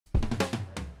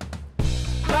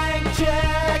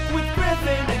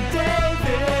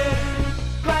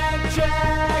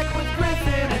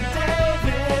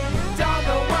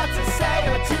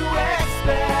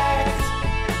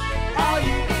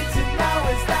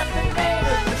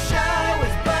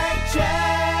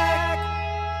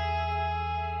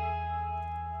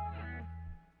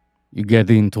You get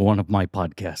into one of my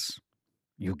podcasts,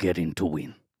 you get in to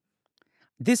win.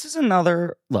 This is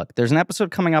another, look, there's an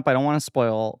episode coming up I don't want to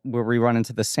spoil where we run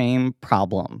into the same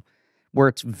problem where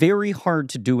it's very hard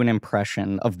to do an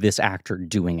impression of this actor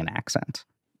doing an accent.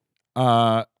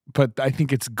 But I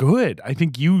think it's good. I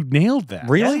think you nailed that.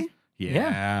 Really?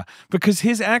 Yeah. Because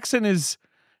his accent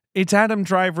it's Adam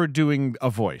Driver doing a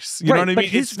voice. You know what I mean? But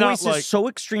his it's voice not like, is so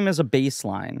extreme as a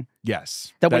baseline.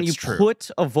 Yes. That when you true. put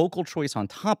a vocal choice on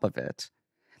top of it,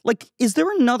 like, is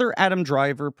there another Adam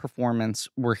Driver performance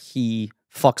where he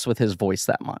fucks with his voice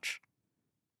that much?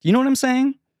 You know what I'm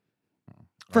saying?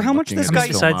 For how much this guy...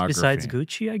 Besides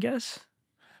Gucci, I guess?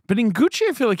 But in Gucci,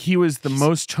 I feel like he was the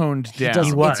most toned down.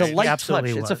 He was. It's a light touch.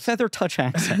 Was. It's a feather touch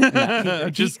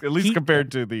accent. Just at least compared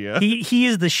to the... He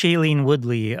is the Shailene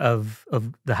Woodley of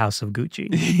the House of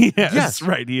Gucci. yes,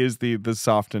 right. He is the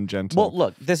soft and gentle. Well,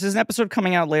 look, this is an episode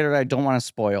coming out later that I don't want to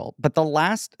spoil. But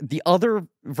the other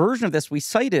version of this we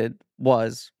cited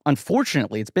was,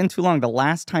 unfortunately, it's been too long, the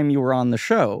last time you were on the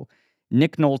show,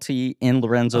 Nick Nolte in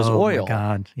Lorenzo's Oil. Oh, my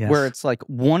God, yes. Where it's like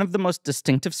one of the most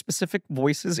distinctive specific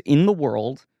voices in the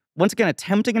world. Once again,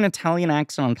 attempting an Italian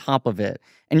accent on top of it,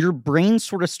 and your brain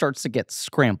sort of starts to get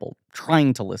scrambled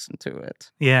trying to listen to it.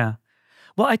 Yeah.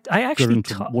 Well, I actually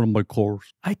one of my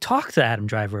cars. I talked to Adam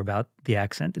Driver about the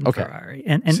accent in Ferrari,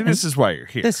 and so this is why you're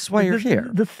here. This is why you're here.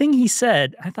 The thing he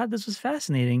said, I thought this was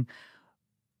fascinating.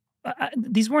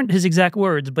 These weren't his exact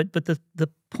words, but the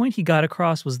point he got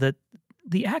across was that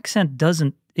the accent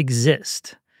doesn't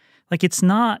exist. Like, it's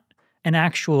not an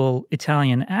actual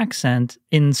Italian accent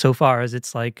insofar as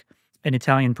it's like an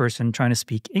Italian person trying to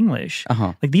speak English.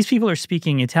 Like, these people are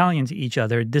speaking Italian to each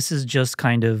other. This is just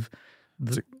kind of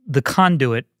the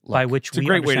conduit by which we understand. It's a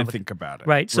great way to think about it.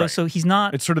 Right. So he's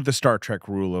not... It's sort of the Star Trek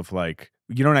rule of, like,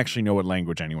 you don't actually know what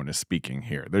language anyone is speaking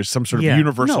here. There's some sort of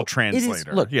universal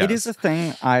translator. It is a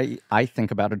thing I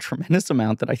think about a tremendous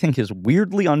amount that I think is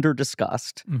weirdly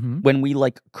under-discussed when we,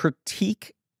 like,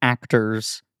 critique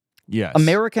actors... Yes.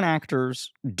 American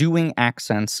actors doing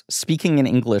accents, speaking in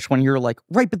English, when you're like,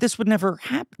 right, but this would never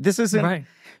happen. This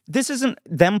isn't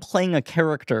them playing a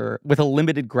character with a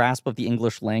limited grasp of the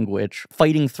English language,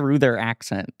 fighting through their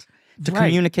accent to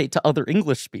communicate to other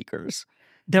English speakers.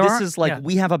 This is like,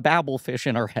 we have a babblefish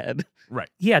in our head. Right.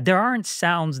 Yeah, there aren't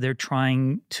sounds they're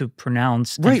trying to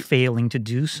pronounce and failing to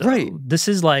do so. Right. This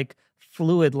is like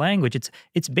fluid language.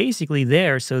 It's basically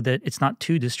there so that it's not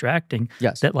too distracting.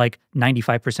 Yes. That like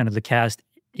 95% of the cast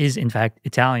is in fact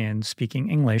Italian speaking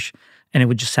English, and it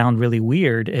would just sound really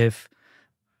weird if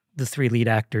the three lead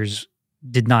actors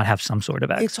did not have some sort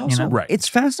of accent. It's also it's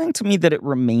fascinating to me that it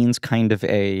remains kind of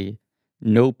a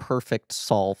no perfect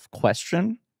solve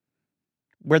question,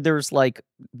 where there's like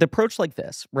the approach like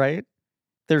this, right?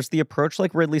 There's the approach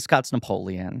like Ridley Scott's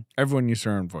Napoleon. Everyone uses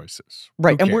their own voices.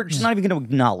 Right, and we're just not even going to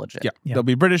acknowledge it. Yeah. There'll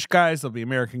be British guys, there'll be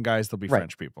American guys, there'll be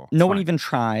French people. No one even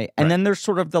try. And then there's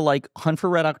sort of the like Hunt for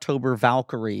Red October,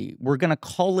 Valkyrie. We're going to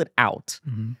call it out.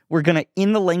 We're going to,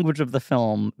 in the language of the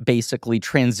film, basically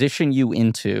transition you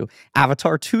into.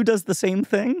 Avatar 2 does the same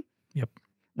thing. Yep.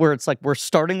 Where it's like we're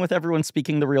starting with everyone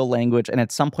speaking the real language, and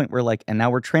at some point we're like, and now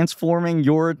we're transforming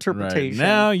your interpretation. Right.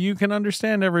 Now you can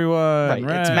understand everyone.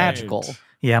 Right. It's magical.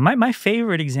 Yeah, my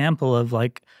favorite example of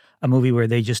like a movie where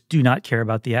they just do not care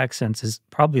about the accents is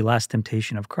probably Last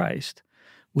Temptation of Christ.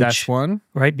 Which, that's one,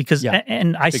 right? Because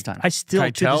and I still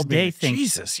Keitel to this day think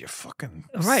Jesus, you fucking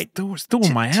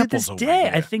doing my apples to this over day.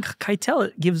 here. I think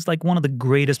Keitel gives like one of the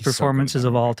greatest performances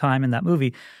of all time in that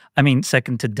movie. I mean,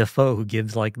 second to Defoe, who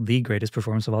gives like the greatest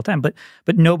performance of all time. But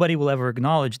nobody will ever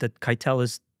acknowledge that Keitel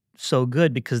is so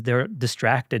good because they're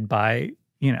distracted by,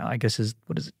 you know, I guess his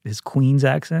Queen's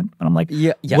accent. And I'm like,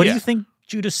 what do you think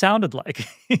Judas sounded like?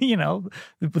 You know,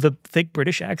 with a thick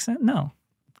British accent? No.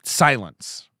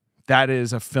 Silence. That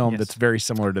is a film that's very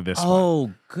similar to this one.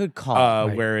 Oh, good call.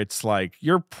 Where it's like,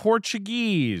 you're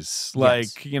Portuguese.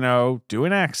 Like, you know, do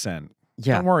an accent.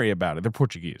 Yeah. Don't worry about it. They're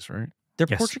Portuguese, right?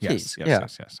 They're Portuguese.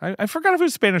 Yes. I forgot if it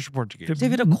was Spanish or Portuguese.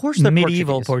 David, of course they're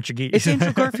medieval Portuguese. It's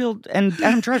Andrew Garfield and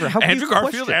Adam Driver. How Andrew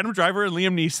Garfield, Adam Driver, and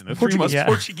Liam Neeson, the three most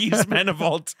Portuguese men of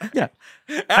all time. Yeah.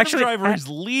 Adam Driver is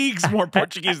leagues more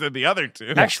Portuguese than the other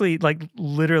two. Actually, like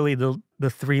literally the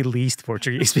three least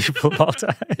Portuguese people of all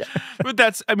time. But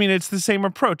that's, I mean, it's the same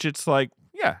approach. It's like,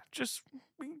 just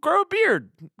grow a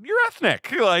beard. You're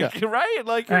ethnic, like right?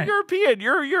 Like you're European.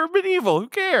 You're medieval. Who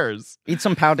cares? Eat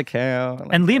some pow de cow.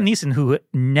 And Liam Neeson, who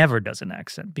never does an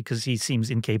accent because he seems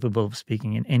incapable of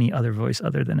speaking in any other voice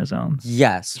other than his own.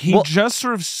 Yes, he just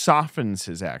sort of softens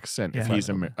his accent if he's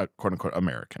a quote unquote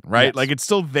American, right? Yes. Like it's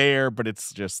still there, but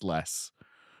it's just less.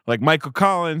 Like Michael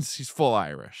Collins, he's full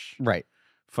Irish, right?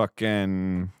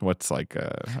 fucking what's like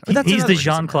he's the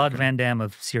Jean-Claude Van Damme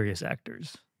of serious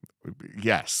actors.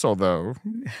 Yes, although,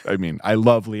 I mean, I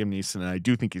love Liam Neeson, and I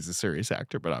do think he's a serious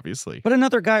actor, but obviously. But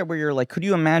another guy where you're like, could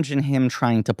you imagine him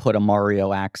trying to put a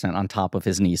Mario accent on top of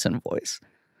his Neeson voice?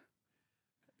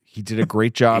 He did a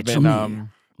great job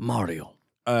in Mario.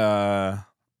 Lego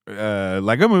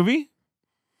Movie.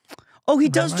 Oh, he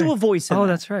does do a voice in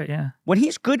that's right, yeah. When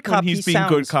he's good cop, he's he being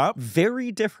sounds good cop?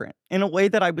 very different in a way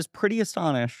that I was pretty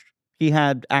astonished he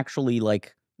had actually,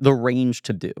 like, the range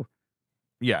to do.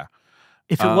 Yeah.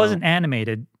 If it wasn't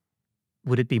animated,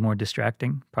 would it be more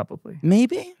distracting? Probably.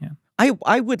 Maybe. Yeah.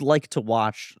 I would like to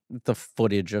watch the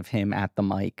footage of him at the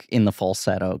mic in the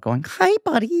falsetto going, "Hi,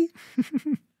 buddy."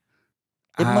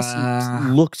 It must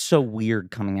look so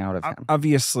weird coming out of him.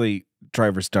 Obviously,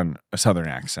 Driver's done a Southern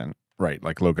accent, right?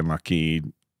 Like Logan Lucky,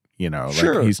 you know,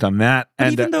 sure. Like he's done that. But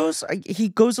and even those, he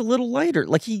goes a little lighter.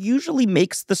 Like he usually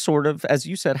makes the sort of, as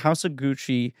you said, House of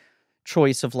Gucci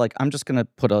choice of like, I'm just going to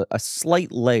put a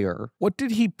slight layer. What did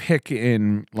he pick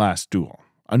in Last Duel?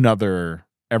 Another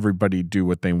everybody do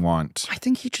what they want. I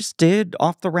think he just did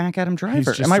off the rack Adam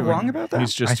Driver. Am I wrong about that?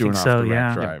 He's just doing off the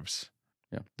rack drives.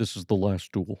 Yeah. This is the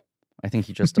last duel. I think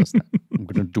he just does that. I'm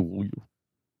going to duel you.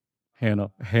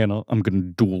 Hannah, I'm going to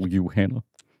duel you, Hannah.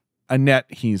 Annette,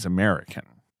 he's American.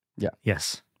 Yeah.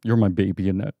 Yes. You're my baby,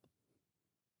 Annette.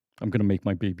 I'm going to make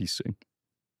my baby sing.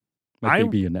 My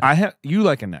baby, Annette. You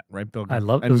like Annette, right, Bill? I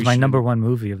love it. It was my #1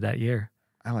 movie of that year.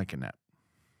 I like Annette.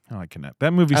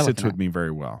 That movie sits with me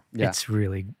very well. Yeah. It's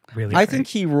really, really I great. think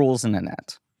he rules in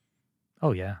Annette.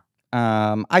 Oh, yeah.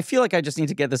 I feel like I just need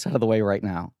to get this out of the way right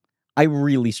now. I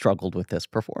really struggled with this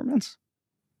performance.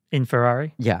 In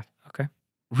Ferrari? Yeah. Okay.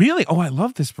 Really? Oh, I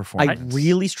love this performance. I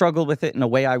really struggled with it in a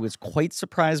way I was quite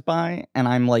surprised by. And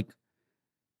I'm like,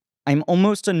 I'm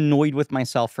almost annoyed with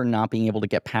myself for not being able to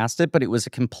get past it, but it was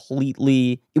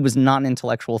it was not an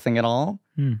intellectual thing at all.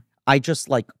 I just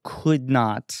like could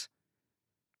not.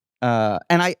 And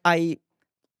I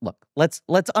look, let's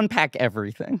unpack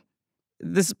everything.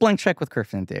 This is Blank Check with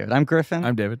Griffin and David. I'm Griffin.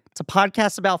 I'm David. It's a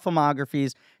podcast about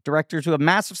filmographies, directors who have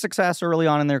massive success early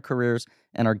on in their careers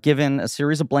and are given a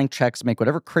series of blank checks to make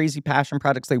whatever crazy passion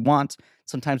projects they want.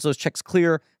 Sometimes those checks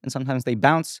clear and sometimes they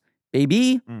bounce.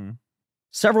 Baby,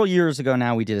 several years ago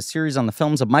now, we did a series on the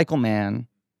films of Michael Mann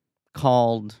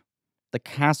called The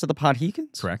Cast of the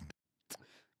Podhekins. Correct.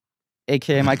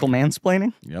 AKA Michael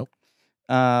Mansplaining. Yep.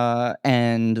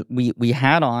 And we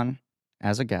had on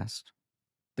as a guest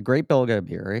the great Bilge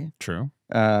Ebiri. True.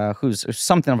 Who's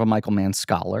something of a Michael Mann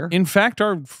scholar. In fact,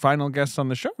 our final guest on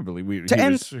the show, I believe. He was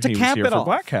here for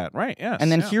Black Hat, right? Yes.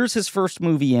 And then here's his first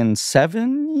movie in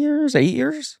 8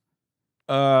 years?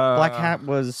 Black Hat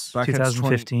was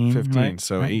 2015. 15,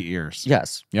 so 8 years.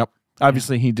 Yes. Yep.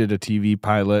 Obviously, he did a TV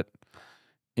pilot.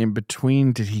 In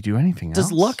between, did he do anything else?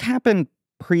 Does Luck happen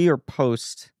pre or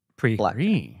post? Black?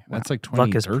 That's like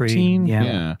Luck is 2013.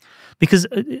 Yeah. Because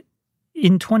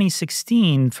in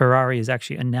 2016, Ferrari is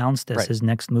actually announced as his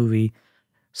next movie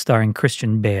starring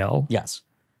Christian Bale. Yes.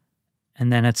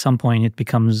 And then at some point it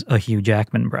becomes a Hugh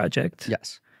Jackman project.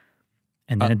 Yes.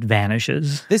 And then it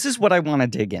vanishes. This is what I want to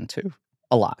dig into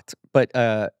a lot. But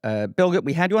Bilge,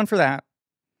 we had you on for that.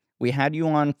 We had you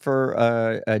on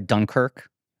for Dunkirk.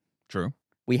 True.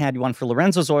 We had you on for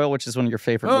Lorenzo's Oil, which is one of your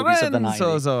favorite movies of the 90s.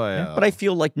 Lorenzo's Oil. But I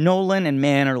feel like Nolan and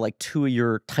Mann are like two of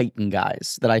your Titan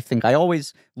guys that I think I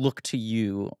always look to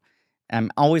you. I'm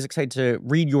always excited to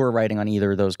read your writing on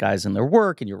either of those guys and their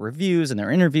work and your reviews and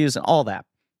their interviews and all that.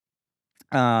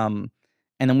 And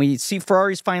then we see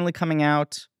Ferrari's finally coming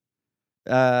out.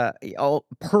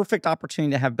 Perfect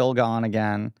opportunity to have Bilge on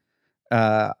again.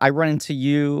 I run into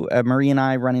you, Marie and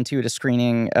I run into you at a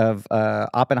screening of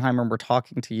Oppenheimer, and we're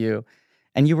talking to you.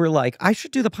 And you were like, I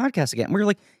should do the podcast again. And we were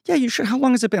like, yeah, you should. How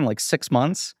long has it been? Like 6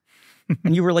 months?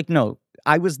 And you were like, no,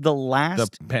 I was the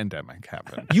last. The pandemic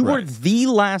happened. You were the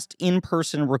last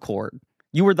in-person record.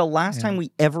 You were the last time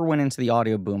we ever went into the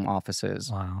Audio Boom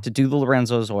offices to do the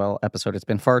Lorenzo's Oil episode. It's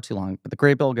been far too long. But the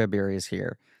great Bilge Ebiri is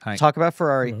here. Hi. Talk about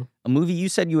Ferrari, a movie you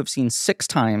said you have seen 6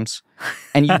 times.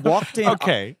 And you walked in.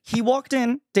 Okay. He walked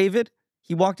in, David.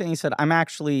 He walked in and he said, I'm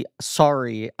actually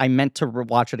sorry. I meant to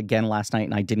watch it again last night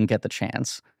and I didn't get the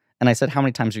chance. And I said, how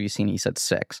many times have you seen it? He said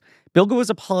 6. Bilge was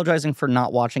apologizing for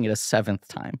not watching it a 7th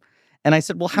time. And I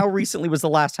said, well, how recently was the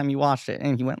last time you watched it?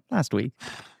 And he went, last week.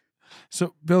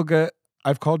 So, Bilge,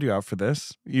 I've called you out for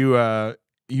this. You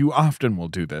often will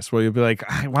do this, where you'll be like,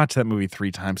 I watched that movie 3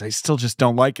 times. I still just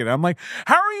don't like it. I'm like,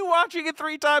 how are you watching it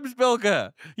 3 times,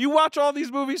 Bilge? You watch all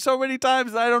these movies so many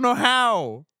times, and I don't know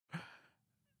how.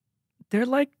 They're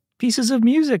like pieces of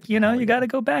music, you know. You got to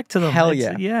go back to them. Hell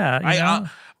yeah, yeah.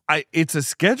 it's a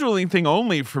scheduling thing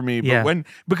only for me. But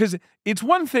because it's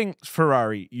one thing,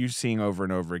 Ferrari, you seeing over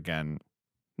and over again,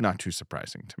 not too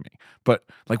surprising to me. But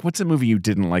like, what's a movie you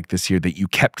didn't like this year that you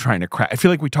kept trying to crack? I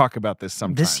feel like we talk about this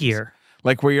sometimes. This year.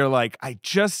 Like where you're like, I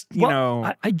just, you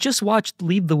know. I just watched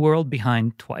Leave the World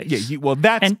Behind twice. Yeah, well,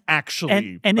 that's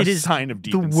actually and a it is sign of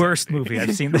deep the insanity. worst movie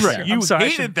I've seen this year. You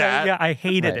hated that. Yeah, I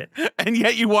hated it. And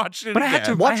yet you watched it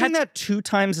again. Watching that 2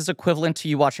 times is equivalent to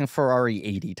you watching Ferrari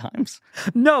 80 times.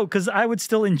 No, because I would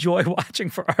still enjoy watching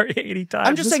Ferrari 80 times.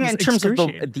 I'm just saying in terms of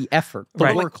the effort, the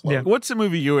workload. Yeah. What's a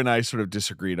movie you and I sort of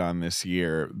disagreed on this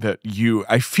year that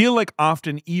I feel like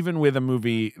often, even with a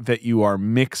movie that you are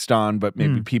mixed on, but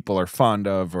maybe people are fond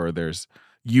of, or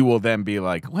you will then be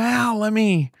like, well, let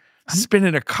me spin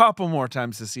it a couple more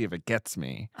times to see if it gets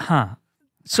me.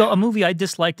 So a movie I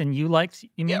disliked and you liked,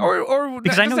 you mean? Yeah, or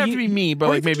because I know have to be me, but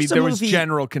like maybe there was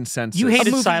general consensus. You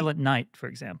hated Silent Night, for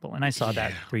example, and I saw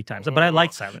that 3 times, but I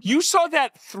liked Silent Night. You saw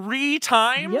that 3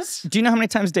 times? Yes. Do you know how many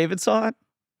times David saw it?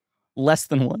 Less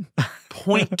than 1.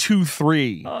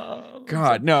 0.23.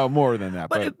 God, no, more than that.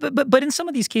 But in some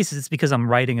of these cases, it's because I'm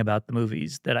writing about the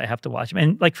movies that I have to watch.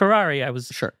 And like Ferrari, I was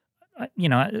sure. You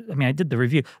know, I mean, I did the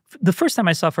review. The first time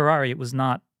I saw Ferrari, it was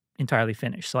not entirely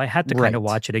finished, so I had to kind of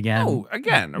watch it again. Oh,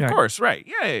 again, of course, right?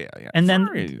 Yeah. And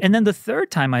then the third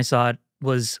time I saw it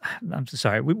was, I'm so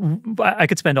sorry, I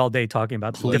could spend all day talking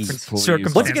about the different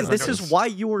circumstances. Once again, this is why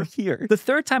you were here. The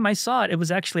third time I saw it, it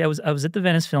was actually I was at the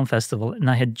Venice Film Festival, and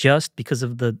I had just, because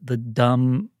of the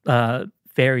dumb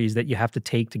ferries that you have to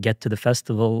take to get to the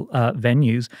festival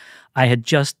venues, I had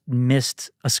just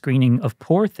missed a screening of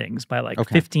Poor Things by like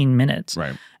 15 minutes.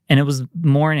 Right. And it was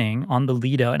morning on the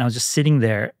Lido, and I was just sitting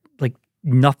there, like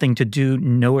nothing to do,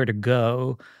 nowhere to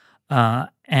go.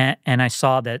 And I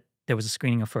saw that there was a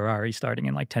screening of Ferrari starting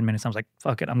in like 10 minutes. I was like,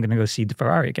 fuck it, I'm going to go see the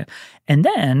Ferrari again. And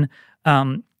then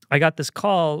I got this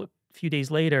call a few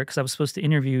days later because I was supposed to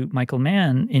interview Michael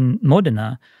Mann in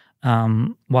Modena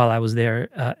while I was there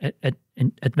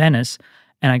at Venice.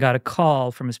 And I got a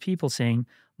call from his people saying,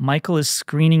 Michael is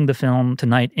screening the film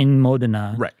tonight in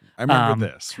Modena. Right. I remember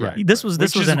this. Right. This was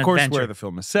Which is, an of course, adventure. where the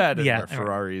film is set and where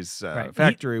Ferrari's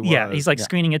factory was. Yeah, he's like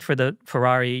screening it for the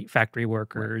Ferrari factory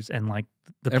workers and like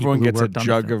the everyone people who gets a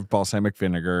jug of balsamic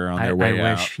vinegar on their way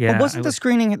out. Wish, yeah, but wasn't the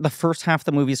screening, the first half of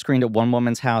the movie screened at one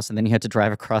woman's house, and then you had to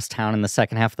drive across town, and the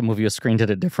second half of the movie was screened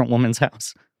at a different woman's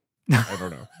house? I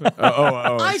don't know.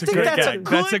 I think that's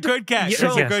a good catch.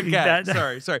 That's a good catch.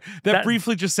 Sorry. That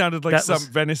briefly just sounded like some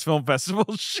Venice Film Festival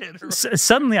shit.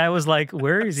 Suddenly I was like,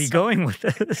 where is he going with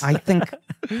this? I think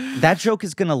that joke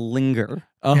is going to linger.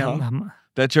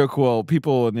 That joke will,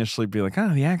 people initially be like,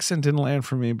 the accent didn't land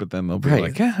for me, but then they'll be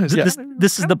like,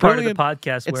 this is the part of the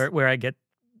podcast where I get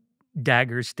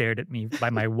daggers stared at me by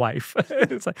my wife.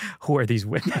 It's like, who are these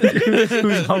women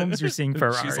whose homes you're seeing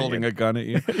Ferrari? She's holding a gun at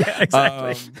you. Yeah,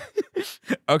 exactly.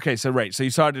 Okay, so you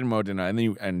saw it in Modena, and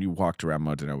then you walked around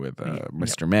Modena with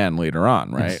Mr. Mann later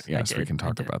on, right? Yes, we can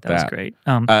talk about that. That was great.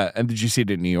 And did you see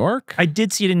it in New York? I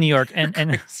did see it in New York,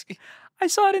 and I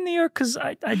saw it in New York because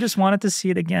I just wanted to see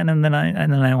it again, and then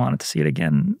I wanted to see it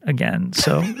again.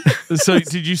 So, so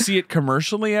did you see it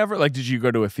commercially ever? Like, did you go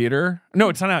to a theater? No,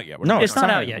 it's not out yet. No, it's not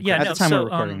out yet. Yeah, at the time we're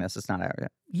recording this, it's not out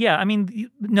yet. Yeah, I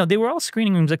mean, no, they were all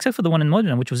screening rooms except for the one in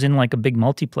Modena, which was in like a big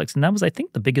multiplex, and that was, I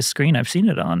think, the biggest screen I've seen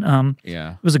it on.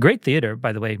 Yeah, it was a great theater,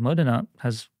 by the way. Modena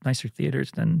has nicer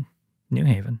theaters than New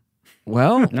Haven.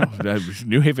 Well,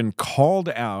 New Haven called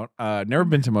out. Never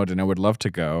been to Modena. Would love to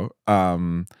go.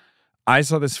 I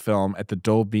saw this film at the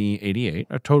Dolby 88,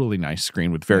 a totally nice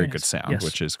screen with very good sound,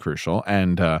 which is crucial.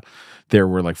 And there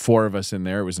were like 4 of us in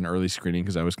there. It was an early screening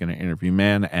because I was going to interview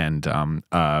Mann. And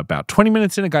about 20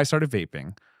 minutes in, a guy started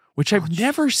vaping, which I've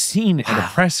never seen at a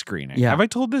press screening. Yeah. Have I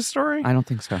told this story? I don't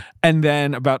think so. And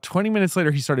then about 20 minutes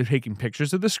later, he started taking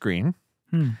pictures of the screen.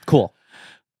 Cool.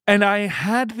 And I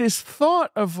had this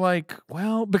thought of like,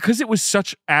 well, because it was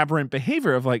such aberrant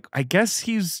behavior of like, I guess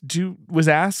he was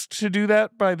asked to do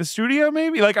that by the studio,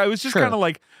 maybe? Like, I was just kind of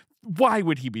like, why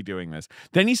would he be doing this?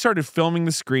 Then he started filming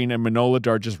the screen, and Manohla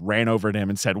Dar just ran over to him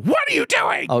and said, "What are you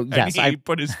doing?" Oh, yes. And he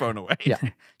put his phone away. Yeah.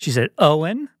 She said,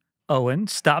 Owen,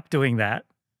 stop doing that.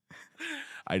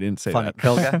 I didn't say Fun, that.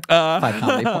 Bilge. 5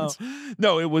 comedy points.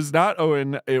 No, it was not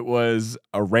Owen. It was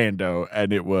a rando,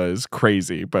 and it was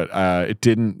crazy. But it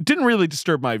didn't really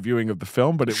disturb my viewing of the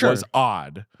film, but it was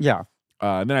odd. Yeah.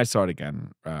 And then I saw it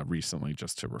again recently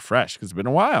just to refresh because it's been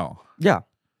a while. Yeah.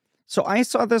 So I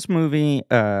saw this movie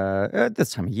at this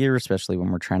time of year, especially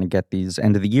when we're trying to get these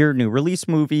end of the year new release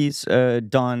movies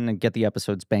done and get the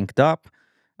episodes banked up.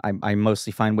 I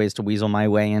mostly find ways to weasel my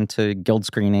way into guild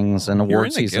screenings and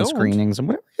award season screenings and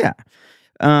whatever. Yeah.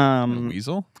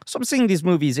 Weasel? So I'm seeing these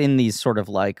movies in these sort of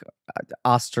like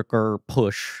Ostraker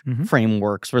push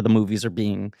frameworks where the movies are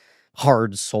being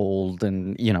hard sold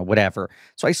and, you know, whatever.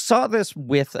 So I saw this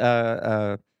with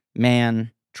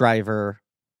Mann, Driver,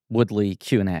 Woodley,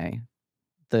 Q&A.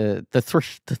 The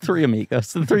three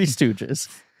amigos, the three stooges.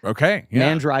 Okay. Yeah.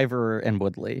 Mann, Driver, and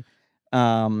Woodley.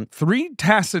 Three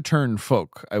taciturn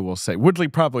folk, I will say. Woodley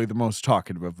probably the most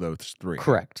talkative of those three.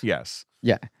 Correct. Yes.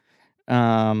 Yeah.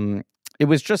 It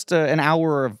was just an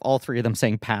hour of all three of them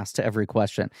saying pass to every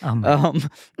question.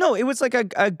 No, it was like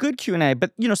a good Q&A,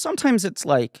 but you know, sometimes it's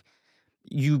like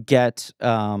you get,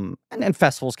 and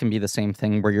festivals can be the same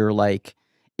thing where you're like,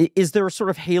 is there a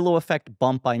sort of halo effect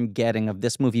bump I'm getting of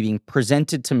this movie being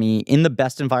presented to me in the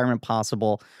best environment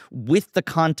possible with the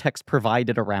context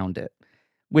provided around it,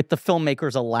 with the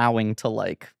filmmakers allowing to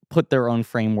like put their own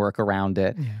framework around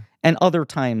it. Yeah. And other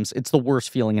times it's the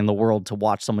worst feeling in the world to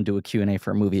watch someone do a Q&A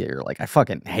for a movie that you're like, I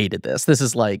fucking hated this. This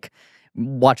is like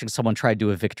watching someone try to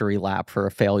do a victory lap for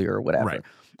a failure or whatever. Right.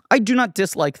 I do not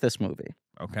dislike this movie.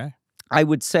 Okay. I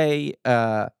would say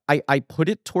I put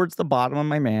it towards the bottom of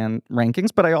my Mann rankings,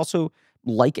 but I also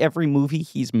like every movie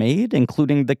he's made,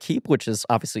 including The Keep, which is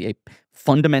obviously a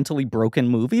fundamentally broken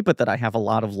movie, but that I have a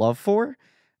lot of love for.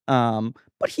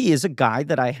 But he is a guy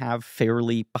that I have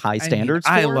fairly high standards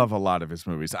for. I love a lot of his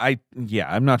movies.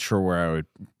 I'm not sure where I would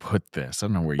put this. I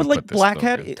don't know where you put this.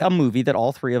 Blackhead, a movie that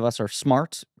all three of us are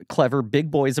smart, clever, big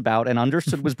boys about and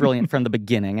understood was brilliant from the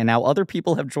beginning, and now other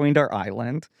people have joined our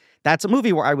island. That's a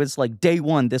movie where I was like, day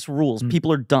one, this rules.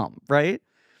 People are dumb, right?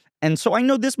 And so I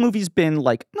know this movie's been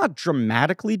like not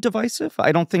dramatically divisive.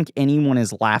 I don't think anyone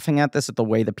is laughing at this at the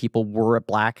way that people were at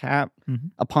Black Hat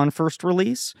upon first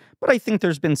release. But I think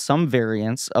there's been some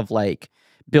variance of like,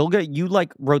 Bilge, you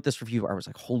like wrote this review. I was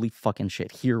like, holy fucking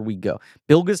shit, here we go.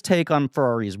 Bilge's take on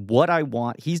Ferrari is what I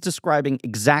want. He's describing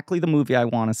exactly the movie I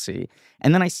want to see.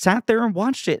 And then I sat there and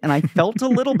watched it and I felt a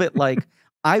little bit like,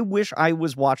 I wish I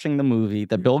was watching the movie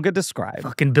that Bilge described.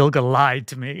 Fucking Bilge lied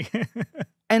to me.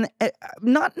 And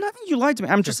not that you lied to me.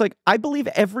 I'm just like, I believe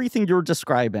everything you're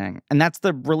describing. And that's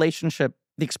the relationship,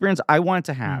 the experience I wanted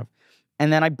to have.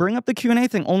 And then I bring up the Q&A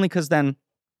thing only because then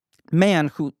Mann,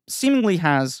 who seemingly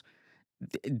has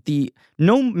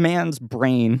no man's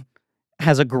brain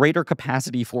has a greater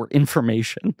capacity for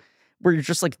information, where you're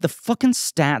just like, the fucking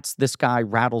stats this guy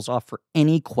rattles off for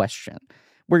any question.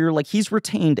 Where you're like, he's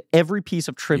retained every piece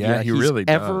of trivia he's really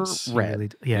ever does.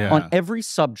 read on every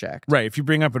subject. Right. If you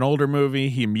bring up an older movie,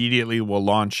 he immediately will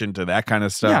launch into that kind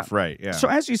of stuff. Yeah. Right. Yeah. So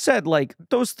as you said, like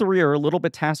those three are a little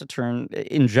bit taciturn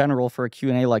in general for a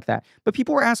Q&A like that. But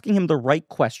people were asking him the right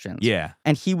questions. Yeah.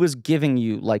 And he was giving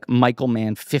you like Michael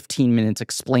Mann 15 minutes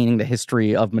explaining the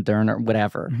history of Moderna or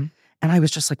whatever. And I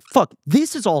was just like, fuck,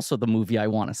 this is also the movie I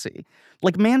want to see.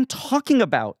 Like Mann talking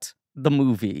about the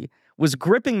movie was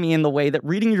gripping me in the way that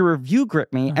reading your review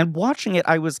gripped me, and watching it,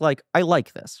 I was like, I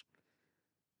like this.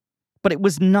 But it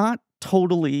was not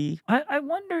totally... I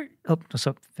wonder... Oh,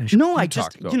 so finish. No, You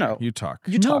talk.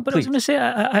 You talk, but I was going to say,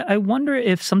 I wonder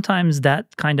if sometimes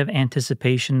that kind of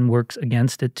anticipation works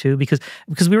against it too, because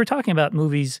we were talking about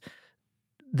movies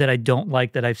that I don't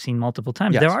like that I've seen multiple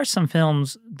times. Yes. There are some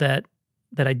films that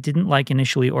I didn't like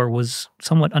initially or was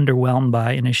somewhat underwhelmed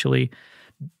by initially,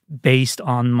 based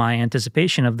on my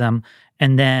anticipation of them.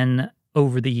 And then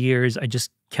over the years, I just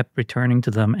kept returning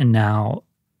to them. And now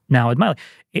admire.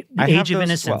 Age of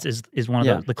Innocence is one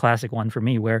of the classic one for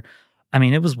me, where, I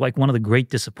mean, it was like one of the great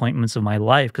disappointments of my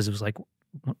life, because it was like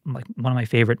one of my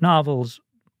favorite novels,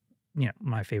 you know,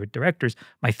 my favorite directors,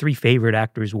 my three favorite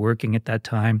actors working at that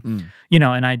time, you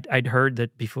know, and I'd heard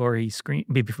that before he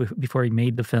made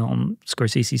the film,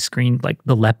 Scorsese screened like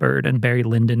The Leopard and Barry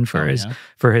Lyndon for his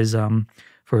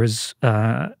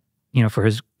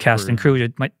cast and crew,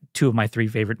 two of my three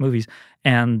favorite movies.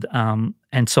 And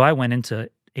so I went into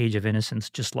Age of Innocence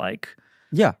just like,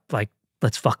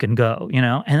 let's fucking go, you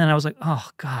know? And then I was like, oh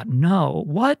God, no,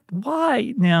 what, why,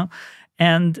 you know?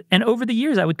 And over the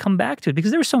years I would come back to it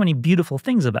because there were so many beautiful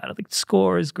things about it. Like the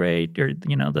score is great, or,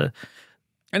 you know,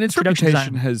 and its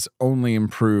reputation has only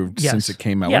improved since it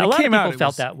came out. Yeah, when a lot it came of people out,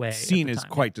 felt that way. Seen as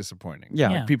quite disappointing. Yeah.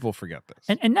 Like, people forget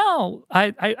this. And now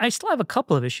I still have a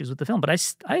couple of issues with the film, but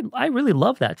I really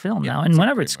love that film now. And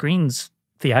whenever it screens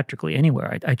theatrically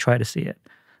anywhere, I try to see it.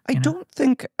 I don't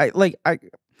think I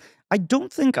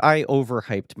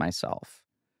overhyped myself,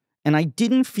 and I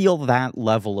didn't feel that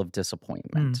level of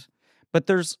disappointment. But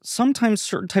there's sometimes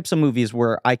certain types of movies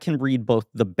where I can read both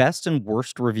the best and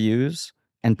worst reviews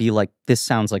and be like, this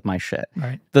sounds like my shit.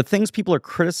 Right. The things people are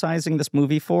criticizing this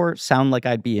movie for sound like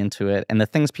I'd be into it, and the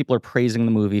things people are praising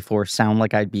the movie for sound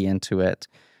like I'd be into it.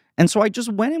 And so I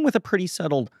just went in with a pretty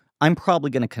settled, I'm probably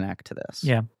going to connect to this.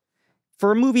 Yeah.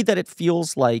 For a movie that it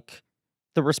feels like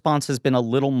the response has been a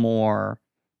little more...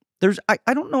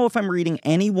 I don't know if I'm reading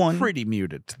anyone... Pretty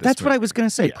muted to this That's movie. what I was going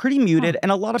to say. Yeah. Pretty muted.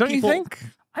 And a lot of don't people... Don't you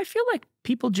think? I feel like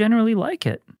people generally like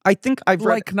it. I think I've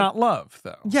read... Like, not love,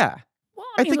 though. Yeah. Well,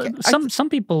 I mean, some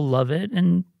people love it.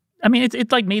 And I mean,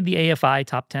 it like made the AFI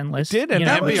top 10 list. It did, and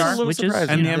the NPR. Which is,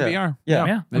 and the NPR.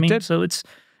 Yeah. I mean, so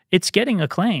it's getting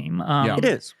acclaim. It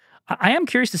is. I am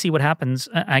curious to see what happens.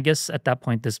 I guess at that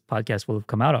point, this podcast will have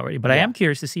come out already. But I am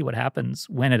curious to see what happens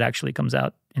when it actually comes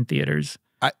out in theaters.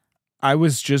 I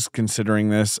was just considering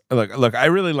this. Look, I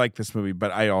really like this movie,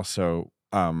 but I also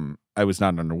I was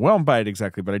not underwhelmed by it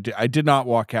exactly. But I did not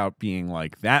walk out being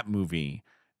like, that movie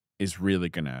is really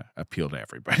going to appeal to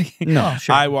everybody. No,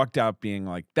 sure. I walked out being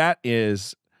like, that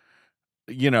is,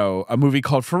 a movie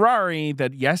called Ferrari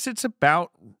that, yes, it's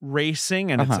about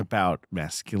racing and it's about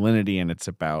masculinity and it's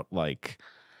about like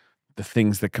the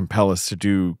things that compel us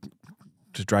to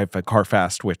drive a car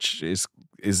fast, which is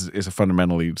a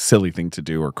fundamentally silly thing to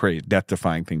do or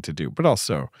death-defying thing to do. But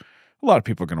also, a lot of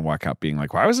people are going to walk out being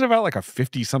like, why was it about like a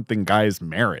 50-something guy's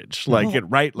marriage? Like,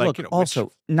 look,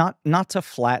 also, not to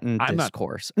flatten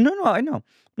discourse. No, I know.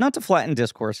 Not to flatten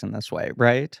discourse in this way,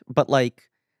 right? But like,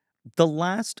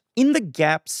 in the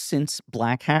gap since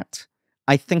Black Hat,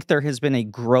 I think there has been a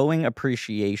growing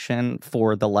appreciation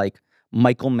for the like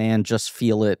Michael Mann, just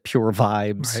feel it, pure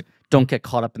vibes. Right. Don't get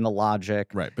caught up in the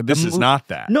logic. Right, but this is not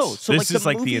that. No, so this is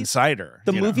like The Insider.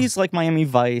 The movies like Miami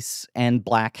Vice and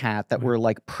Black Hat that were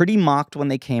like pretty mocked when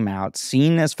they came out,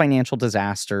 seen as financial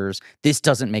disasters. This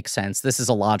doesn't make sense. This is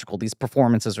illogical. These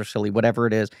performances are silly, whatever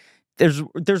it is.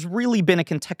 There's really been a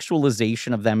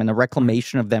contextualization of them and a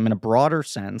reclamation of them in a broader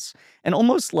sense, and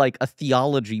almost like a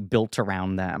theology built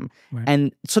around them. Right.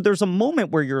 And so there's a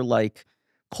moment where you're like,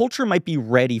 culture might be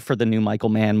ready for the new Michael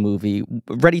Mann movie,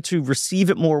 ready to receive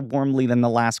it more warmly than the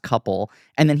last couple,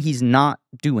 and then he's not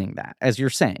doing that, as you're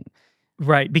saying.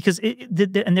 Right, because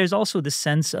and there's also the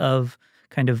sense of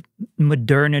kind of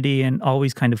modernity and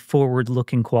always kind of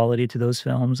forward-looking quality to those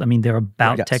films. I mean, they're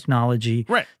about technology.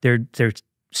 Right. They're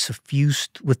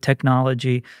suffused with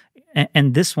technology,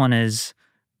 and this one is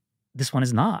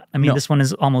not. I mean, this one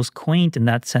is almost quaint in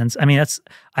that sense. I mean,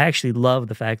 I actually love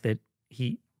the fact that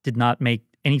he did not make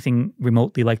anything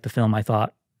remotely like the film I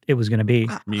thought it was going to be.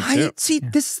 Me too.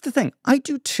 This is the thing. I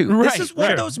do too. Right, this is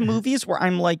one of those movies where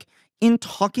I'm like, in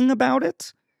talking about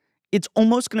it, it's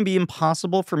almost going to be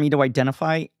impossible for me to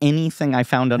identify anything I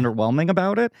found underwhelming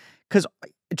about it, because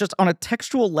just on a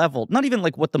textual level, not even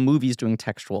like what the movie's doing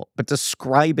textual, but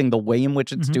describing the way in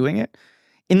which it's doing it,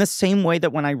 in the same way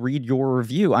that when I read your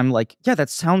review, I'm like, yeah, that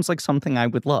sounds like something I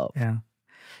would love. Yeah.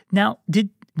 Now,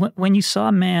 when you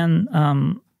saw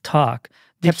Mann talk,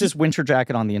 kept his winter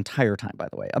jacket on the entire time, by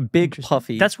the way. A big,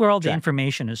 puffy That's where all jacket. The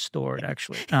information is stored,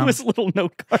 actually. It was little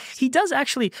note cards. He does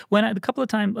actually, a couple of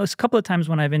times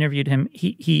when I've interviewed him,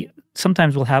 he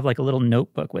sometimes will have like a little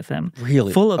notebook with him.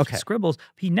 Really? Full of scribbles.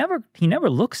 He never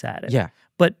looks at it. Yeah.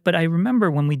 But I remember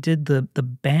when we did the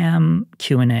BAM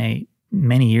Q&A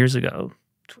many years ago,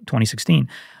 2016,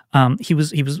 he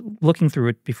was looking through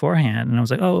it beforehand, and I was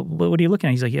like, "Oh, what are you looking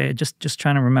at?" He's like, "Yeah, just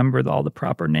trying to remember all the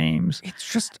proper names." It's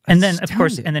just and then of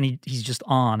course, he's just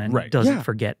on and doesn't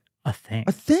forget a thing.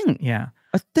 A thing, yeah,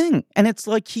 a thing. And it's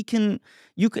like you can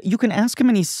ask him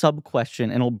any sub question,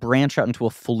 and it'll branch out into a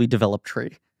fully developed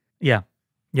tree. Yeah.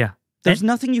 There's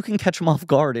nothing you can catch him off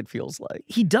guard, it feels like.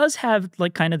 He does have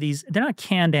like kind of these, they're not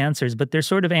canned answers, but they're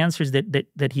sort of answers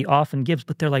that he often gives,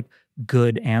 but they're like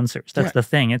good answers. That's the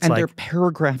thing. It's they're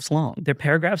paragraphs long. They're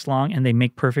paragraphs long, and they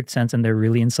make perfect sense, and they're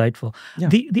really insightful. Yeah.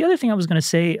 The other thing I was going to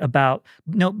say about,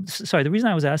 the reason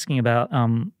I was asking about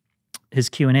his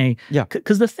Q&A,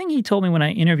 because the thing he told me when I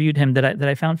interviewed him that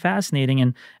I found fascinating,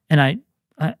 and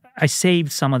I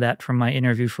saved some of that from my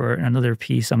interview for another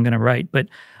piece I'm going to write, but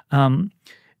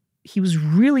he was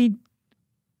really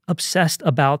obsessed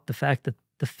about the fact that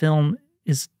the film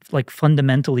is like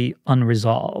fundamentally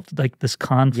unresolved. Like this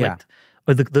conflict,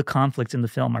 or the conflicts in the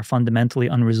film are fundamentally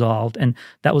unresolved, and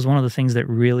that was one of the things that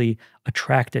really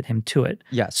attracted him to it.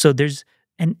 Yes. So there's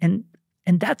and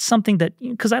that's something that,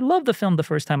 because I loved the film the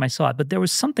first time I saw it, but there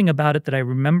was something about it that I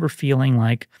remember feeling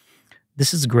like,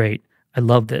 this is great. I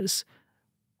love this.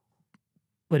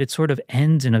 But it sort of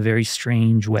ends in a very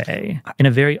strange way, in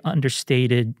a very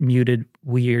understated, muted,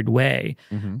 weird way.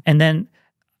 Mm-hmm. And then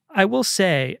I will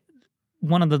say,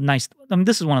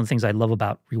 this is one of the things I love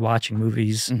about rewatching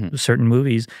movies, certain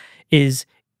movies, is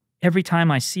every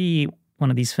time I see one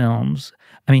of these films,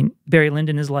 I mean, Barry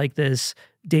Lyndon is like this,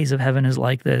 Days of Heaven is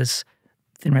like this,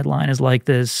 Thin Red Line is like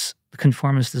this, The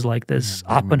Conformist is like this.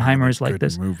 Oppenheimer is like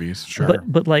this. Movies, sure.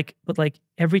 But like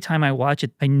every time I watch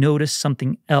it, I notice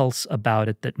something else about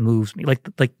it that moves me. Like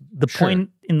the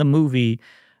point in the movie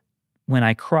when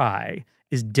I cry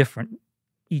is different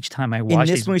each time I watch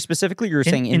in this movie specifically. You're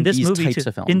saying in this these movie types too.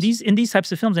 of films, in these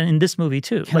types of films, and in this movie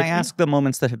too. Can I ask the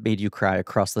moments that have made you cry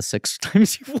across the 6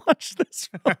 times you've watched this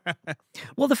film?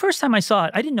 Well, the first time I saw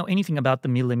it, I didn't know anything about the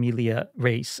Mille Miglia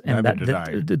race, and Neither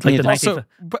did I. like the also,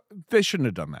 but they shouldn't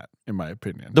have done that, in my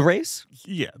opinion. The race?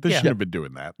 Yeah, they shouldn't have been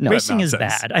doing that. No. Racing is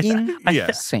bad. I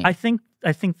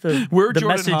think we're the Jordan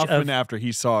message Hoffman of after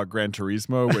he saw Gran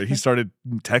Turismo, where he started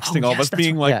texting all of us,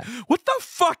 being like, "What the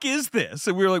fuck is this?"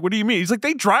 And we were like, "What do you mean?" He's like,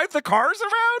 "They drive the cars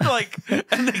around, like,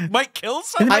 and they might kill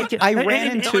someone." I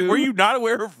ran into. Like, were you not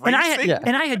aware of racing?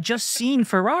 And I had just seen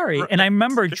Ferrari, and I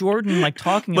remember Jordan like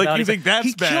talking like, about you it. think that's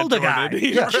he bad, killed a guy. Jordan.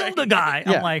 He killed a guy.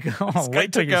 I'm like, oh,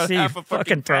 wait till you see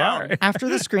fucking Ferrari. After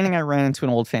the screening, I ran into an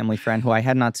old family friend who I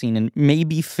had not seen in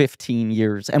maybe 15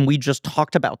 years, and we just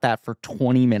talked about that for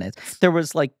 20 minutes. There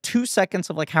was like 2 seconds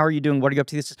of like, how are you doing? What are you up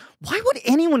to? This. Why would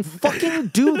anyone fucking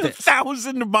do this?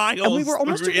 1,000 miles. And we were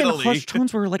almost in hushed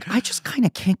tones where we were like, I just kind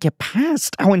of can't get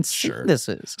past how insane this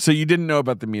is. So you didn't know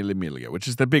about the Mille Miglia, which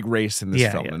is the big race in this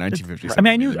film, the 1957. I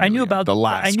mean, I knew about the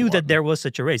last. I knew that there was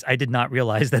such a race. I did not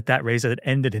realize that race had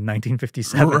ended in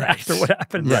 1957 after what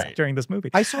happened during this movie.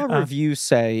 I saw a review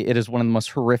say it is one of the most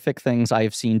horrific things I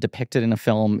have seen depicted in a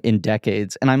film in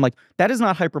decades, and I'm like, that is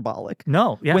not hyperbolic.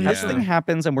 No, when this thing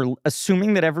happens, and we're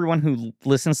assuming that everyone who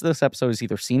listens to this episode has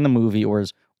either seen the movie or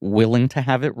is willing to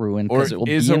have it ruined because it will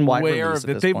be in wide release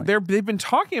at this point. They've been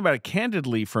talking about it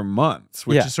candidly for months,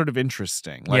 which is sort of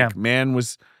interesting. Like, Mann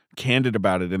was candid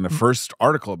about it in the first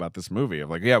article about this movie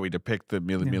of like, we depict the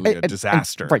Mille Miglia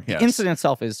disaster. Right. The incident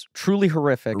itself is truly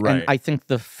horrific. And I think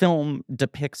the film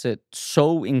depicts it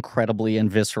so incredibly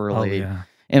and viscerally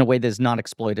in a way that is not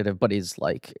exploitative, but is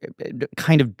like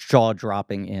kind of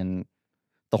jaw-dropping in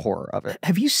the horror of it.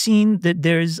 Have you seen that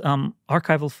there's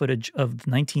archival footage of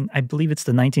I believe it's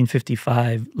the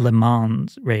 1955 Le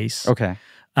Mans race. Okay.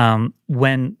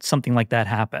 When something like that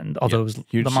happened, although it was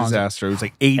huge Le Mans, disaster. It was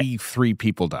like 83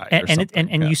 people died.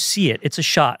 And you see it. It's a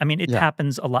shot. I mean, it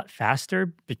happens a lot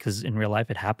faster because in real life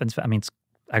it happens. I mean, it's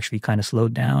actually kind of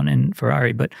slowed down in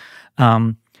Ferrari, but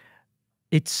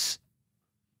it's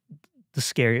the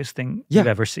scariest thing you've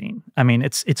ever seen. I mean,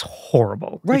 it's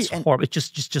horrible. Right. It's horrible. It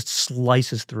just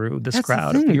slices through this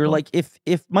crowd. The thing. You're like,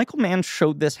 if Michael Mann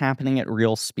showed this happening at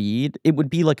real speed, it would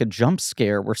be like a jump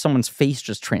scare where someone's face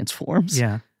just transforms.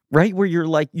 Yeah. Right? Where you're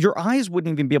like, your eyes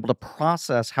wouldn't even be able to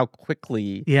process how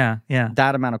quickly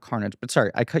that amount of carnage. But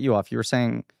sorry, I cut you off. You were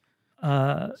saying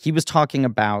he was talking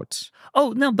about...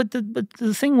 Oh, no, but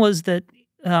the thing was that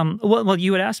well,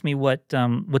 you had asked me what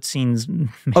scenes in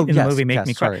the movie make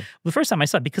me cry. Sorry. The first time I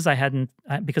saw it, because I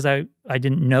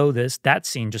didn't know this, that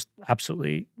scene just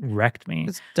absolutely wrecked me.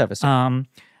 It's devastating.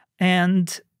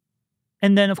 And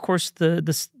then of course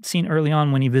the scene early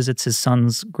on when he visits his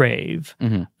son's grave.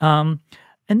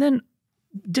 And then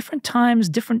different times,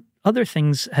 different other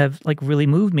things have like really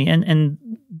moved me.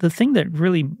 And the thing that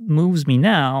really moves me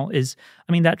now is,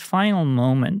 I mean, that final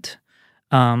moment.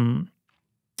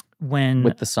 When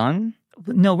with the son?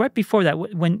 No, right before that,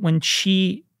 when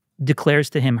she declares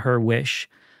to him her wish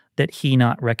that he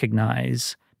not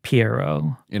recognize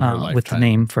Piero with the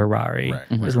name Ferrari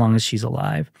as long as she's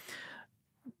alive.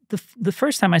 The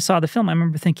first time I saw the film, I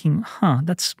remember thinking,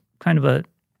 that's kind of a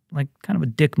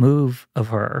dick move of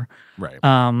her. Right.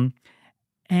 But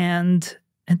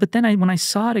then when I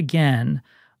saw it again,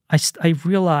 I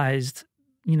realized,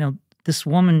 this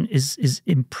woman is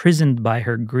imprisoned by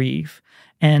her grief.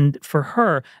 And for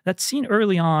her, that scene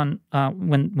early on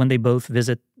when they both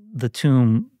visit the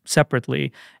tomb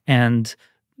separately and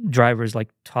driver's like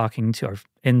talking to, or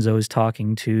Enzo is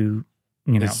talking to,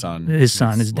 his son,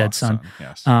 his dead son.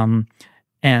 Yes.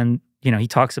 And, he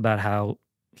talks about how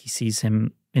he sees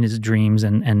him in his dreams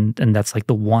and that's like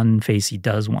the one face he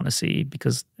does want to see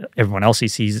because everyone else he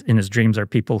sees in his dreams are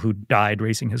people who died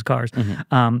racing his cars.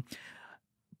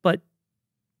 But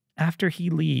after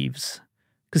he leaves,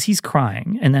 because he's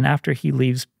crying, and then after he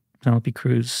leaves, Penelope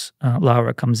Cruz,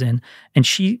 Laura comes in, and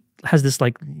she has this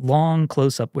like long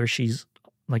close up where she's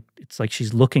like, it's like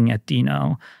she's looking at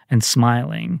Dino and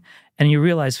smiling, and you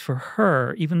realize for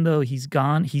her, even though he's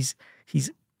gone, he's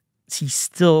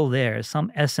still there.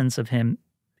 Some essence of him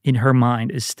in her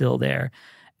mind is still there,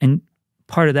 and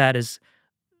part of that is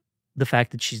the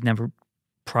fact that she's never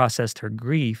processed her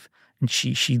grief, and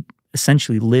she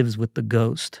essentially lives with the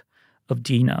ghost of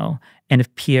Dino. And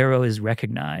if Piero is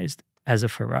recognized as a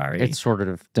Ferrari. It's sort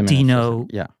of diminishes. Dino,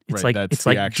 yeah, it's Right, like that's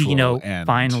the actual Dino end.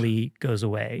 finally goes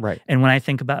away. Right. And when I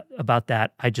think about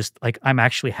that, I just like I'm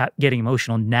actually getting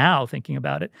emotional now thinking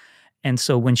about it. And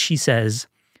so when she says,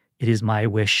 "It is my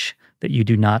wish that you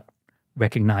do not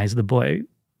recognize the boy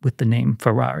with the name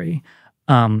Ferrari,"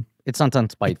 it's not done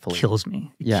spitefully. it kills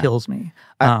me. It Yeah. kills me.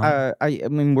 I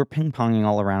mean, we're ping-ponging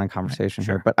all around in conversation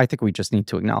here, but I think we just need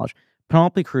to acknowledge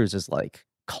Penelope Cruz is like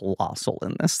colossal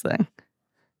in this thing.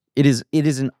 It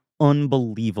is an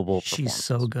unbelievable performance. She's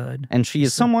so good. And she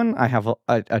is someone I have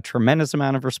a tremendous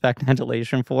amount of respect and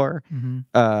adulation for.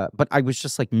 But I was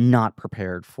just like not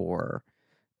prepared for.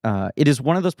 It is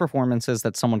one of those performances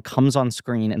that someone comes on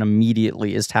screen and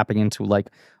immediately is tapping into like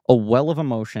a well of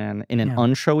emotion in an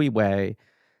unshowy way.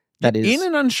 That is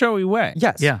in an unshowy way.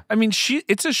 Yes. Yeah. I mean,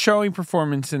 it's a showy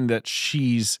performance in that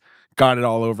she's got it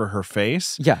all over her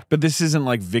face. Yeah. But this isn't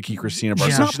like Vicky Cristina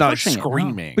Barcelona. She's not like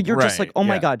screaming. But you're just like, oh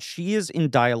my God, she is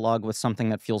in dialogue with something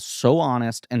that feels so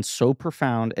honest and so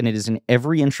profound, and it is in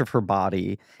every inch of her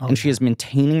body. And she is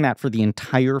maintaining that for the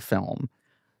entire film.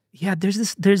 Yeah, there's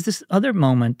this other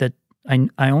moment that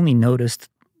I only noticed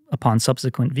upon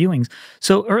subsequent viewings.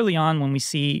 So early on when we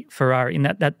see Ferrari in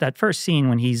that first scene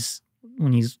when he's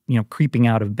creeping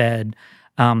out of bed,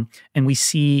 and we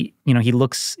see he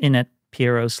looks in at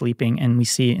Piero sleeping, and we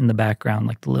see in the background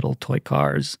like the little toy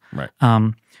cars. Right.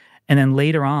 And then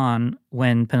later on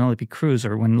when Penelope Cruz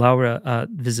or when Laura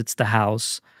visits the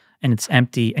house and it's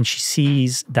empty and she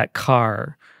sees that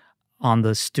car on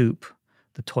the stoop,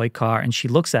 the toy car, and she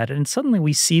looks at it and suddenly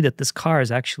we see that this car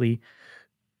is actually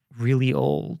really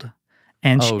old.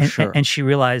 And and she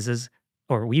realizes,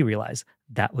 or we realize,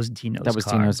 that was Dino's car. That was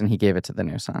Dino's, and he gave it to the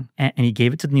new son. And he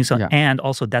gave it to the new son. Yeah. And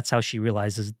also that's how she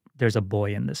realizes there's a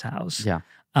boy in this house. Yeah.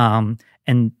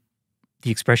 And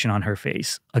the expression on her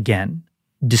face, again,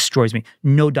 destroys me.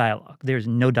 No dialogue. There's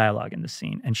no dialogue in this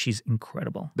scene, and she's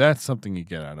incredible. That's something you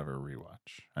get out of a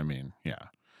rewatch. I mean, yeah.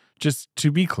 Just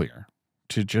to be clear,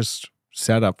 to just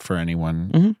set up for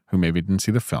anyone who maybe didn't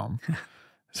see the film,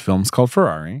 this film's called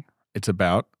Ferrari. It's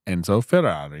about Enzo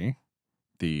Ferrari,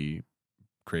 the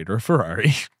creator of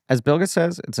Ferrari. As Bilge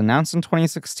says, it's announced in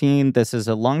 2016. This is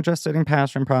a long-gestating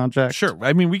passion project. Sure.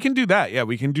 I mean, we can do that. Yeah,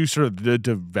 we can do sort of the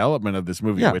development of this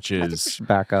movie, which is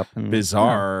back up and,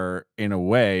 bizarre in a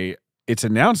way. It's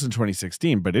announced in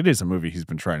 2016, but it is a movie he's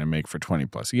been trying to make for 20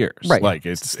 plus years. Right. Like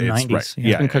it's 90s. right. Yeah.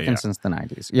 He's been cooking since the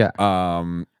 90s. Yeah.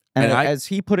 And as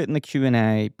he put it in the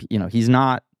Q&A, he's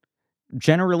not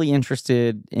generally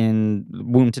interested in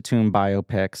womb to tomb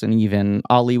biopics, and even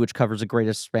Ali, which covers the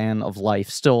greatest span of life,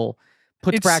 still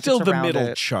puts brackets around it. It's still the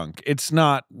middle chunk. It's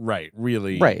not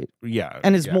really. Right. Yeah.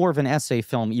 And it's more of an essay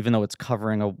film, even though it's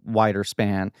covering a wider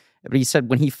span. But he said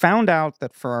when he found out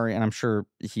that Ferrari, and I'm sure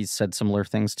he's said similar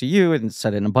things to you and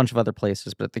said it in a bunch of other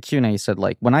places, but at the Q&A he said,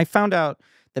 like, when I found out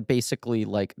that basically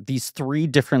like these three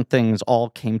different things all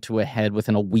came to a head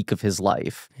within a week of his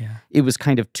life, it was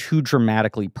kind of too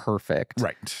dramatically perfect.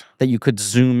 Right. That you could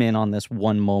zoom in on this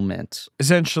one moment.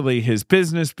 Essentially his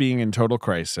business being in total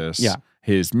crisis. Yeah.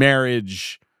 His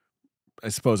marriage, I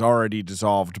suppose, already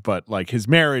dissolved, but like his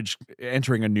marriage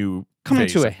entering a new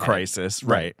phase of crisis.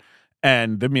 Right.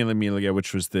 And the Mille Miglia,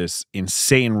 which was this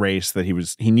insane race that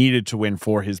he needed to win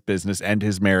for his business and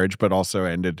his marriage, but also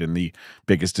ended in the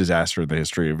biggest disaster of the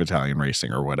history of Italian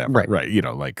racing or whatever. Right. You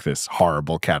know, like this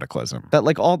horrible cataclysm. That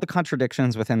like all the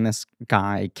contradictions within this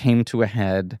guy came to a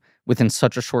head within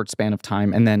such a short span of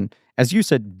time, and then, as you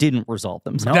said, didn't resolve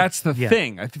themselves. That's the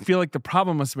thing. I feel like the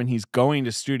problem must have been he's going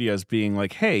to studios being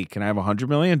like, hey, can I have $100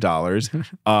 million?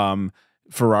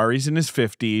 Ferrari's in his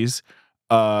 50s.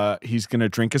 He's going to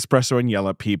drink espresso and yell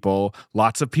at people.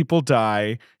 Lots of people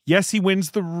die. Yes, he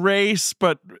wins the race,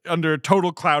 but under a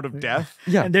total cloud of death.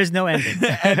 Yeah. And there's no ending.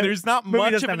 And there's not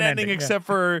much of an ending except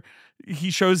for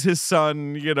he shows his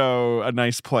son, a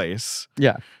nice place.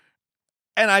 Yeah.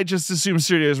 And I just assume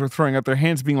studios were throwing up their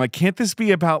hands being like, can't this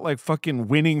be about like fucking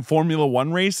winning Formula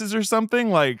 1 races or something?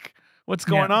 Like, what's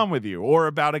going on with you? Or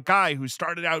about a guy who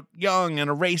started out young and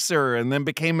a racer and then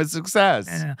became a success.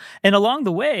 Yeah. And along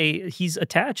the way, he's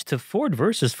attached to Ford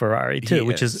versus Ferrari too,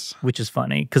 which is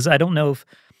funny. Because I don't know if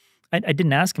I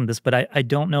didn't ask him this, but I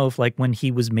don't know if like when he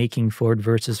was making Ford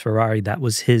versus Ferrari, that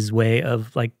was his way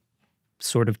of like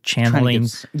sort of channeling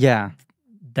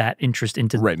that interest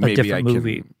into a different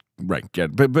movie. Right, yeah,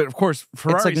 but of course,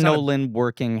 Ferrari's it's like Nolan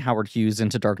working Howard Hughes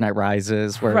into Dark Knight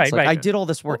Rises, where it's like I did all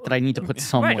this work that I need to put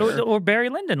somewhere. Right, or Barry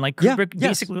Lyndon, like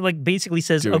Kubrick basically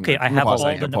says, okay, I have all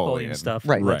the Napoleon stuff.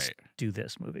 Right, let's do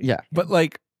this movie. Yeah, but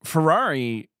like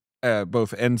Ferrari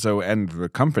both Enzo and the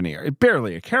company are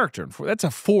barely a character in Ford. That's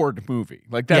a Ford movie.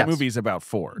 Like that movie is about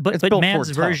Ford. But Mann's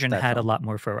version had a lot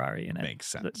more Ferrari in it. Makes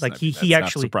sense. Like he not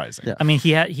actually surprising. Yeah. I mean,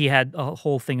 he had a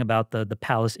whole thing about the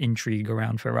palace intrigue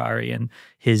around Ferrari and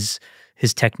his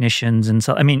technicians and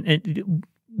so. I mean,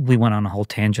 we went on a whole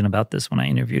tangent about this when I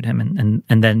interviewed him,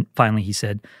 and then finally he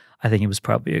said, I think it was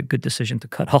probably a good decision to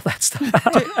cut all that stuff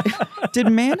out.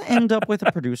 Did Mann end up with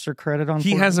a producer credit on?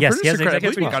 He Ford? has a producer credit. I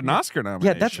believe he got an Oscar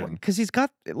nomination. Yeah, that's because he's got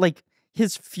like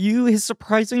his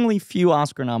surprisingly few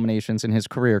Oscar nominations in his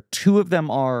career. 2 of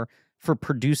them are for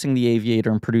producing The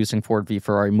Aviator and producing Ford v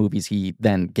Ferrari movies he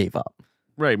then gave up.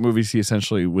 Right, movies he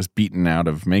essentially was beaten out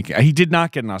of making. He did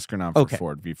not get an Oscar nom for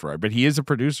Ford v Ferrari, but he is a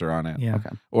producer on it. Yeah,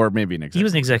 or maybe an executive. He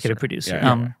was an executive producer.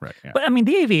 Right. Yeah. But I mean,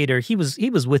 The Aviator, he was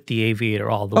with The Aviator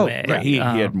all the way. Right. He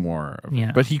had more.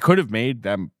 But he could have made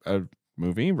them a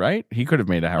movie, right? He could have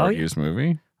made a Howard Hughes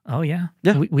movie. Oh yeah.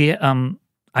 We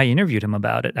I interviewed him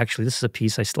about it. Actually, this is a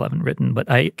piece I still haven't written,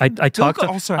 but I talked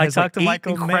to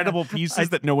Michael incredible Mann. pieces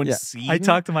that no one's seen. I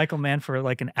talked to Michael Mann for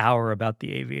like an hour about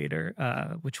The Aviator,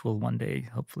 which will one day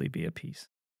hopefully be a piece.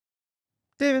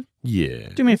 David,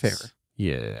 do me a favor.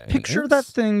 Yeah. Picture that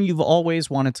thing you've always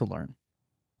wanted to learn.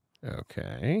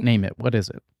 Okay. Name it. What is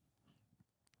it?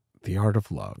 The Art of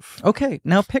Love. Okay,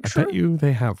 now picture I bet you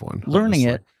they have one. Learning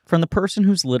honestly. it from the person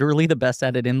who's literally the best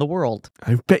at it in the world.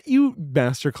 I bet you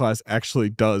Masterclass actually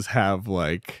does have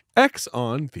like X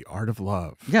on The Art of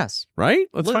Love. Yes. Right?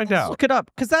 Let's find out. Look it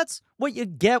up, because that's what you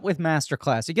get with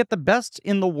Masterclass. You get the best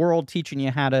in the world teaching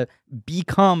you how to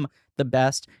become the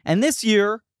best. And this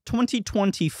year,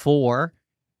 2024,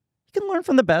 you can learn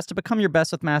from the best to become your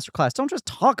best with Masterclass. Don't just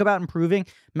talk about improving.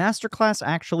 Masterclass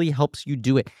actually helps you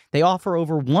do it. They offer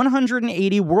over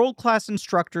 180 world-class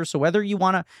instructors, so whether you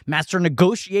want to master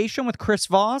negotiation with Chris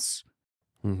Voss,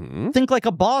 think like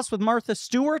a boss with Martha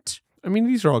Stewart. I mean,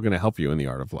 these are all going to help you in The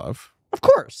Art of Love. Of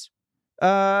course.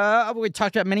 We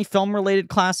talked about many film-related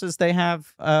classes they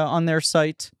have on their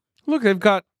site. Look, they've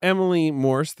got Emily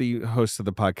Morse, the host of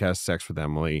the podcast Sex with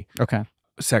Emily. Okay.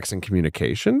 Sex and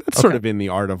communication. That's sort of in the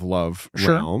Art of Love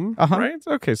realm, right?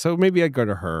 Okay, so maybe I'd go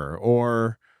to her,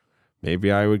 or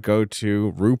maybe I would go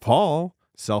to RuPaul,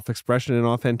 self-expression and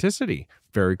authenticity.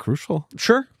 Very crucial.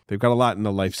 Sure. They've got a lot in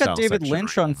the lifestyle section. You got David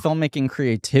Lynch on filmmaking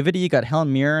creativity. You got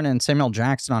Helen Mirren and Samuel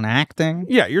Jackson on acting.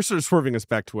 Yeah, you're sort of swerving us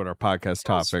back to what our podcast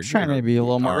topic. Trying to be a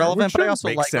little more relevant, but I also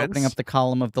like opening up the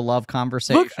column of the love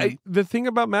conversation. Look, the thing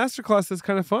about Masterclass that's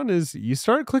kind of fun is you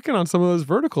start clicking on some of those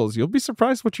verticals. You'll be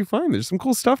surprised what you find. There's some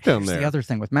cool stuff down there. The other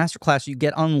thing with Masterclass, you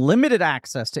get unlimited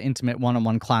access to intimate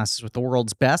one-on-one classes with the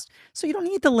world's best, so you don't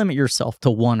need to limit yourself to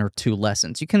 1 or 2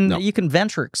 lessons. You can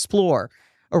venture, explore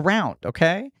around,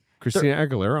 okay? Christina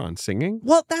Aguilera on singing?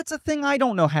 Well, that's a thing I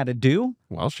don't know how to do.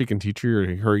 Well, she can teach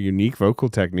you her unique vocal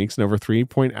techniques in over 3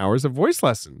 hours of voice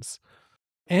lessons.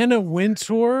 Anna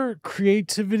Wintour,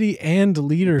 creativity and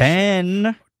leadership.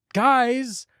 Ben.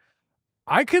 Guys,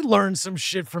 I could learn some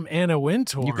shit from Anna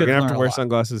Wintour. You're going to have to wear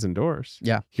sunglasses indoors.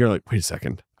 Yeah. You're like, wait a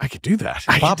second. I could do that.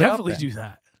 I could definitely do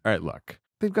that. All right, look.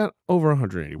 They've got over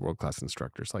 180 world-class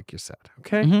instructors, like you said,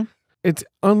 okay? It's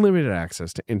unlimited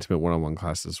access to intimate one-on-one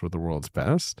classes with the world's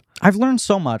best. I've learned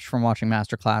so much from watching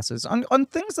master classes on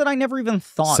things that I never even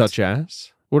thought. Such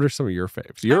as? What are some of your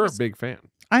faves? You're a big fan.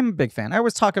 I'm a big fan. I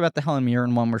always talk about the Helen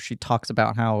Mirren one where she talks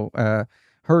about how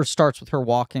her starts with her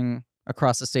walking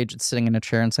across the stage and sitting in a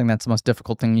chair and saying that's the most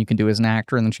difficult thing you can do as an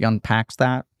actor, and then she unpacks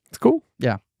that. It's cool.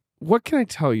 Yeah. What can I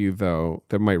tell you, though,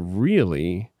 that might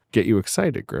really get you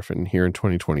excited, Griffin, here in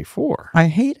 2024? I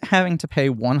hate having to pay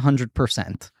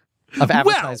 100% of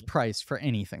advertised price for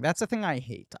anything. That's the thing I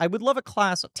hate. I would love a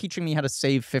class teaching me how to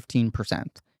save 15%.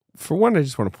 For one, I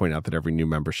just want to point out that every new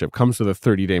membership comes with a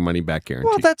 30-day money-back guarantee.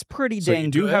 Well, that's pretty so dang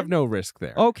you do good. have no risk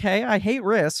there. Okay, I hate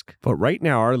risk. But right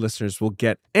now, our listeners will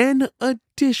get an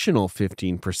additional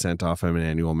 15% off of an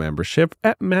annual membership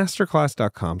at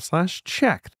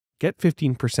masterclass.com/check. Get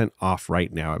 15% off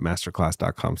right now at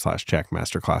masterclass.com/check,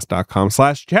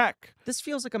 masterclass.com/check. This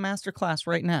feels like a masterclass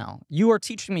right now. You are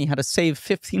teaching me how to save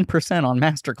 15% on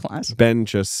Masterclass. Ben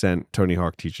just sent Tony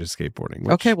Hawk Teaches Skateboarding.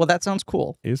 Okay, well, that sounds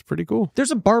cool. Is pretty cool. There's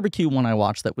a barbecue one I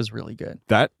watched that was really good.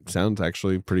 That sounds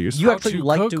actually pretty useful. You actually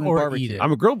like doing barbecue.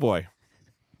 I'm a grill boy.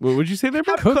 What would you say there,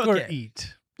 Ben? Cook or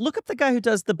eat? Look up the guy who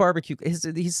does the barbecue.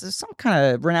 He's some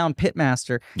kind of renowned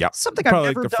pitmaster. Yep. Something Probably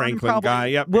I've never like the done. Franklin Probably guy.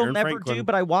 Yep. will Aaron never Franklin. do,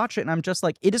 but I watch it and I'm just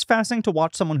like, it is fascinating to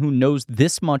watch someone who knows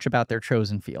this much about their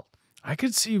chosen field. I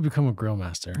could see you become a grill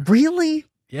master. Really?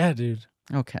 Yeah, dude.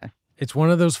 Okay. It's one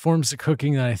of those forms of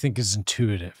cooking that I think is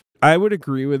intuitive. I would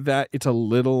agree with that. It's a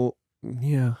little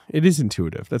Yeah, it is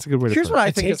intuitive. That's a good way to Here's put what it.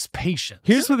 I think It's patience.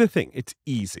 Here's the thing. It's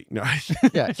easy. No.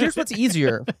 Yeah, here's what's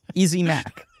easier. Easy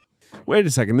Mac. Wait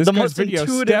a second. This The guy's most video,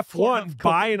 intuitive step form one, of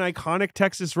buy an iconic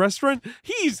Texas restaurant.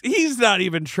 He's not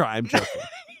even trying. I'm joking.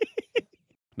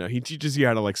 No, he teaches you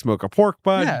how to like smoke a pork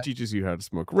butt. Yeah. He teaches you how to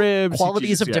smoke ribs. He Qualities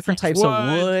teaches of you how to different use types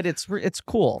of wood. It's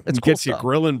cool. It's He cool gets you stuff.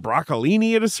 grilling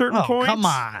broccolini at a certain Oh, point. come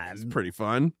on. It's pretty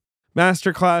fun.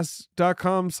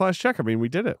 Masterclass.com/check. I mean, we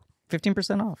did it.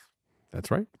 15% off.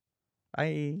 That's right.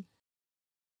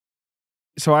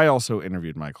 So I also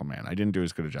interviewed Michael Mann. I didn't do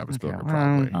as good a job as Bilge,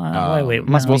 probably. Wait.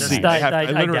 We'll no, see. I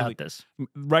literally, doubt this.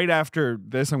 Right after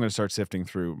this, I'm going to start sifting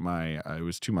through my. It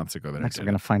was 2 months ago that Next, I we're did.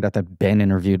 going to find out that Ben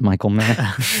interviewed Michael Mann.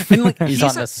 And, like, he's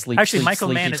on the Sleep Actually, Sleep, Michael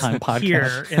Sleepy Mann is Time podcast.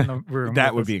 here in the room.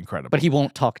 That would be incredible. But he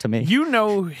won't talk to me. You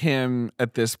know him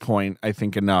at this point, I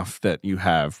think, enough that you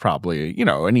have probably,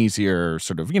 an easier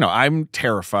sort of, I'm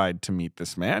terrified to meet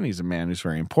this man. He's a man who's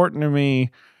very important to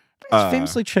me. He's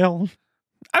famously chill.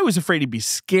 I was afraid he'd be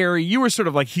scary. You were sort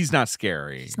of like, he's not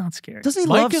scary. He's not scary. Does he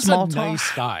Mike love is small a talk?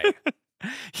 nice guy.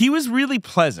 He was really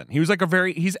pleasant. He was like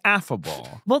he's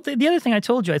affable. Well, the other thing I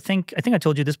told you, I think I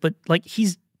told you this, but like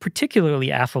he's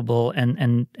particularly affable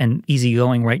and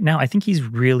easygoing right now. I think he's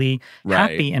really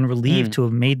happy and relieved to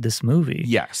have made this movie.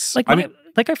 Yes.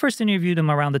 Like I first interviewed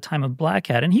him around the time of Black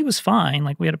Hat, and he was fine.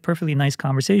 Like we had a perfectly nice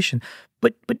conversation,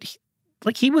 but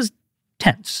he was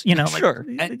tense, Sure.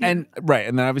 And right.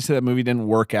 And then obviously that movie didn't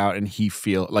work out, and he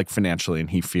financially,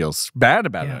 and he feels bad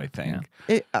about it, I think.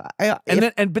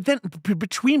 But then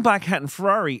between Black Hat and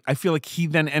Ferrari, I feel like he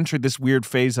then entered this weird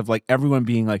phase of like everyone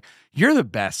being like, "You're the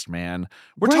best, man.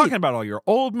 We're talking about all your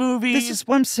old movies." This is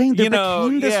what I'm saying. There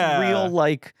became this real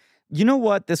like, you know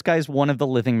what? This guy's one of the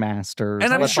living masters.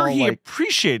 And I'm Let's sure all, he like,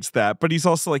 appreciates that, but he's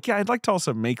also like, yeah, I'd like to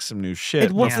also make some new shit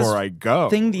It was before this I go.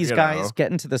 these guys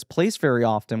get into this place very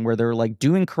often where they're like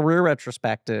doing career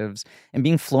retrospectives and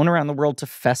being flown around the world to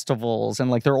festivals,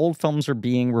 and like their old films are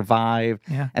being revived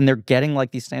and they're getting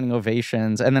like these standing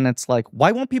ovations. And then it's like,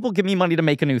 why won't people give me money to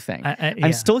make a new thing?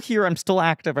 I'm still here. I'm still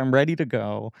active. I'm ready to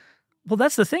go. Well,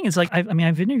 that's the thing. It's like,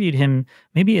 I've interviewed him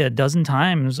maybe a dozen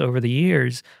times over the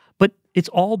years, but it's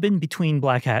all been between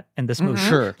Black Hat and this movie.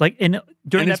 Sure. Like during and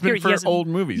that period, for old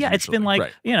movies. Yeah, it's been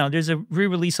like, there's a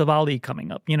re-release of Ali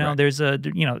coming up. There's there's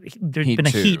Heat been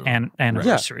a 2. Heat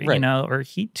anniversary, or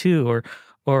Heat 2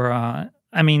 or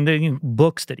the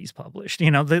books that he's published.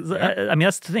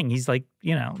 That's the thing. He's like,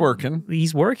 working.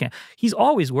 He's working. He's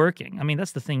always working. I mean,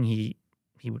 that's the thing he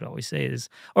would always say is,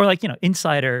 or like,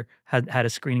 Insider had a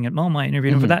screening at MoMA. I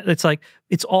interviewed him for that. It's like,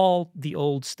 it's all the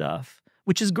old stuff,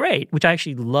 which is great, which I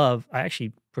actually love. I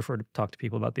actually prefer to talk to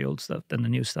people about the old stuff than the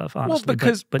new stuff, honestly. Well,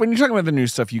 because when you're talking about the new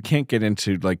stuff, you can't get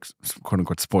into like quote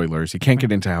unquote spoilers. You can't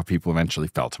get into how people eventually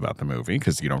felt about the movie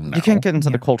because you don't know. You can't get into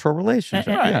the cultural relationship.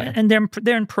 And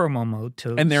they're in promo mode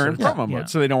too. And they're in promo mode,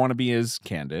 so they don't want to be as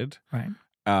candid. Right.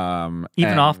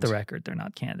 Even off the record, they're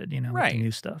not candid, with the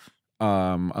new stuff.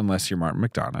 Unless you're Martin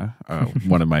McDonough,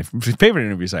 one of my favorite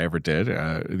interviews I ever did.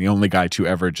 The only guy to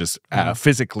ever just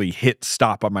physically hit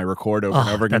stop on my record over and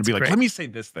over again and be like, "Let me say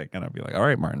this thing," and I'll be like, "All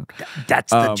right, Martin."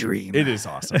 That's the dream. It is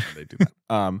awesome when they do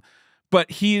that.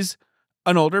 But he's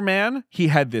an older man. He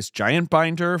had this giant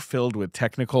binder filled with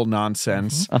technical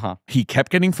nonsense. He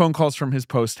kept getting phone calls from his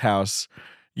post house,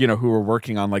 who were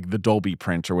working on like the Dolby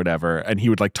print or whatever, and he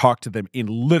would like talk to them in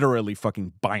literally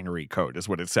fucking binary code is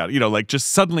what it sounded. Like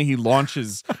just suddenly he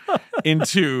launches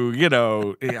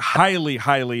into, highly,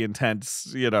 highly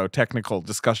intense, technical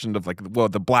discussion of like, well,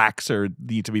 the blacks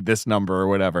need to be this number or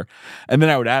whatever. And then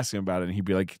I would ask him about it and he'd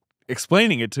be like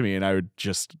explaining it to me, and I would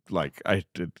just like,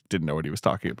 didn't know what he was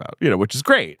talking about, which is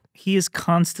great. He is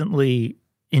constantly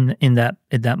in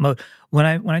that mode. When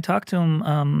I talked to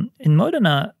him in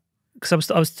Modena,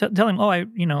 because I was telling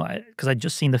him, because I'd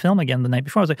just seen the film again the night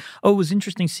before. I was like, it was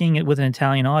interesting seeing it with an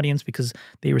Italian audience because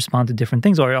they respond to different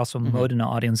things, or also Modena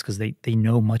audience because they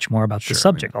know much more about the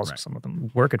subject. Also, some of them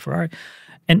work at Ferrari,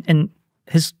 and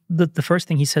the first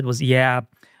thing he said was,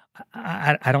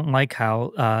 I don't like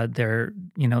how they're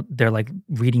like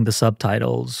reading the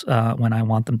subtitles when I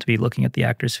want them to be looking at the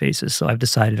actors' faces. So I've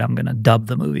decided I'm going to dub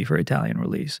the movie for Italian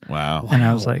release. Wow. And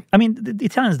I was like, the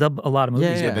Italians dub a lot of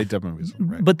movies. Yeah, they dub movies.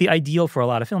 Right. But the ideal for a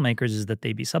lot of filmmakers is that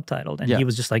they be subtitled. And he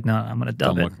was just like, no, I'm going to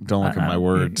dub it. Don't look at my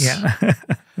words. Yeah.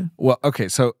 Well, okay,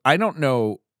 so I don't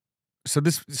know. So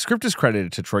this script is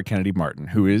credited to Troy Kennedy Martin,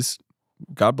 who is,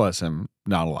 God bless him,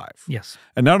 not alive. Yes.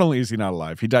 And not only is he not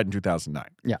alive, he died in 2009.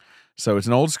 Yeah. So it's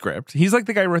an old script. He's like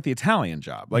the guy who wrote The Italian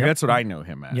Job. Like, that's what I know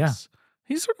him as. Yeah.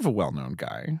 He's sort of a well-known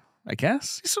guy, I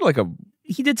guess. He's sort of like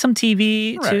he did some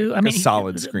TV too. Like a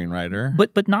solid screenwriter.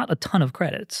 But not a ton of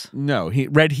credits. No,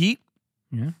 Red Heat.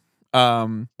 Yeah.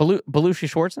 Belushi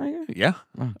Schwarzenegger? Yeah.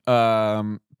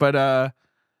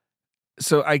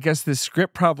 So I guess this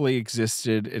script probably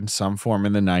existed in some form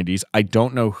in the 90s. I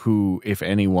don't know who, if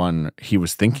anyone, he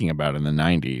was thinking about in the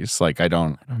 90s. Like, I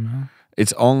don't know.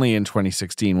 It's only in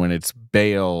 2016 when it's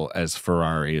Bale as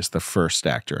Ferrari is the first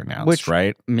actor announced, Which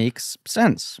right? Makes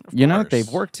sense. You know, they've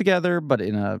worked together, but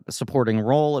in a supporting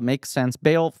role, it makes sense.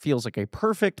 Bale feels like a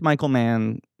perfect Michael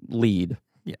Mann lead.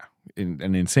 Yeah.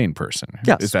 An insane person.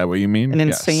 Yes. Is that what you mean? An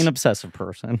insane, obsessive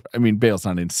person. I mean, Bale's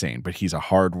not insane, but he's a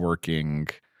hardworking,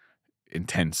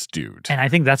 intense dude. And I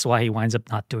think that's why he winds up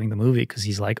not doing the movie, because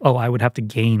he's like, oh, I would have to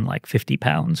gain like 50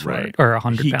 pounds, Right. Or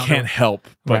 100 pounds. He can't help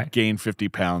but Right. gain 50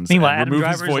 pounds Meanwhile, and Adam remove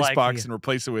his Driver's voice like- box and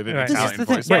replace it with an Right. Italian the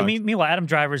thing. voice Yeah, box. meanwhile, Adam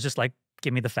Driver's just like,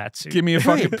 give me the fat suit. Give me a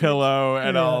fucking Right. pillow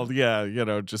and Yeah.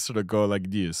 I'll, just sort of go like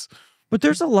this. But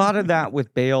there's a lot of that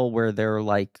with Bale where they're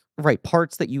like,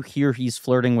 parts that you hear he's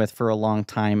flirting with for a long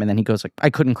time, and then he goes like, I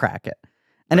couldn't crack it.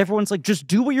 And everyone's like, just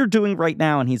do what you're doing right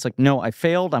now. And he's like, no, I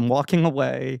failed. I'm walking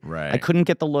away. Right. I couldn't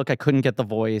get the look. I couldn't get the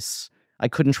voice. I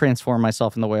couldn't transform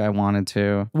myself in the way I wanted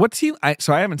to. What's he?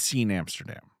 So I haven't seen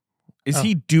Amsterdam. Is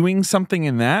he doing something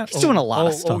in that? He's doing a lot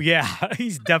of stuff. Oh, yeah.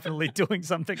 He's definitely doing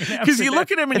something. Because you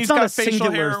look at him and It's he's not got a facial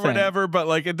singular hair or thing. whatever, but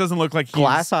like it doesn't look like he's...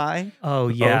 Glass eye. Oh,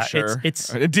 yeah. Oh, sure. It's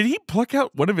Did he pluck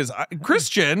out one of his eye?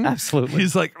 Christian? Absolutely.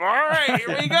 He's like, all right,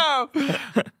 here we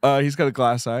go. He's got a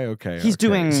glass eye. Okay. He's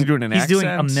doing- Is he doing an he's accent?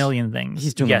 doing a million things.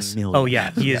 He's doing yes. a million. Oh,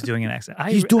 yeah. He is doing an accent.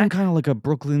 He's doing kind of like a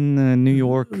Brooklyn, New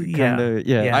York kind of,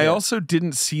 Yeah. I also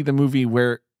didn't see the movie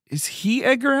where... Is he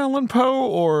Edgar Allan Poe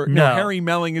or No. Harry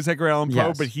Melling is Edgar Allan Poe,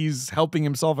 Yes. but he's helping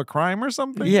him solve a crime or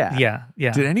something? Yeah.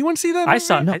 Yeah. Did anyone see that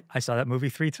movie? I saw that movie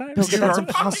 3 times. No, You that's are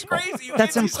impossible. fucking crazy. You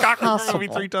That's haven't seen Scott Pilgrim movie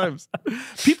impossible. 3 times.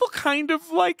 People kind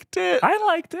of liked it. I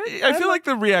liked it. I feel like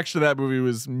the reaction to that movie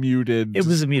was muted. It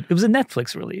was a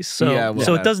Netflix release, so Yeah, well,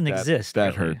 so it that- doesn't that- exist.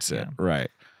 That really. hurts it, Yeah. right?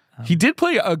 He did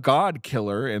play a god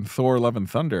killer in Thor: Love and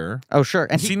Thunder. Oh, sure.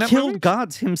 And he Seen that killed movie?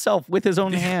 gods himself with his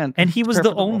own hand. And he was the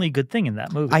Prepare for the only role. good thing in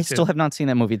that movie. I too. still have not seen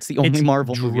that movie. It's the only It's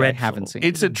Marvel movie I dreadful. haven't seen.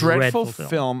 It's a dreadful dreadful film.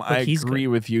 film, I but he's agree good.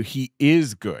 with you. He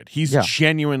is good. He's Yeah.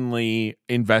 genuinely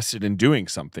invested in doing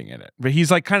something in it. But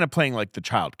he's like kind of playing like the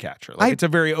child catcher. Like it's a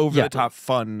very over the top,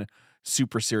 fun,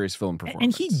 super serious film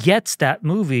performance. And he gets that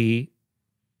movie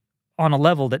on a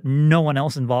level that no one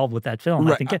else involved with that film,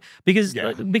 I Right. think, because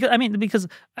Yeah. because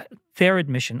fair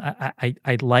admission,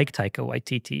 I like Taika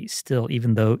Waititi still,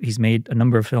 even though he's made a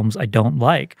number of films I don't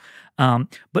like,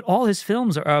 but all his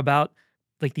films are about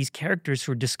like these characters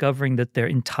who are discovering that their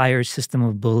entire system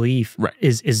of belief Right.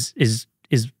 is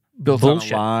built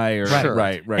bullshit. on a lie or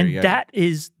Right. right. And yeah. that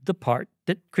is the part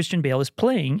that Christian Bale is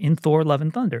playing in Thor: Love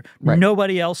and Thunder. Right.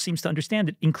 Nobody else seems to understand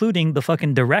it, including the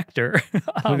fucking director.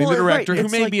 Including the Well, right, director, who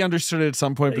it's maybe understood it at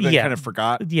some point, but then Yeah. kind of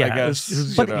forgot. Yeah, I it guess.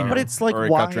 was- But- you know, but it's like or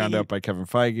it why got drowned out by Kevin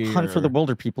Feige. Hunt for the or-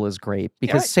 Wilder People is great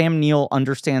because Sam Neill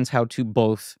understands how to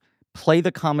both play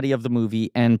the comedy of the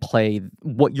movie and play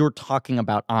what you're talking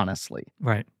about honestly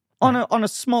Right. on a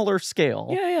smaller scale.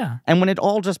 Yeah. And when it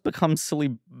all just becomes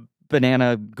silly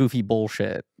banana goofy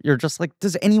bullshit, you're just like,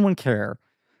 does anyone care?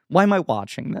 Why am I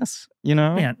watching this? You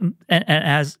know? Yeah. And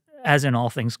as in all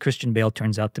things, Christian Bale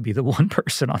turns out to be the one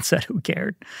person on set who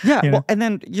cared. Yeah. You know? Well, and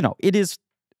then, it is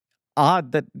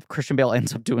odd that Christian Bale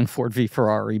ends up doing Ford v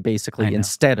Ferrari I basically know.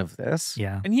 instead of this.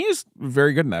 Yeah. And he is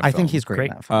very good in that I film. think he's great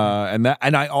in that film.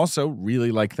 And I also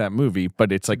really like that movie,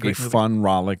 but it's like a Great movie. fun,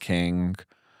 rollicking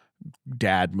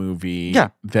dad movie Yeah.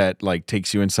 that like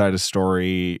takes you inside a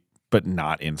story, but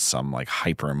not in some like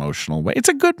hyper emotional way. It's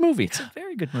a good movie. It's a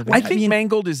very good movie. I think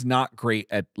Mangold is not great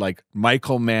at like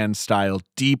Michael Mann style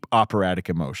deep operatic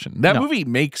emotion. That No. movie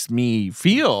makes me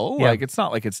feel Yeah. like it's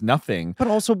not like it's nothing. But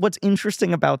also, what's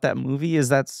interesting about that movie is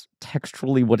that's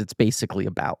textually what it's basically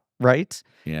about, right?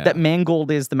 Yeah. That Mangold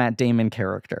is the Matt Damon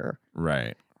character,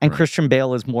 right. and right. Christian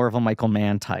Bale is more of a Michael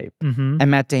Mann type. Mhm.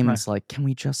 And Matt Damon's like, can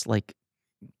we just like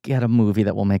get a movie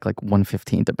that will make like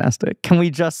 115 domestic? Can we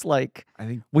just like, I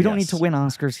think we don't need to yes. win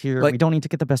Oscars here. Like- We don't need to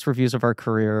get the best reviews of our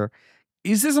career.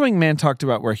 Is this something Mann talked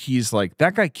about where he's like,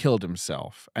 that guy killed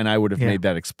himself and I would have Yeah. made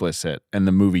that explicit and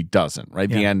the movie doesn't, right?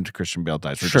 The Yeah. end, Christian Bale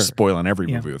dies. We're Sure. just spoiling every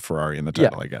Yeah. movie with Ferrari in the Yeah.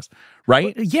 title, I guess.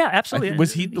 Right? Yeah, absolutely.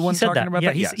 Was he the one said talking that. about yeah,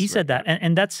 that? he's- Yes, he said right. that.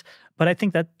 And that's, but I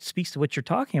think that speaks to what you're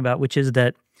talking about, which is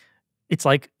that it's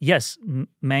like, yes,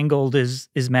 Mangold is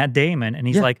Matt Damon. And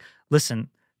he's Yeah. like, listen,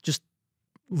 just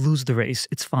lose the race.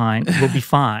 It's fine. We'll be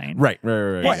fine. Right. And,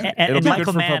 It'll and be good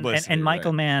Michael for Mann publicity, and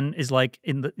Michael right. Mann is like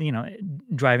in the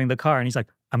driving the car and he's like,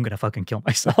 I'm gonna fucking kill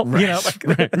myself.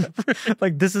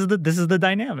 Like this is the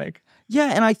dynamic.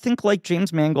 Yeah, and I think like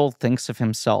James Mangold thinks of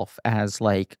himself as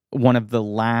like one of the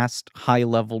last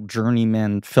high-level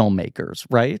journeyman filmmakers,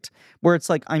 right? Where it's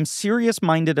like, I'm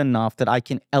serious-minded enough that I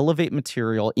can elevate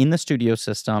material in the studio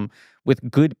system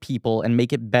with good people and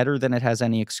make it better than it has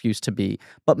any excuse to be.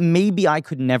 But maybe I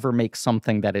could never make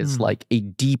something that is like a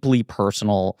deeply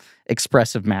personal,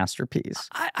 expressive masterpiece.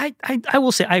 I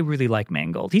will say I really like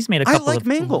Mangold. He's made a couple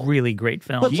of really great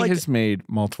films. But he has made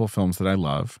multiple films that I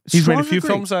love. He's made a few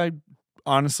films I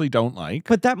honestly don't like.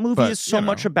 But that movie is so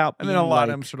much about and then a lot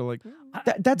of them sort of like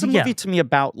that's a movie to me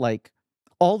about like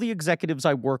all the executives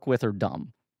I work with are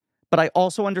dumb. But I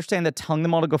also understand that telling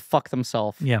them all to go fuck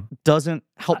themselves doesn't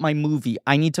help my movie.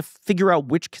 I need to figure out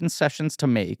which concessions to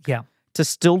make to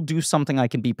still do something I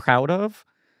can be proud of.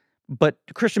 But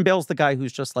Christian Bale's the guy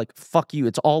who's just like, fuck you,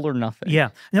 it's all or nothing. Yeah,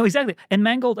 no, exactly. And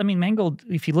Mangold, I mean, Mangold,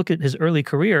 if you look at his early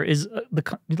career, is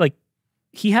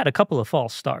he had a couple of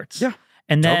false starts. Yeah.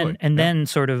 And then then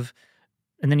sort of,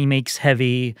 and then he makes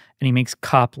Heavy and he makes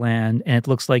Copland, and it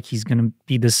looks like he's going to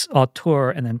be this auteur,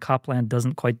 and then Copland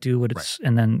doesn't quite do what it's,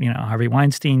 and then, you know, Harvey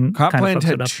Weinstein Copland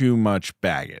had too much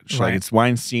baggage. Like, it's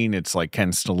Weinstein, it's like,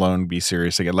 can Stallone be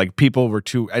serious again? Like, people were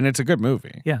too, and it's a good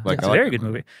movie. Yeah, like, it's a very good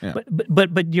movie. Yeah.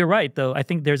 But you're right, though. I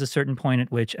think there's a certain point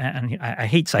at which, and I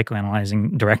hate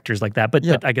psychoanalyzing directors like that, but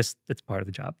I guess it's part of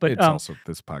the job. But it's also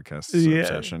this podcast's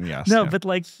obsession, yes. No, but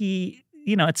like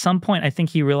you know, at some point, I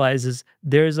think he realizes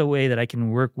there's a way that I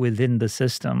can work within the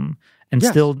system and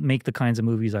still make the kinds of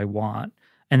movies I want.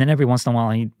 And then every once in a while,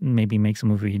 he maybe makes a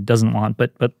movie he doesn't want.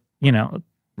 But you know,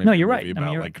 maybe no, you're right. About I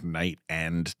mean, like Night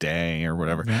and Day or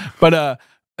whatever. Yeah. But I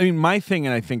mean, my thing,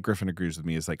 and I think Griffin agrees with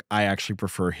me, is like I actually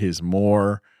prefer his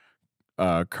more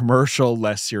commercial,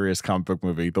 less serious comic book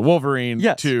movie, The Wolverine,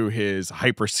 to his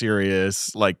hyper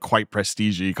serious, like quite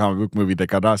prestige comic book movie that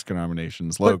got Oscar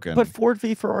nominations, Logan. But Ford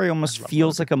v Ferrari almost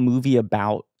feels like a movie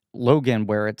about Logan,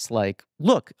 where it's like,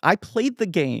 look, I played the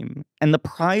game and the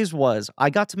prize was I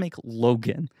got to make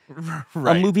Logan,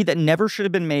 a movie that never should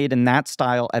have been made in that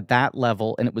style at that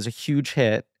level, and it was a huge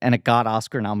hit and it got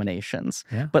Oscar nominations.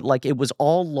 But like, it was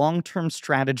all long-term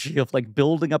strategy of like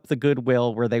building up the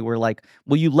goodwill, where they were like,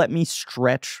 will you let me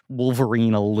stretch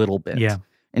Wolverine a little bit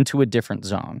into a different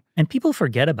zone? And people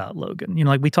forget about Logan. You know,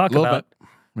 like we talk about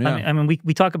I mean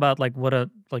we talk about like what a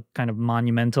like kind of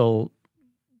monumental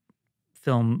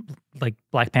film like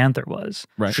Black Panther was,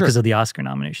 because of the Oscar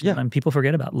nomination. And people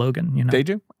forget about Logan. You know, they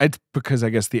do. It's because I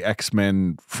guess the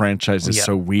X-Men franchise is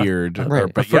so weird,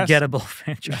 a forgettable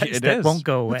franchise that won't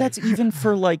go away. But that's even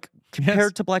for like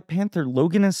compared to Black Panther.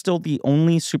 Logan is still the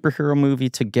only superhero movie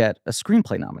to get a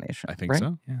screenplay nomination. I think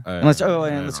so. Unless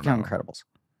count Incredibles.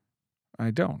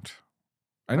 I don't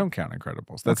count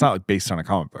Incredibles. That's not like based on a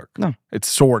comic book. No, it's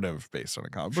sort of based on a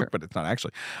comic book, but it's not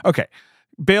actually. Okay,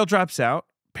 Bale drops out.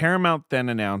 Paramount then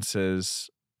announces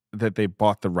that they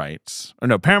bought the rights. Or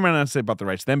no, Paramount announces they bought the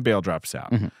rights. Then Bale drops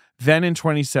out. Then in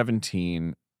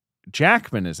 2017,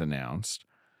 Jackman is announced.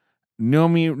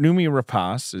 Noomi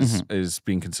Rapace is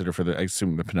being considered for I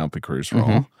assume the Penelope Cruz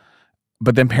role.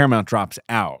 But then Paramount drops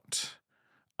out.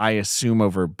 I assume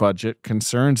over budget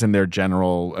concerns and their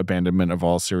general abandonment of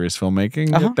all serious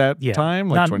filmmaking at that time,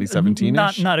 like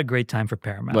 2017-ish. Not a great time for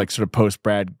Paramount. Like sort of post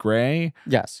Brad Gray.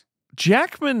 Yes.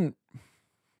 Jackman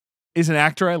is an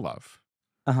actor I love.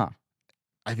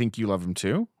 I think you love him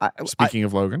too. Speaking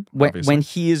of Logan, when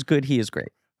he is good, he is great.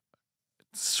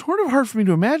 It's sort of hard for me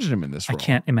to imagine him in this role. I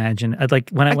can't imagine. I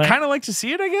kind of like to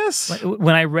see it, I guess.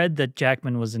 When I read that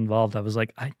Jackman was involved, I was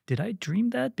like, did I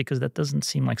dream that? Because that doesn't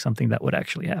seem like something that would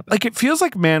actually happen. Like, it feels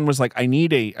like Mann was like, I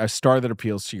need a star that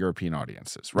appeals to European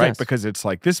audiences, right? Because it's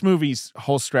like, this movie's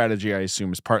whole strategy, I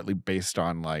assume, is partly based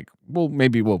on like, well,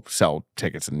 maybe we'll sell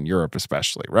tickets in Europe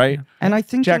especially, right? And I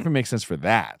think Jackman makes sense for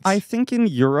that. I think in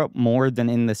Europe more than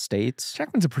in the States.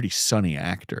 Jackman's a pretty sunny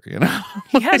actor, you know?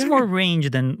 He has more range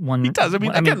than one. He does. I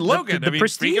mean, Logan. The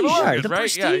Prestige, Logan, the right?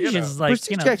 Prestige is like,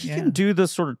 Prestige, he can do the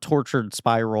sort of tortured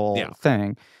spiral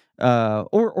thing.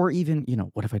 Or even, you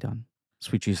know, what have I done?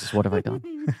 Sweet Jesus, what have I done?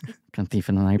 Kind of thief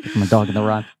in the night, become a dog in the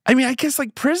rod. I mean, I guess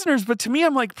like Prisoners, but to me,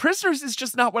 I'm like, Prisoners is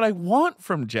just not what I want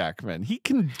from Jackman. He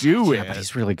can do it. But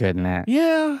he's really good in that.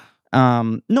 Yeah.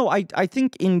 No, I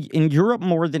think in Europe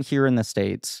more than here in the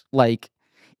States, like,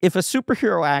 if a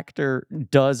superhero actor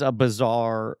does a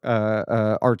bizarre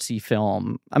artsy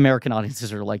film, American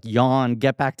audiences are like, yawn,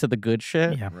 get back to the good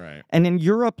shit. Right. And in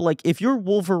Europe, like, if you're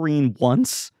Wolverine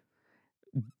once,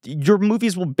 your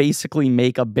movies will basically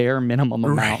make a bare minimum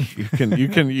amount.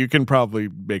 You can probably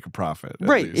make a profit.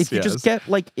 Right. Least, if you just get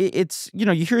like it's you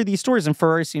hear these stories, and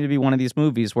Ferrari seem to be one of these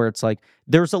movies where it's like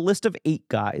there's a list of 8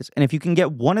 guys, and if you can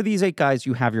get one of these 8 guys,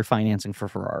 you have your financing for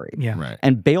Ferrari. Yeah. Right.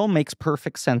 And Bale makes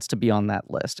perfect sense to be on that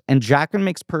list, and Jackman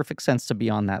makes perfect sense to be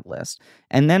on that list.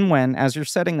 And then when, as you're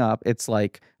setting up, it's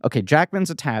like, okay, Jackman's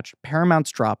attached,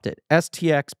 Paramount's dropped it,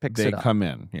 STX picks it up. They come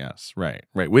in, yes, right.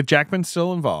 With Jackman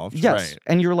still involved, yes, right.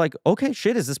 And you're like, okay,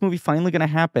 shit, is this movie finally going to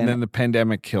happen? And then the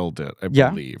pandemic killed it, I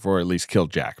believe, or at least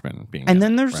killed Jackman being. And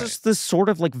then there's just this sort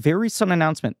of like very sudden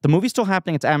announcement: the movie's still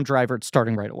happening. It's Adam Driver. It's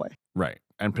starting right away. Right,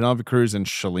 and Penelope Cruz and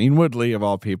Shailene Woodley of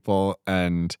all people,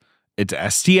 and it's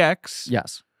STX.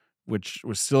 Yes. Which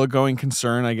was still a going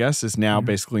concern, I guess, is now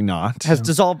basically not. Has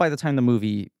dissolved by the time the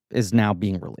movie is now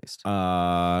being released.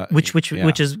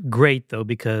 Which is great though,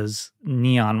 because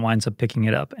Neon winds up picking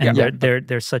it up, and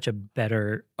they're such a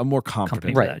more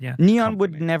competent, right? That, Neon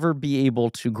would never be able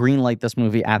to greenlight this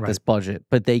movie at this budget,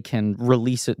 but they can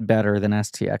release it better than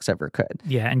STX ever could.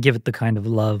 Yeah, and give it the kind of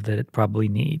love that it probably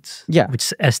needs. Yeah,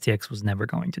 which STX was never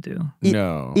going to do.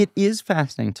 It is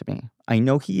fascinating to me. I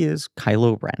know he is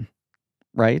Kylo Ren.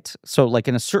 Right? So, like,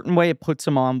 in a certain way, it puts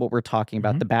him on what we're talking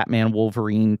about, the Batman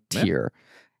Wolverine tier.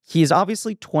 He is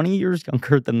obviously 20 years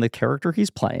younger than the character he's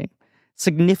playing,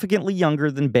 significantly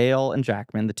younger than Bale and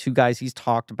Jackman, the 2 guys he's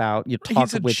talked about.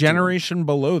 He's a generation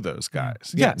below those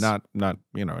guys. Yes. Not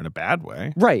in a bad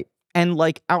way. Right. And,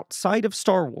 like, outside of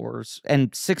Star Wars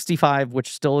and 65, which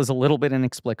still is a little bit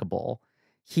inexplicable,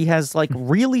 he has, like,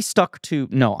 really stuck to,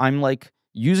 no, I'm, like,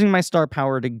 using my star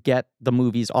power to get the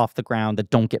movies off the ground that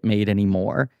don't get made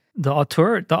anymore. The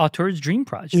auteur's dream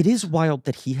project. It is wild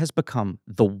that he has become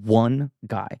the one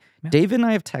guy. Yeah. David and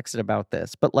I have texted about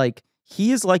this, but like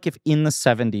he is like if in the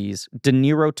 70s, De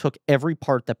Niro took every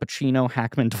part that Pacino,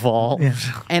 Hackman, Duvall,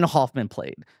 and Hoffman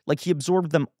played. Like he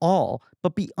absorbed them all.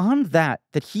 But beyond that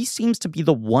he seems to be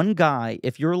the one guy,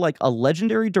 if you're like a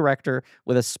legendary director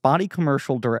with a spotty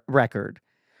commercial record,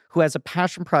 who has a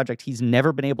passion project he's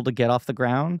never been able to get off the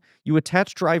ground, you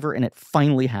attach Driver and it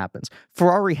finally happens.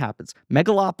 Ferrari happens.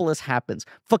 Megalopolis happens.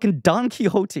 Fucking Don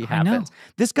Quixote happens.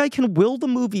 This guy can will the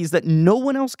movies that no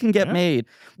one else can get made.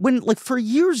 When, like, for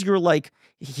years you're like,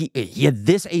 he had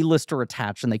this A-lister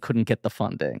attached and they couldn't get the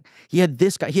funding. He had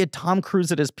this guy. He had Tom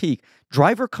Cruise at his peak.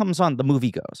 Driver comes on, the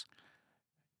movie goes.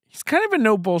 He's kind of a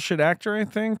no bullshit actor, I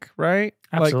think, right?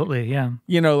 Absolutely,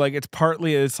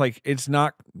 like, like it's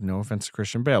not, no offense to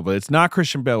Christian Bale, but it's not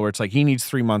Christian Bale where it's like he needs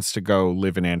 3 months to go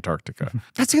live in Antarctica.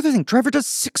 That's the other thing. Driver does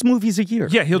 6 movies a year.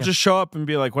 Yeah, he'll just show up and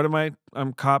be like, what am I?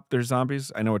 I'm cop, there's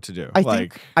zombies. I know what to do.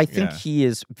 I think he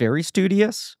is very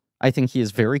studious. I think he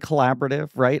is very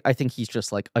collaborative, right? I think he's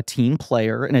just like a team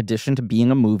player in addition to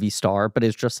being a movie star, but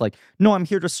it's just like, no, I'm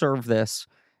here to serve this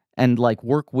and like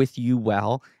work with you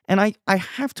well. And I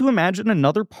have to imagine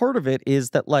another part of it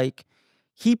is that like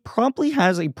he probably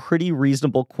has a pretty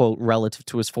reasonable quote relative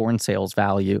to his foreign sales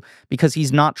value because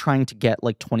he's not trying to get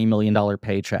like $20 million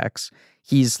paychecks.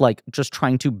 He's like just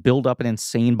trying to build up an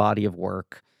insane body of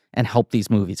work and help these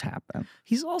movies happen.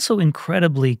 He's also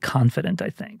incredibly confident, I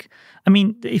think. I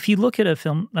mean, if you look at a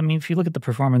film, if you look at the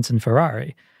performance in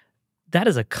Ferrari, that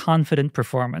is a confident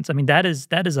performance. I mean, that is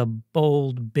a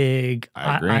bold, big,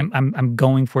 I'm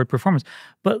going for it performance.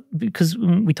 But because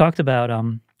we talked about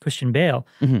Christian Bale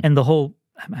and the whole,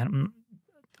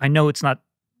 I know it's not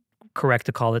correct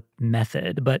to call it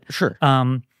method, but sure.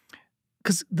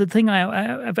 Because the thing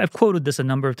I've quoted this a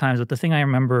number of times, but the thing I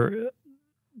remember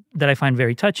that I find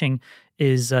very touching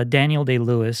is Daniel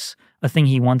Day-Lewis, a thing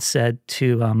he once said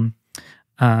to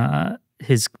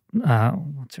his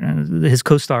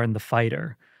co-star in The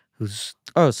Fighter, who's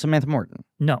Samantha Morton.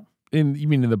 No, you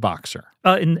mean in The Boxer?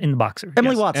 In The Boxer,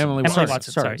 Emily yes. Watson. Emily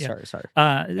Watson. Sorry.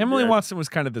 Emily Watson was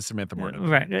kind of the Samantha Morton,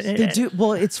 right? They do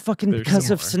well. It's fucking because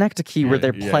of Synecdoche where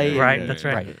they're playing. Right, that's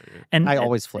right. And I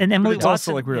always flip. And Emily Watson,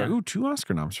 also like we were like, ooh, 2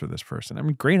 Oscar noms for this person. I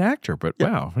mean, great actor, but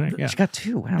wow, she got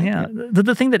 2. Wow. Yeah,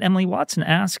 the thing that Emily Watson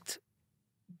asked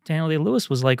Daniel Day-Lewis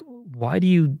was like, why do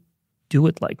you do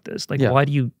it like this? Like, why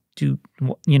do you do,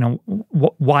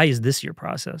 why is this your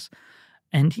process?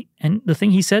 And the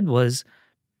thing he said was,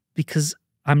 because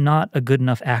I'm not a good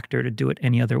enough actor to do it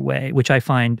any other way, which I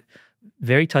find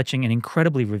very touching and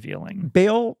incredibly revealing.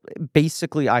 Bale,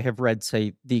 basically, I have read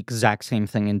say the exact same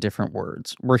thing in different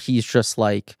words, where he's just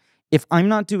like, if I'm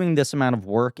not doing this amount of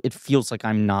work, it feels like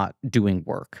I'm not doing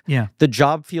work. Yeah. The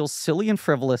job feels silly and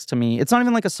frivolous to me. It's not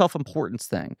even like a self-importance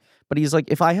thing. But he's like,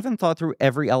 if I haven't thought through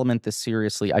every element this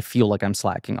seriously, I feel like I'm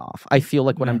slacking off. I feel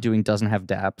like what I'm doing doesn't have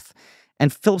depth.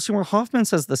 And Philip Seymour Hoffman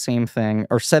says the same thing,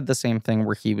 or said the same thing,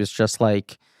 where he was just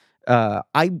like,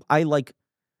 I like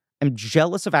am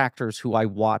jealous of actors who I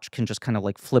watch can just kind of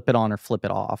like flip it on or flip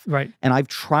it off. Right. And I've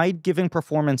tried giving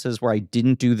performances where I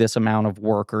didn't do this amount of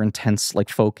work or intense like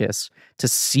focus to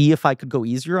see if I could go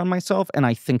easier on myself, and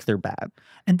I think they're bad.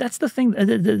 And that's the thing.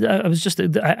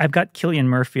 I've got Cillian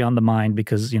Murphy on the mind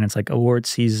because, it's like award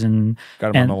season.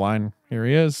 Got him on the line. Here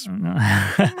he is.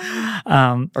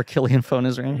 Our Cillian phone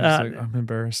is ringing. Like, I'm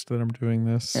embarrassed that I'm doing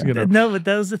this. Yeah. No, but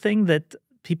that was the thing that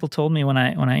people told me when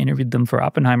I interviewed them for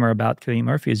Oppenheimer about Cillian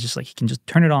Murphy is just like he can just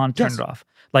turn it on, turn it off.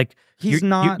 Like you're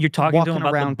talking to him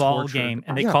about the ball game,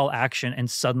 and they call action, and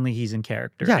suddenly he's in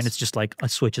character, and it's just like a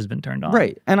switch has been turned on.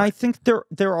 Right, and I think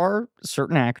there are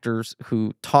certain actors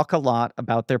who talk a lot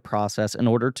about their process in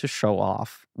order to show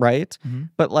off, right?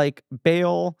 But like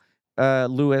Bale,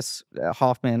 Lewis,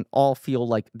 Hoffman all feel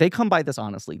like they come by this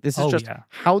honestly. This is just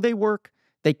how they work.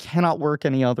 They cannot work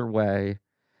any other way.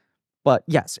 But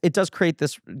yes, it does create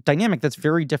this dynamic that's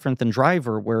very different than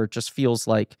Driver, where it just feels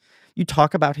like you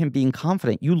talk about him being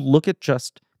confident. You look at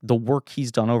just the work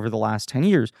he's done over the last 10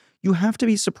 years. You have to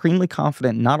be supremely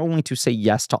confident, not only to say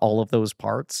yes to all of those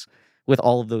parts with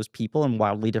all of those people in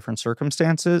wildly different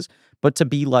circumstances, but to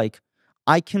be like,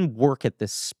 I can work at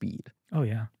this speed. Oh,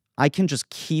 yeah. I can just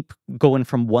keep going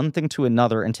from one thing to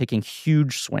another and taking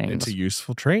huge swings. It's a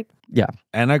useful trait. Yeah.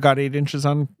 And I got 8 inches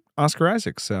on Oscar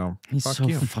Isaac, so he's fuck so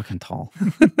you. fucking tall.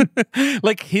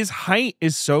 Like his height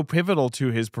is so pivotal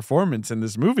to his performance in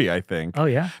this movie, I think. Oh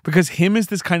yeah, because him is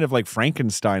this kind of like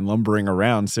Frankenstein lumbering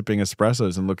around, sipping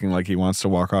espressos and looking like he wants to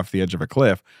walk off the edge of a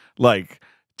cliff. Like,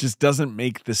 just doesn't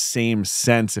make the same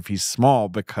sense if he's small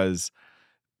because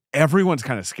everyone's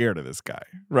kind of scared of this guy,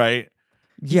 right?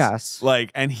 Yes. Like,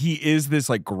 and he is this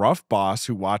like gruff boss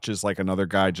who watches like another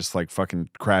guy just like fucking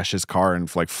crash his car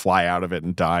and like fly out of it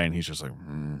and die. And he's just like,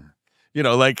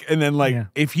 like, and then like,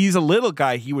 if he's a little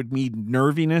guy, he would need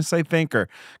nerviness, I think, or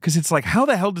because it's like, how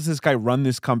the hell does this guy run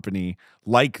this company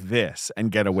like this and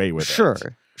get away with it?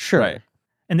 Sure. Right.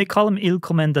 And they call him Il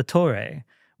Commendatore.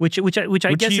 Which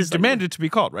I guess he's is demanded to be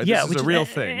called, right? Yeah, this is a real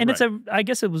thing, and right. I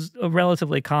guess it was a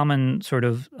relatively common sort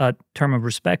of term of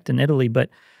respect in Italy. But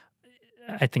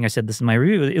I think I said this in my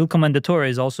review. Il Commendatore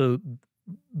is also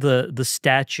the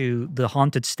statue, the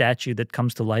haunted statue that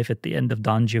comes to life at the end of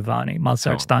Don Giovanni,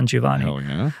 Mozart's Don Giovanni. Oh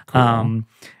yeah,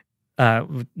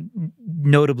 cool.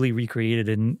 Notably recreated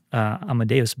in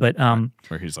Amadeus, but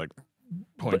where he's like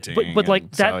pointing, but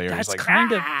like that, that's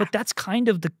like, that's kind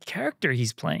of the character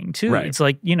he's playing too. Right. It's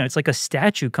like, it's like a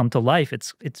statue come to life.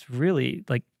 It's really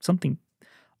like something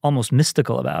almost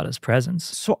mystical about his presence.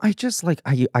 So I just like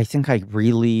I think I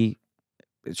really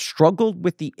struggled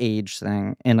with the age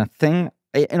thing in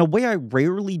a way I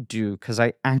rarely do, because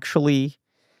I actually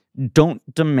don't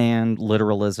demand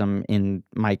literalism in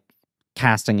my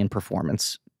casting and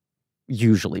performance.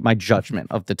 Usually, my judgment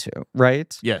of the two,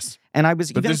 right? Yes. And I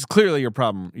was but this is clearly your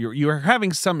problem. You're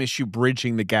having some issue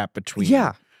bridging the gap between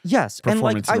yes. And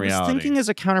like I was reality. thinking as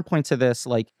a counterpoint to this,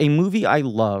 like a movie I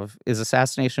love is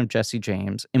Assassination of Jesse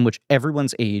James, in which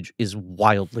everyone's age is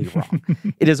wildly wrong.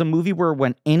 It is a movie where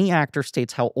when any actor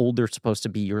states how old they're supposed to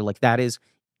be, you're like, that is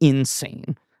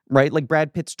insane, right? Like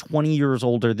Brad Pitt's 20 years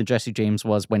older than Jesse James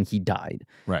was when he died,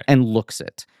 right? And looks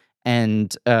it.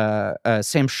 And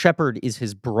Sam Shepard is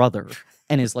his brother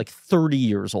and is like 30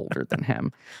 years older than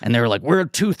him. And they're like, we're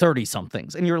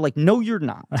 230-somethings. And you're like, no, you're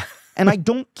not. And I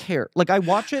don't care. Like, I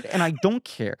watch it and I don't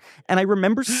care. And I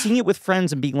remember seeing it with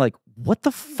friends and being like, what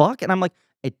the fuck? And I'm like,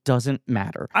 it doesn't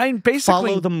matter. I basically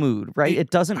follow the mood, right? It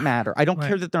doesn't matter. I don't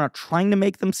care that they're not trying to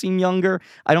make them seem younger.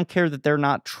 I don't care that they're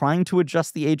not trying to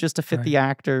adjust the ages to fit the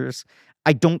actors.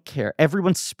 I don't care.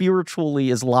 Everyone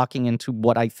spiritually is locking into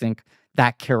what I think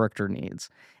that character needs.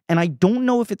 And I don't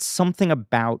know if it's something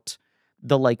about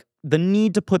the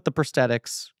need to put the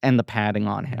prosthetics and the padding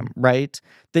on him, right?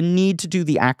 The need to do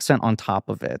the accent on top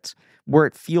of it, where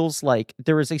it feels like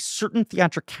there is a certain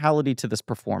theatricality to this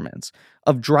performance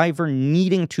of Driver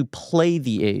needing to play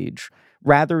the age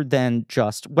rather than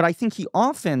just what I think he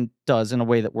often does in a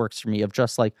way that works for me, of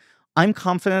just like, I'm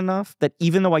confident enough that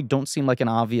even though I don't seem like an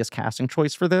obvious casting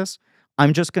choice for this,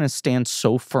 I'm just going to stand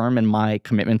so firm in my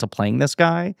commitment to playing this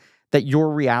guy that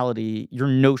your reality, your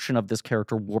notion of this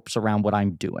character warps around what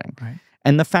I'm doing. Right.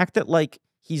 And the fact that like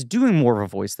he's doing more of a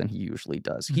voice than he usually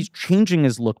does. He's changing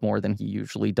his look more than he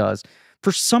usually does.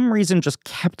 For some reason, just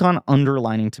kept on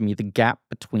underlining to me the gap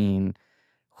between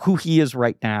who he is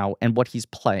right now and what he's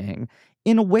playing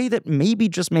in a way that maybe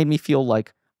just made me feel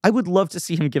like, I would love to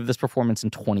see him give this performance in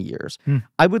 20 years.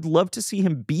 I would love to see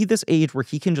him be this age where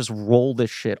he can just roll this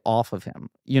shit off of him,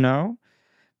 you know?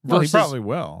 Well, he probably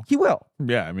will. He will.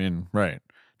 Yeah, I mean, right.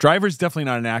 Driver's definitely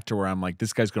not an actor where I'm like,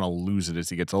 this guy's going to lose it as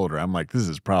he gets older. I'm like, this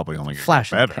is probably only going to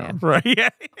Flash in get the better. pan. Right? Yeah.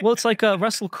 Well, it's like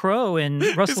Russell Crowe and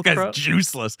Russell This guy's Crowe,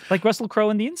 juiceless. like Russell Crowe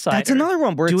in The Insider. That's another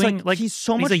one where it's doing, like he's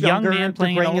so much a young younger, man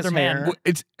playing an graying his older man. hair.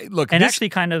 Well, look, and this- actually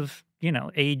kind of,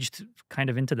 aged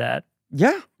kind of into that.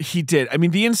 Yeah. he did. I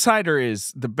mean, The Insider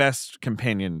is the best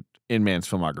companion in Mann's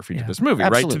filmography to this movie,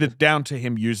 absolutely. right? Down to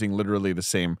him using literally the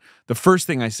same. The first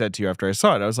thing I said to you after I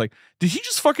saw it, I was like, did he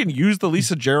just fucking use the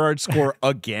Lisa Gerrard score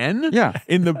again? Yeah.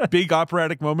 In the big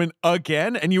operatic moment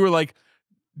again? And you were like,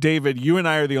 David, you and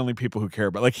I are the only people who care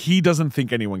about. Like, he doesn't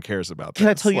think anyone cares about this. Can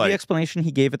I tell you Like, the explanation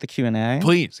he gave at the Q&A?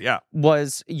 please, yeah.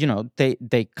 Was,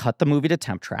 they cut the movie to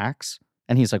temp tracks.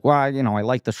 And he's like, well, I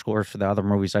like the scores for the other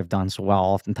movies I've done, so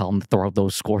I'll often tell him to throw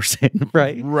those scores in,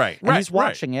 right? Right. And he's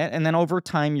watching it, and then over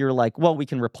time you're like, well, we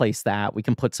can replace that. We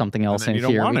can put something else in you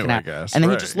don't here. want we to, can I add-" guess. And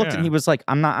then he Right, just looked yeah. and he was like,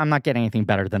 I'm not getting anything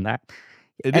better than that.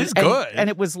 It is good. And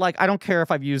it was like, I don't care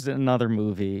if I've used it in another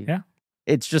movie. Yeah.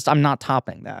 It's just, I'm not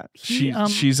topping that.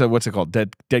 She's a, what's it called?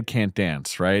 Dead Can't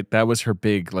Dance, right? That was her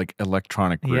big like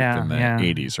electronic group in the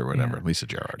 80s or whatever. Yeah. Lisa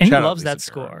Gerrard. And he Shout out loves Lisa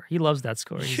that Gerrard. score. He loves that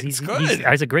score. It's good.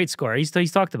 It's a great score. He's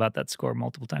talked about that score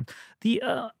multiple times.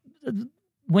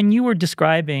 When you were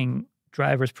describing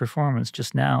Driver's performance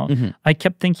just now, I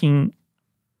kept thinking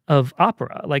of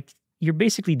opera. Like, you're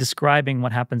basically describing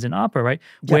what happens in opera, right?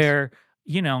 Yes. Where,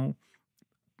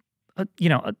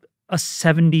 a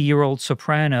 70-year-old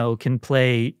soprano can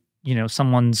play,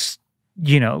 someone's,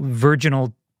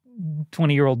 virginal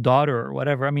 20-year-old daughter or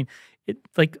whatever. I mean,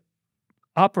 like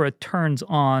opera turns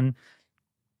on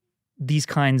these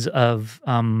kinds of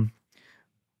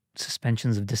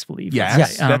suspensions of disbelief.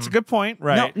 Yes, that's a good point.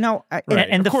 Right. No,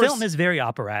 And the Of course, film is very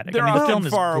operatic. They're I mean, the often film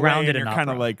is far away grounded and in you're kind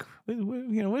opera. of like,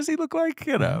 what does he look like?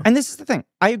 And this is the thing.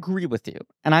 I agree with you.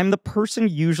 And I'm the person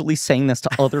usually saying this to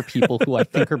other people who I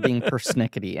think are being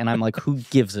persnickety. And I'm like, who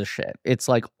gives a shit? It's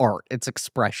like art. It's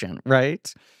expression,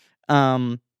 right?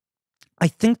 I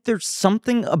think there's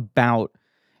something about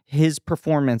his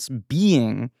performance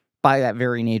being, by that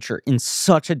very nature, in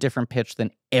such a different pitch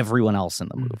than everyone else in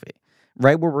the movie,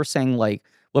 right? Where we're saying, like,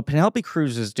 what Penelope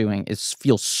Cruz is doing is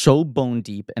feels so bone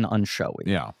deep and unshowy.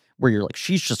 Yeah. Where you're like,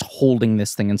 she's just holding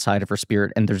this thing inside of her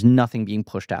spirit and there's nothing being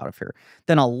pushed out of her.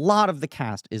 Then a lot of the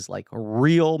cast is like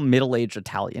real middle-aged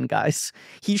Italian guys.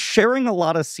 He's sharing a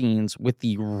lot of scenes with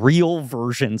the real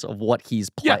versions of what he's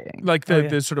playing. Yeah, like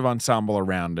the sort of ensemble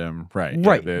around him. Right.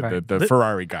 Right. Yeah, the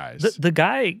Ferrari guys. The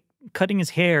guy cutting his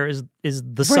hair is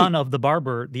the son of the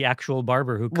barber, the actual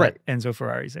barber who cut Enzo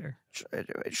Ferrari's hair.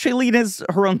 Shailene is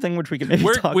her own thing, which we can maybe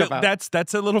talk about.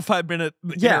 That's a little 5-minute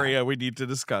area we need to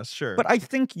discuss, sure. But I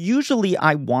think usually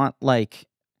I want, like,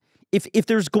 if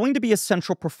there's going to be a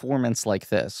central performance like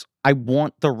this, I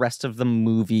want the rest of the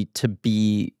movie to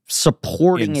be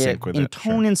supporting it in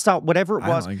tone and style, whatever it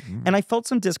was. And I felt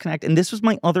some disconnect. And this was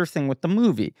my other thing with the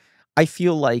movie. I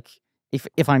feel like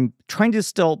if I'm trying to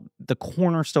distill the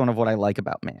cornerstone of what I like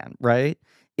about Mann, right?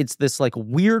 It's this like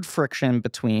weird friction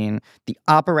between the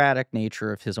operatic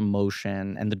nature of his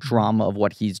emotion and the drama of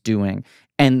what he's doing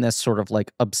and this sort of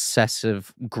like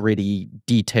obsessive, gritty,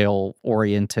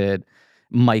 detail-oriented,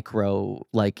 micro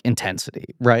like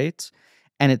intensity, right?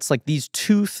 And it's like these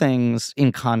two things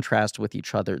in contrast with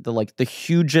each other. The like the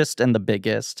hugest and the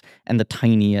biggest and the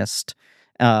tiniest.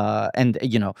 And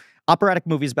operatic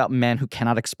movies about men who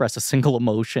cannot express a single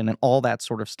emotion and all that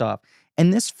sort of stuff.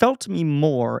 And this felt to me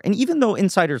more, and even though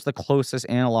Insider's the closest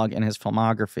analog in his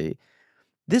filmography,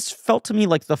 this felt to me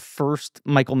like the first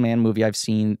Michael Mann movie I've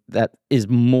seen that is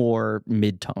more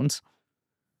midtones.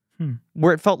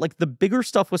 Where it felt like the bigger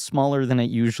stuff was smaller than it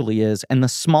usually is, and the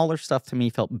smaller stuff to me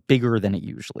felt bigger than it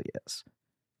usually is.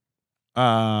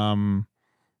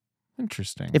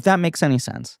 Interesting. If that makes any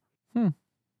sense. I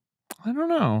don't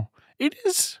know. It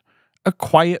is a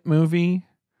quiet movie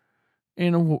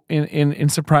in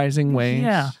surprising ways.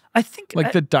 Yeah, I think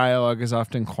like the dialogue is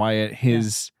often quiet.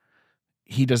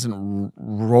 He doesn't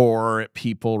roar at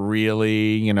people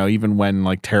really, even when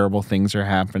like terrible things are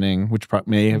happening, which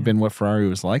may have been what Ferrari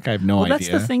was like. I have no idea. That's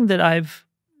the thing that I've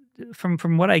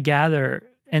from what I gather,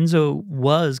 Enzo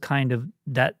was kind of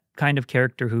that kind of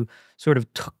character who sort of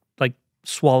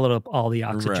swallowed up all the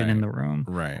oxygen in the room.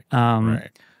 Right.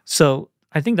 So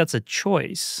I think that's a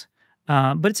choice.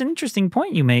 But it's an interesting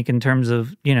point you make in terms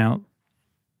of,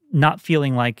 not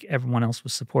feeling like everyone else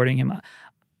was supporting him.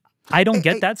 I don't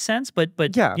get that sense, but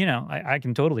yeah. I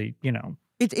can totally,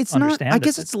 it's understand not. I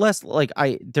guess it's less like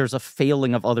there's a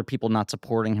failing of other people not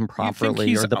supporting him properly,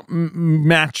 you think he's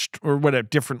matched or whatever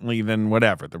differently than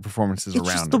whatever the performances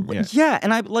around him. Yeah,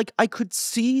 and I could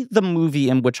see the movie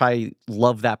in which I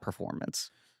love that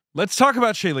performance. Let's talk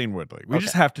about Shailene Woodley. We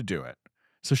just have to do it.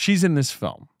 So she's in this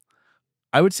film.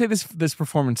 I would say this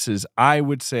performance is, I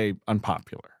would say,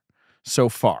 unpopular so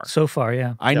far. So far,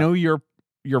 yeah. I know you're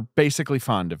basically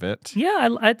fond of it. Yeah,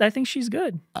 I think she's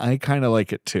good. I kind of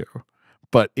like it too.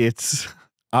 But it's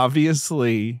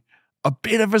obviously a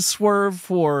bit of a swerve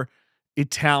for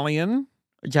Italian.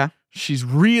 Yeah. She's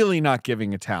really not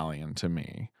giving Italian to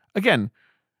me. Again,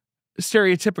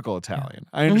 stereotypical Italian.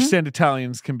 I understand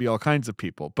Italians can be all kinds of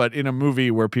people, but in a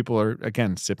movie where people are,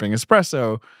 again, sipping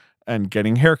espresso and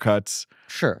getting haircuts,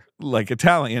 Sure, like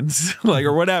Italians, like,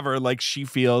 or whatever, like, she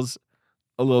feels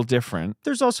a little different.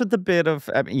 There's also the bit of,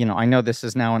 I know this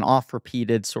is now an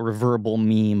oft-repeated sort of verbal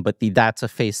meme, but that's a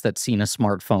face that's seen a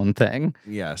smartphone thing.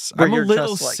 Yes. Where I'm a you're little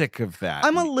just like, sick of that.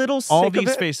 I'm a little sick All of these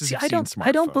it. faces See, have I seen don't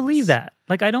smartphones. believe that.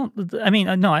 Like, no,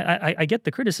 I get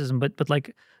the criticism, but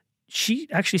like, she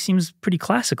actually seems pretty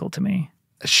classical to me.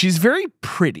 She's very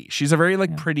pretty. She's a very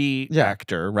pretty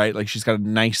actor, right? Like, she's got a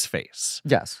nice face.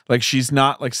 Yes. Like, she's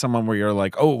not like someone where you're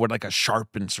like, oh, what, like a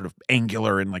sharp and sort of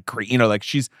angular and like, like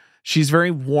she's very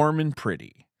warm and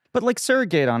pretty. But like Sarah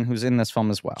Gadon, who's in this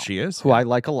film as well. She is. Who I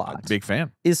like a lot. Big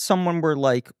fan. Is someone where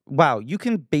like, wow, you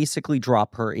can basically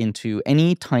drop her into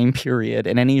any time period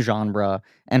in any genre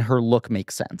and her look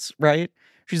makes sense, right?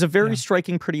 She's a very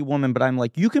striking, pretty woman, but I'm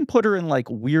like, you can put her in like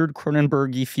weird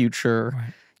Cronenberg-y future.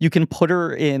 Right. You can put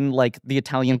her in like the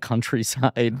Italian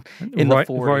countryside in the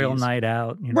 40s. Royal Night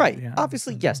Out. Right. Yeah.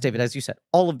 Obviously, yes, David, as you said,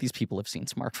 all of these people have seen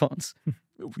smartphones.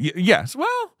 Yes.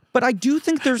 Well, but I do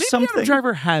think there's something. Adam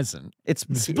Driver hasn't. It's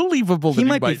believable that he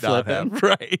might be not flipping. have.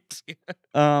 Right.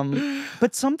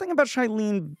 But something about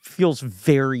Shailene feels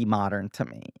very modern to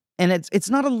me. And it's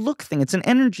not a look thing, it's an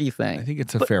energy thing. I think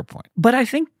it's a fair point. But I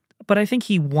think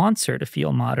he wants her to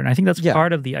feel modern. I think that's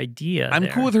part of the idea. I'm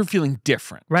cool with her feeling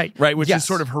different. Right. Right, which is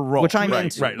sort of her role. Which I'm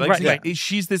into. Right. Like,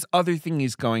 she's this other thing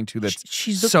he's going to that's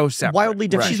she's so separate. Wildly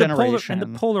different generation.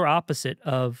 And the polar opposite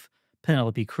of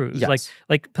Penelope Cruz. Yes.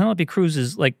 Like Penelope Cruz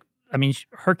is like, I mean,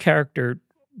 her character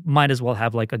might as well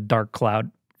have like a dark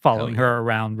cloud following her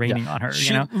around, raining on her,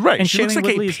 you know? Right. And she looks like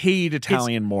Woodley a paid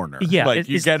Italian mourner. Yeah. Like,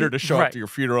 you get her to show up to your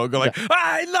funeral and go like,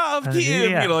 I love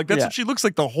him. Yeah. You know, like, that's what she looks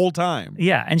like the whole time.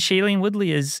 Yeah. And Shailene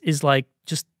Woodley is like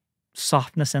just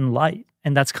softness and light.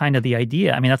 And that's kind of the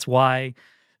idea. I mean, that's why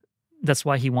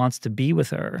he wants to be with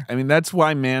her. I mean, that's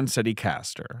why Mann said he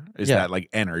cast her, is that like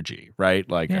energy, right?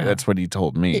 Like, that's what he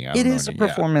told me. It is a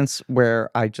performance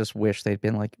where I just wish they'd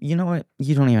been like, you know what?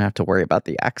 You don't even have to worry about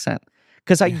the accent.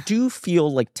 Because I do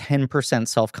feel like 10%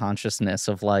 self-consciousness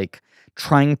of like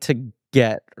trying to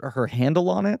get her handle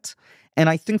on it. And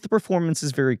I think the performance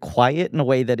is very quiet in a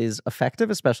way that is effective,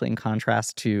 especially in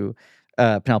contrast to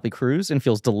Penelope Cruz, and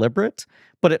feels deliberate.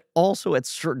 But it also at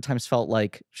certain times felt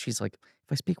like she's like,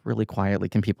 if I speak really quietly,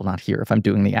 can people not hear if I'm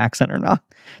doing the accent or not?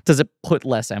 Does it put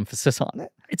less emphasis on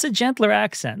it? It's a gentler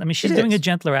accent. I mean, she's doing a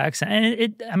gentler accent.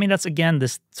 And I mean, that's again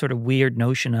this sort of weird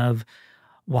notion of,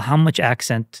 well, how much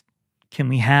accent can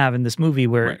we have in this movie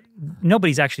where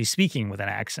nobody's actually speaking with an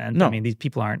accent? No. I mean, these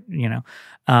people aren't, you know.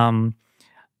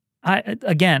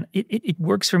 It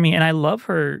works for me, and I love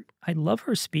her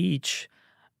speech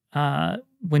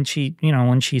when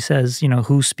she says,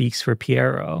 who speaks for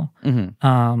Piero.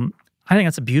 I think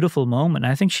that's a beautiful moment.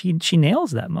 I think she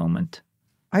nails that moment.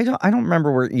 I don't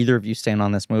remember where either of you stand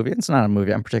on this movie. It's not a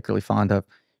movie I'm particularly fond of.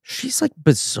 She's like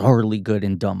bizarrely good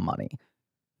in Dumb Money.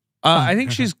 I think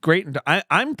she's great.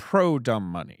 I'm pro Dumb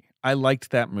Money. I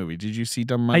liked that movie. Did you see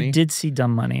Dumb Money? I did see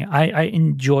Dumb Money. I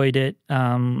enjoyed it.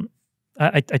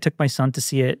 I took my son to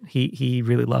see it. He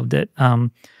really loved it.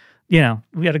 We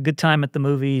had a good time at the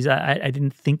movies. I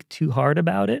didn't think too hard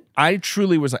about it. I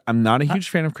truly was. I'm not a huge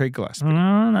fan of Craig Gillespie.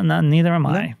 Neither am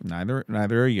I. Neither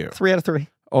are you. 3 out of 3.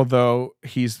 Although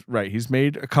he's right, he's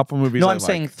made a couple movies. No, I'm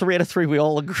saying 3 out of 3. We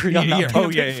all agree on not being a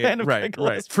big fan of Craig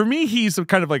Gillespie. Right. For me, he's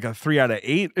kind of like a 3 out of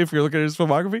 8 if you're looking at his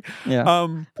filmography.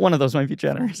 Yeah. One of those might be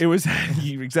generous. It was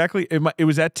exactly. It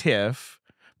was at TIFF,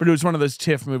 but it was one of those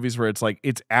TIFF movies where it's like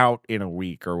it's out in a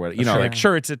week or what.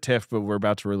 Sure, it's at TIFF, but we're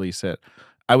about to release it.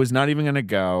 I was not even going to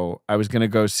go. I was going to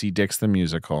go see Dix the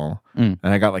Musical, and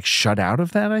I got shut out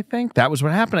of that, I think. That was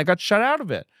what happened. I got shut out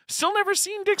of it. Still never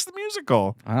seen Dix the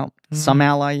Musical. Well, some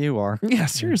ally you are. Yeah,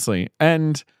 seriously.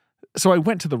 And so I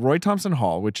went to the Roy Thompson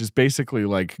Hall, which is basically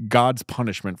like God's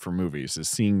punishment for movies, is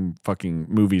seeing fucking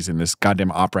movies in this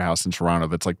goddamn opera house in Toronto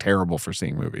that's terrible for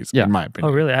seeing movies, in my opinion.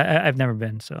 Oh, really? I've never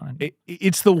been, so.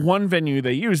 It's the one venue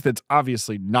they use that's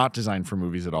obviously not designed for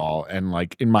movies at all, and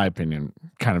in my opinion,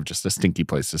 kind of just a stinky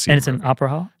place to see. And it's an opera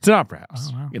hall? It's an opera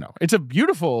house. Oh, wow. It's a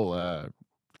beautiful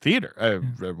theater,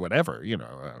 whatever,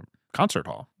 concert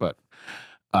hall. But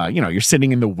you're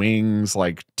sitting in the wings,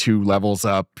 like 2 levels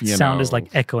up. Sound is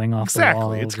like echoing off the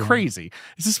walls. It's crazy.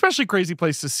 It's an especially crazy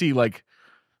place to see like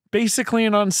basically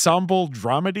an ensemble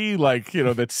dramedy, like,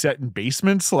 that's set in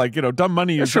basements. Like, Dumb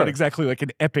Money is not exactly like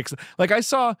an epic. Like, I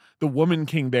saw The Woman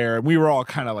King there, and we were all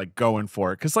kind of like going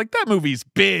for it because like that movie's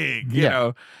big, you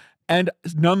know. And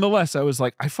nonetheless, I was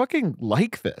like, I fucking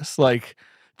like this. Like,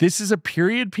 this is a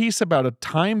period piece about a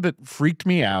time that freaked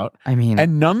me out. I mean,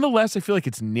 and nonetheless, I feel like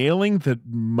it's nailing the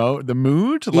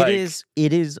mood.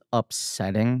 It is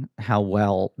upsetting how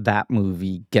well that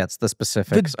movie gets the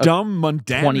specifics. The dumb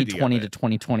mundanity 2020 to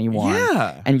 2021.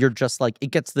 Yeah, and you're just like, it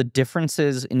gets the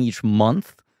differences in each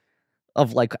month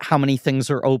of like how many things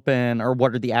are open or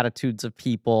what are the attitudes of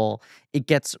people. It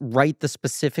gets right the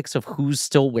specifics of who's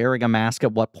still wearing a mask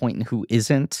at what point and who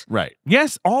isn't. Right.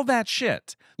 Yes, all that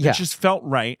shit. It just felt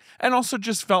right. And also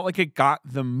just felt like it got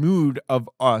the mood of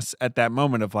us at that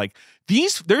moment of like,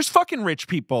 there's fucking rich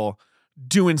people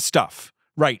doing stuff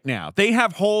right now. They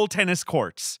have whole tennis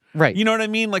courts. Right. You know what I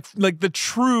mean? Like the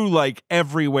true like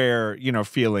everywhere,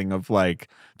 feeling of like,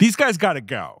 these guys got to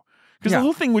go. Because the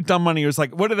whole thing with Dumb Money was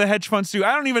like, what do the hedge funds do?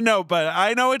 I don't even know, but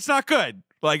I know it's not good.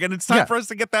 Like, and it's time for us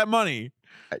to get that money.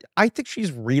 I think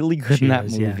she's really good in that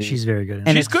movie. Yeah, she's very good.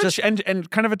 And she's good and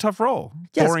kind of a tough role.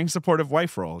 Yes. Boring, supportive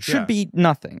wife role. Should be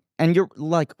nothing. And you're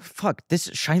like, fuck, this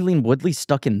Shailene Woodley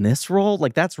stuck in this role?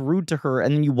 Like, that's rude to her.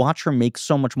 And then you watch her make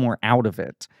so much more out of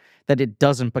it that it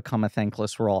doesn't become a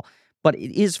thankless role. But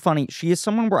it is funny. She is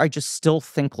someone where I just still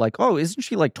think like, oh, isn't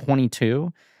she like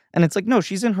 22? And it's like, no,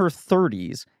 she's in her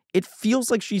 30s. It feels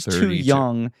like she's 32. too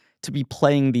young to be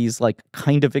playing these like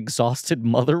kind of exhausted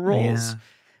mother roles. Yeah.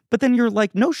 But then you're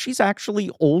like, no, she's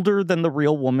actually older than the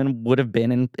real woman would have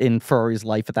been in Ferrari's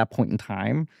life at that point in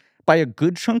time by a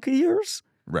good chunk of years.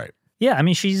 Right. Yeah, I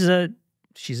mean, she's an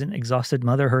exhausted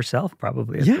mother herself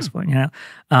probably at this point,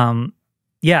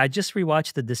 I just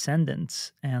rewatched The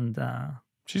Descendants, and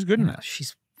she's good in that.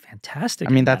 She's fantastic.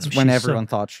 I mean, that's when everyone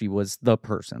thought she was the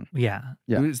person. Yeah.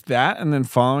 It was that, and then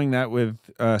following that with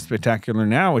Spectacular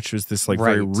Now, which was this like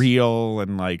very real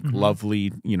and like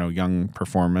lovely, young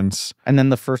performance. And then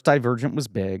the first Divergent was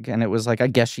big, and it was like, I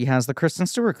guess she has the Kristen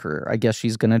Stewart career. I guess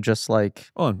she's gonna just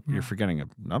like. Oh, and you're forgetting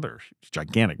another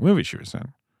gigantic movie she was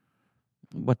in.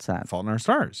 What's that? Fault in Our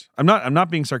Stars. I'm not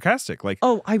being sarcastic. Like,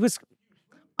 oh, I was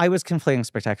conflating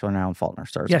Spectacular Now and Fault in Our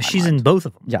Stars. Yeah, she's in both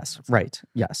of them. Yes, right.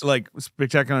 Yes. Like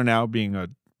Spectacular Now being a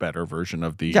better version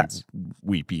of the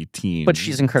weepy teen. But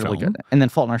she's incredibly good. And then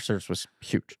Fault in Our Stars was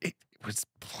huge. It was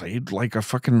played like a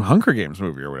fucking Hunger Games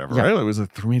movie or whatever, right? It was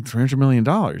 $300 million.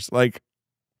 Like,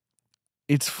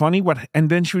 it's funny and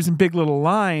then she was in Big Little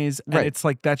Lies, and it's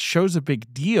like that show's a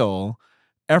big deal.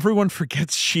 Everyone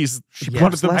forgets she's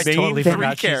one of the main three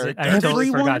characters. I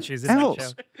totally forgot she's in that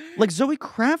show. Like Zoe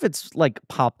Kravitz like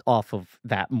popped off of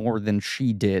that more than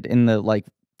she did in the like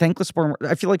Thankless Born.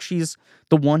 I feel like she's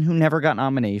the one who never got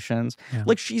nominations. Yeah.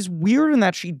 Like she's weird in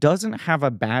that she doesn't have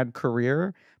a bad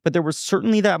career, but there was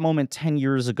certainly that moment 10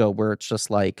 years ago where it's just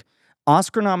like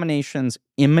Oscar nominations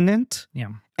imminent. Yeah.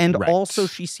 And also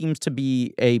she seems to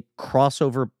be a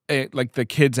crossover. Like the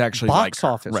kids actually box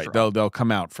like office. Right. They'll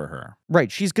come out for her.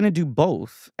 Right. She's going to do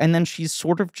both. And then she's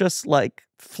sort of just like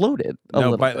floated a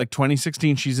little by bit. like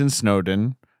 2016, she's in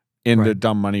Snowden in the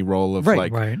Dumb Money role of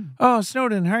oh,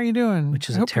 Snowden, how are you doing? Which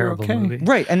is a terrible movie.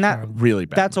 Right. And that really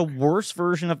bad. That's a worse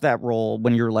version of that role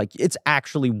when you're like, it's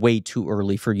actually way too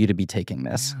early for you to be taking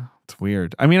this. Yeah, it's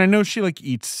weird. I mean, I know she like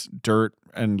eats dirt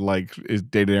and like is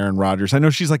dated Aaron Rodgers. I know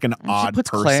she's like an odd puts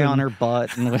person. Clay on her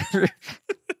butt and whatever.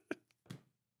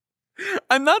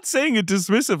 I'm not saying it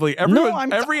dismissively.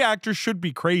 Every actor should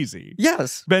be crazy.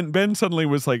 Yes. Ben suddenly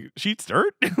was like, she eats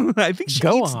dirt? I think she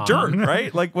eats dirt,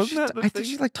 right? Like, wasn't that the I think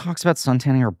she like talks about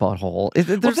suntanning her butthole.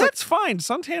 Well, that's fine.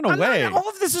 Suntan away. All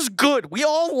of this is good. We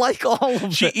all like all of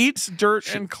it. She eats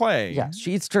dirt and clay. Yes,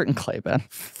 she eats dirt and clay, Ben.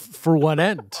 For what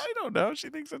end? I don't know. She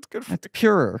thinks that's good for It's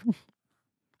pure.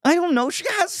 I don't know. She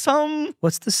has some.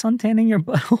 What's the suntanning your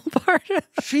butthole part?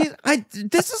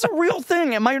 This is a real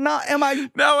thing. Am I not? Am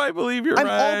I? No, I believe you're I'm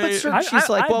right. all but certain. She's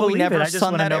like, well, we never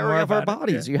sun that area of our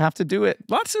bodies. Yeah. You have to do it.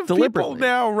 Lots of deliberately. people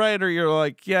now, right? Or you're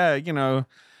like, yeah,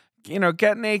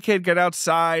 get naked, get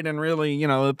outside, and really,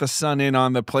 let the sun in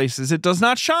on the places it does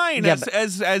not shine, as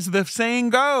the saying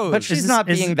goes. But she's not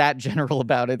being that general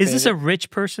about it. Is this a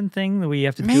rich person thing that we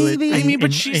have to do it? Maybe. I mean,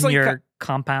 but she's in like your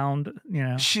compound,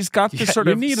 She's got this sort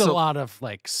you of. need a lot of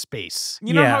like space.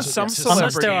 You know how some unless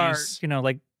celebrities, there are,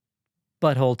 like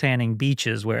butthole tanning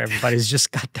beaches where everybody's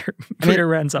just got their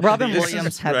rear ends up. Robin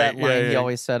Williams had that line he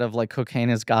always said of like,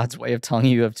 cocaine is God's way of telling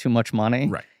you have too much money.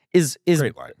 Right. Is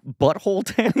butthole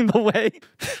tanning the way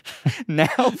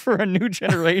now for a new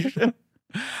generation?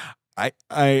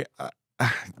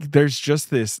 There's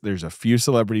just there's a few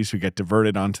celebrities who get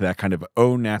diverted onto that kind of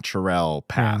au naturel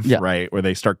path, right? Where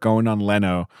they start going on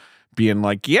Leno, being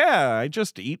like, yeah, I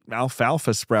just eat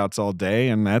alfalfa sprouts all day,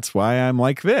 and that's why I'm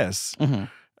like this.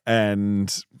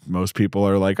 And most people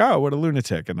are like, oh, what a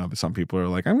lunatic. And some people are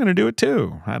like, I'm going to do it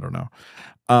too. I don't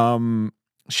know.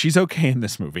 She's okay in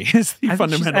this movie is the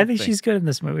fundamental I think thing. she's good in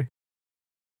this movie.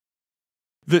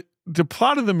 The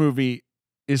plot of the movie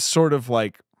is sort of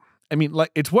like, I mean,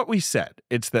 like, it's what we said.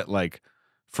 It's that, like,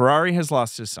 Ferrari has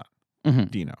lost his son,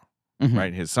 Dino,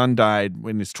 right? His son died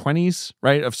in his 20s,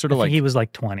 right? Of sort of like, he was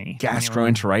like 20.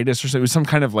 gastroenteritis or something. It was some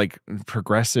kind of like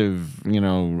progressive,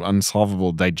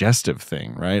 unsolvable digestive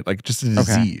thing, right? Like just a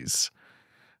disease.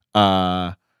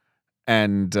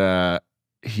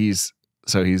 He's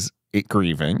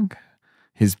grieving.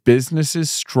 His business is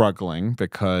struggling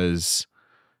because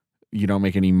you don't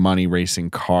make any money racing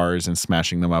cars and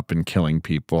smashing them up and killing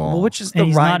people. Well, which is and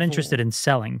he's rival. not interested in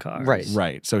selling cars.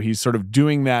 Right. So he's sort of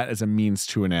doing that as a means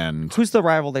to an end. Who's the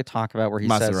rival they talk about where he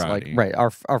says, like, Maserati. right,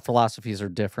 our philosophies are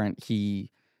different.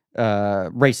 He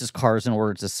races cars in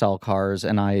order to sell cars,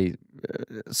 and I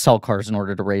sell cars in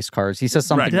order to race cars. He says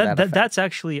something to that effect. That's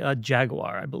actually a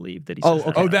Jaguar, I believe. That he Oh, says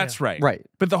okay. That's right. Right.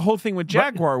 But the whole thing with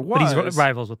Jaguar but he's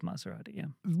rivals with Maserati, yeah.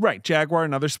 Right, Jaguar,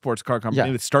 another sports car company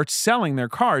that starts selling their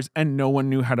cars, and no one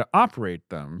knew how to operate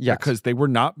them because they were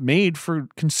not made for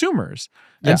consumers.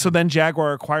 And so then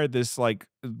Jaguar acquired this like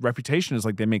reputation as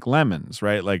like they make lemons,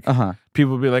 right? Like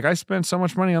people would be like, I spent so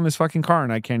much money on this fucking car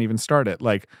and I can't even start it.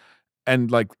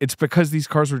 And it's because these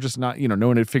cars were just not, no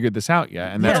one had figured this out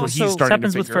yet. And that's what he's starting to figure out.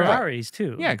 Happens with Ferraris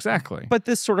too. Yeah, exactly. But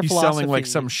this sort of he's philosophy, selling like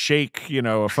some shake,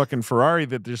 a fucking Ferrari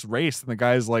that just raced, and the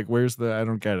guy's like, "Where's the? I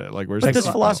don't get it. Like, where's but the this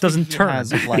philosophy doesn't turn?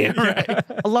 Has of, like,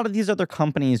 a lot of these other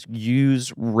companies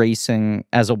use racing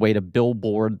as a way to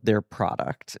billboard their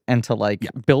product and to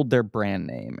build their brand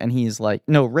name. And he's like,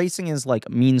 no, racing is like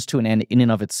means to an end in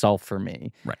and of itself for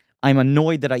me. Right. I'm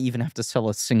annoyed that I even have to sell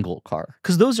a single car.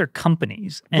 Because those are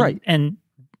companies, and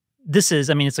this is,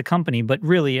 it's a company, but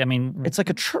really, it's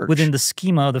like a church. Within the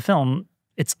schema of the film,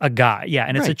 it's a guy. Yeah,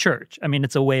 and it's a church.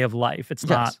 It's a way of life. It's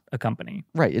not a company.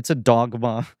 Right, it's a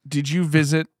dogma. Did you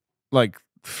visit,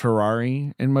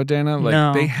 Ferrari in Modena?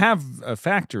 No. They have a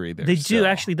factory there. They do,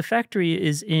 actually. The factory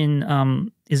is in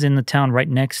the town right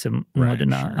next to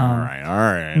Modena. Sure. All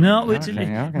right. No, which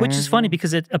is funny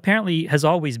because it apparently has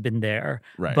always been there.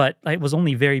 Right. But it was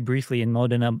only very briefly in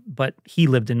Modena, but he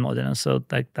lived in Modena, so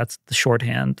that's the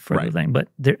shorthand for the thing. But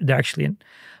they're actually in...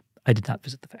 I did not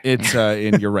visit the factory. It's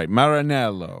you're right,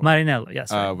 Maranello. Maranello,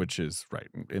 yes. Right. Which is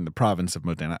in the province of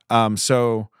Modena.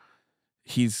 So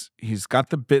he's got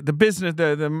the business,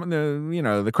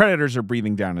 the creditors are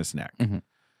breathing down his neck.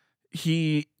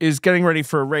 He is getting ready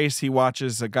for a race. He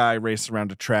watches a guy race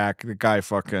around a track. The guy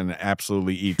fucking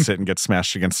absolutely eats it and gets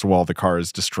smashed against the wall. The car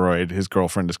is destroyed. His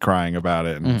girlfriend is crying about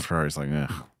it. And Ferrari's like,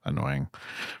 annoying.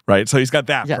 Right? So he's got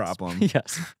that problem.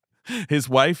 Yes. His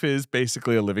wife is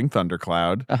basically a living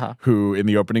thundercloud who, in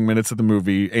the opening minutes of the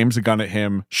movie, aims a gun at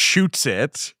him, shoots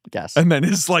it. Yes. And then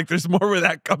is like, there's more where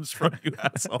that comes from, you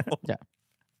asshole. Yeah.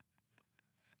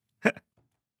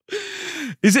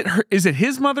 Is it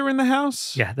his mother in the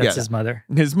house? Yeah, that's his mother.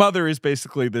 His mother is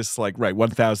basically this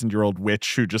 1,000-year-old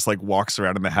witch who just walks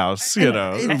around in the house, she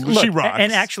rocks.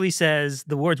 And actually says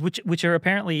the words, which are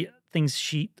apparently things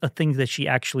that she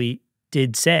actually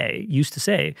used to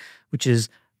say, which is,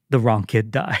 the wrong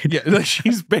kid died. Yeah,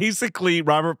 she's basically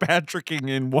Robert Patricking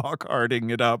and walk-harding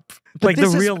it up. Like the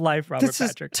real life Robert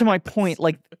Patrick. To my point,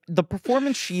 the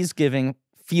performance she's giving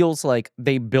feels like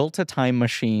they built a time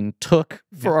machine, took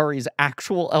Ferrari's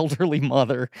actual elderly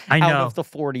mother out of the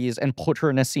 40s and put her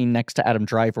in a scene next to Adam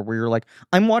Driver where you're like,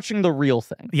 I'm watching the real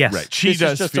thing. Yes. Right. She this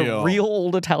does is just feel... a real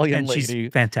old Italian lady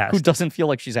she's fantastic. who doesn't feel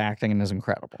like she's acting and is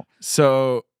incredible.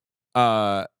 So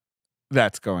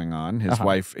that's going on. His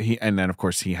wife, and then of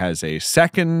course he has a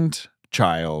second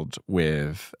child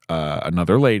with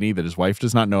another lady that his wife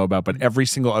does not know about, but every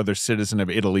single other citizen of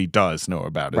Italy does know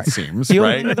about, it seems. The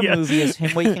opening of the movie is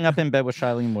him waking up in bed with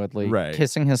Shailene Woodley,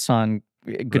 kissing his son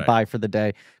goodbye for the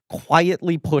day,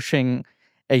 quietly pushing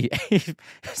a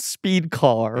speed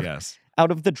car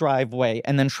out of the driveway,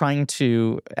 and then trying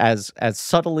to, as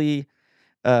subtly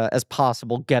as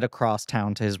possible, get across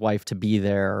town to his wife to be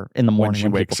there in the morning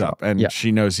when she wakes up. And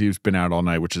she knows he's been out all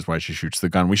night, which is why she shoots the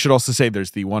gun. We should also say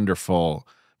there's the wonderful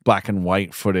black and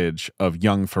white footage of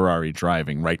young Ferrari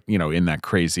driving, right? You know, in that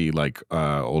crazy like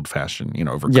old fashioned, you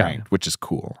know, overcranked, which is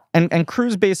cool. And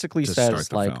Cruz basically To says start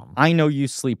the like, film. I know you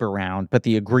sleep around, but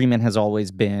the agreement has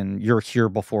always been you're here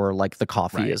before like the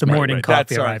coffee is The made. morning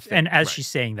coffee That's our arrived. thing. And as Right. she's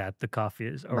saying that, the coffee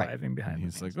is arriving behind And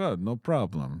me. he's like, oh, no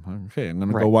problem. Okay, I'm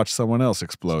gonna Right. go watch someone else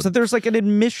explode. So there's like an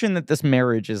admission that this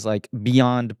marriage is like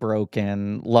beyond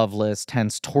broken, loveless,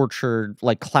 tense, tortured,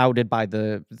 like clouded by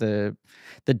the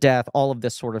death, all of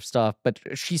this sort of stuff. But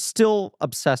she's still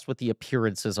obsessed with the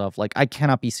appearances of like, I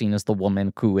cannot be seen as the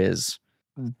woman who is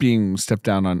being stepped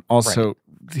down on. Also,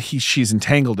 she's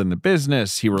entangled in the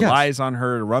business. He relies on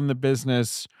her to run the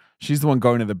business. She's the one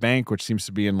going to the bank, which seems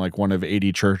to be in like one of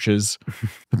 80 churches.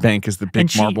 The bank is the big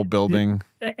marble building.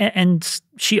 And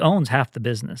she owns half the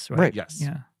business, right? Right. Yes.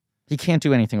 Yeah. he can't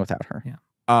do anything without her.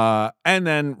 Yeah. And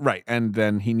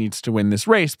then he needs to win this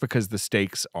race because the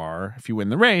stakes are, if you win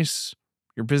the race,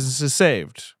 your business is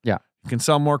saved. Yeah. You can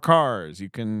sell more cars. You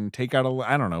can take out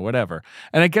I don't know, whatever.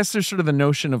 And I guess there's sort of the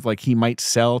notion of like he might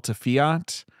sell to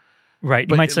Fiat. Right.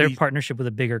 But He might at start a least- partnership with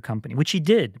a bigger company, which he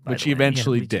did. by Which the he way. Yeah,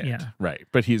 eventually did. Yeah. Right.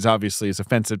 But he's obviously is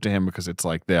offensive to him because it's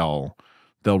like they'll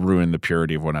ruin the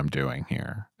purity of what I'm doing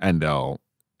here. And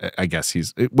I guess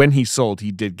when he sold,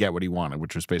 he did get what he wanted,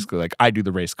 which was basically like, I do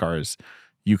the race cars.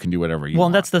 You can do whatever you want. Well,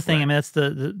 and that's the thing. Right. I mean, that's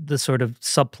the sort of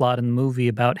subplot in the movie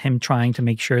about him trying to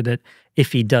make sure that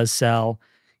if he does sell,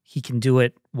 he can do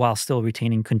it while still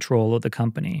retaining control of the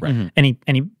company. Right. Mhm.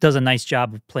 And he does a nice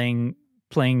job of playing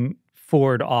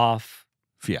Ford off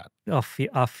Fiat.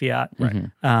 Fiat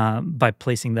Mhm. by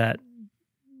placing that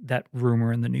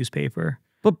rumor in the newspaper.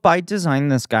 But by design,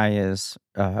 this guy is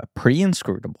pretty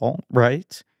inscrutable,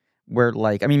 right? Where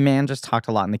like, I mean, Mann just talked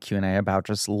a lot in the Q&A about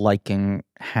just liking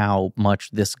how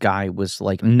much this guy was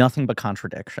like nothing but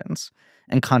contradictions,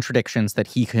 and contradictions that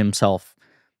he himself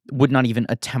would not even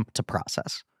attempt to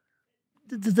process.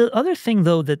 The other thing,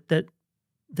 though, that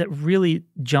really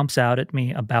jumps out at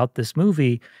me about this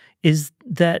movie is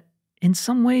that in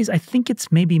some ways, I think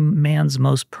it's maybe Mann's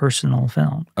most personal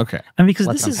film. Okay. I mean, because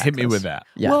Let's this is Hit me with that.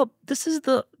 Yeah. well, this is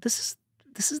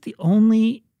the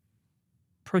only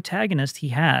protagonist he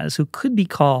has who could be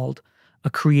called a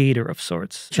creator of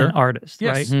sorts, Sure. an artist,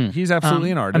 Yes. right? Mhm. He's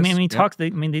absolutely an artist. I mean, he Yeah. talks.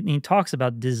 He talks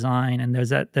about design, and there's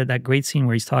that great scene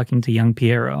where he's talking to young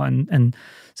Piero, and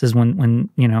says when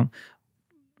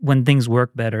things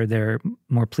work better, they're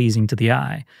more pleasing to the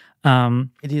eye.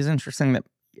 It is interesting that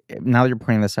now that you're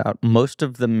pointing this out, most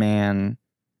of the Mann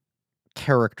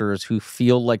characters who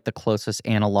feel like the closest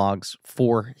analogs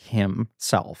for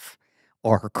himself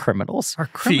are criminals. Are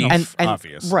criminals. Thief, And-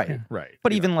 obvious. right. Yeah. Right.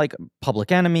 But Yeah. even like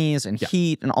Public Enemies and Yeah.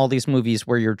 Heat and all these movies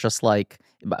where you're just like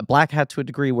Black Hat to a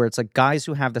degree, where it's like guys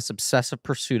who have this obsessive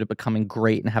pursuit of becoming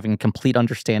great and having a complete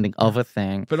understanding of a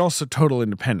thing. But also total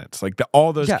independence. Like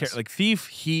all those, Yes. like Thief,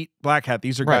 Heat, Black Hat,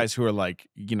 these are Right. guys who are like,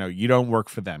 you don't work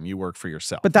for them. You work for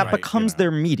yourself. But that right? becomes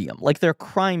their medium. Like their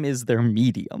crime is their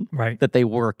medium right. that they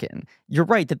work in. You're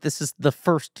right that this is the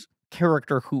first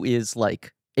character who is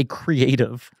like a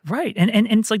creative. Right. And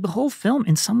it's like the whole film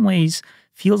in some ways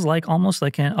feels like almost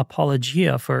like an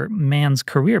apologia for Mann's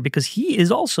career, because he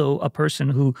is also a person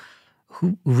who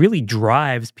really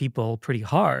drives people pretty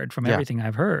hard from Yeah. everything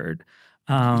I've heard.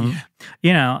 You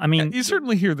know, I mean, you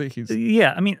certainly hear that he's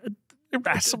yeah, I mean,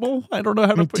 irascible. I don't know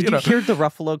how I mean, to put did you hear the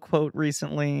Ruffalo quote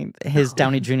recently? His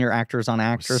Downey Jr. actors on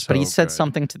actors, but he so said good.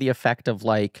 something to the effect of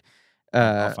like,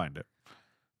 I'll find it.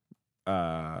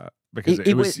 Because It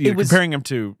it was- was, it was- comparing him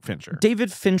to Fincher.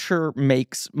 David Fincher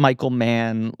makes Michael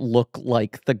Mann look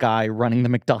like the guy running the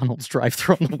McDonald's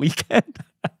drive-thru on the weekend.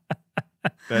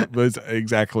 That was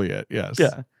exactly it. Yes.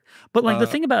 Yeah. but like Uh, the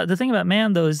thing about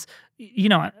Mann though is, you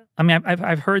know, I mean,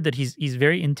 I've heard that he's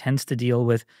very intense to deal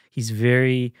with. He's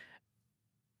very,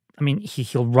 I mean,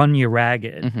 he'll run you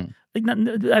ragged. Mhm. Like,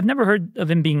 I've never heard of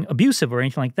him being abusive or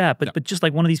anything like that. But No. but just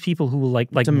like one of these people who will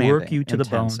like work Demanding, you to the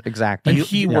bone. intense, Exactly. And You-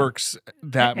 he yeah. works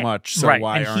that much, so right,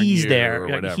 why and aren't he's you there. or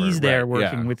like, whatever? he's there Right,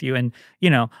 working yeah. with you, and you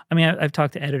know, I mean, I've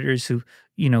talked to editors who've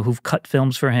cut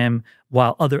films for him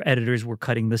while other editors were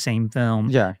cutting the same film.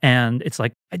 Yeah. And it's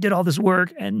like, I did all this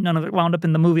work and none of it wound up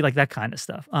in the movie, like that kind of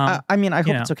stuff. I mean, I hope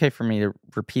you it's know. okay for me to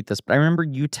repeat this, but I remember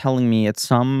you telling me at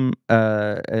some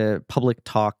public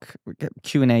talk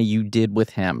Q&A you did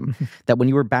with him that when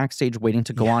you were backstage waiting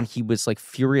to go on, he was like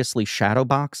furiously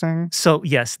shadowboxing. So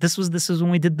yes, this was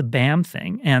when we did the BAM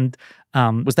thing. And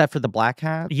Was that for the Black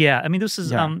Hat? yeah, I mean, this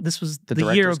was Yeah. this was The the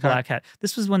year director's of cut? Black Hat.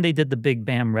 This was when they did the big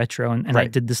BAM retro, and I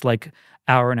Right. did this like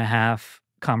hour and a half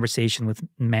conversation with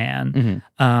Mann.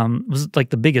 Mhm. It was like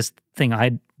the biggest thing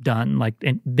I'd done, like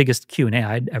and biggest Q&A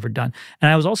I'd ever done.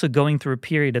 And I was also going through a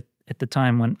period at the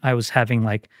time when I was having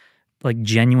like like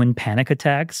genuine panic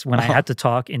attacks when I had to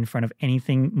talk in front of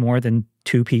anything more than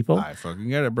 2 people. I fucking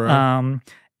get it, bro.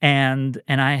 And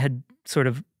I had sort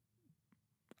of,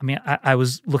 I mean, I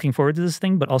was looking forward to this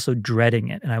thing, but also dreading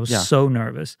it. And I was so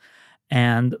nervous.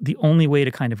 And the only way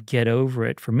to kind of get over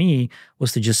it for me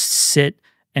was to just sit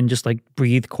and just like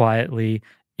breathe quietly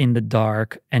in the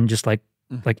dark and just like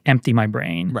empty my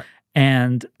brain. Right.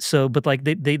 And so, but like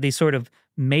they sort of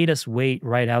made us wait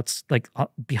right out like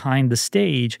behind the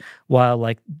stage while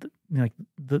like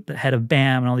the head of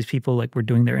BAM and all these people like were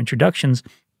doing their introductions,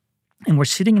 and we're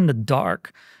sitting in the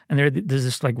dark, and there's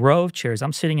this like row of chairs.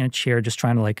 I'm sitting in a chair just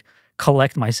trying to like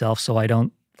collect myself so I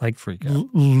don't like freak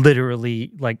out.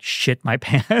 Literally like shit my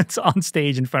pants on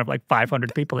stage in front of like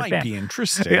 500 people. Might at be BAM.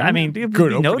 interesting. I mean, it would good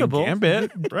be opening notable.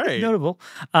 gambit, right? Notable.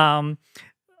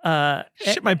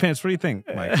 Shit my pants. What do you think,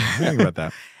 Mike? What do you think about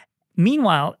that?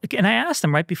 Meanwhile, and I asked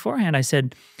him right beforehand, I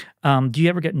said, do you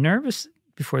ever get nervous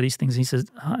before these things? And he says,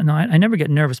 no, I never get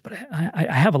nervous, but I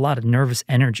have a lot of nervous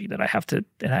energy that I have to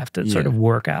sort of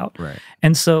work out. Right.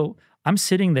 And so I'm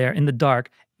sitting there in the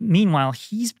dark. Meanwhile,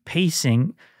 he's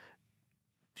pacing,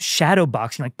 shadow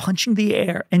boxing, like punching the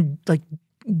air and like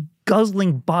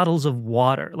guzzling bottles of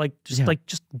water, like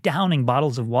just downing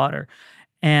bottles of water.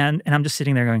 And I'm just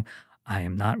sitting there going, I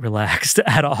am not relaxed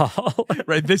at all.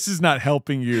 Right. This is not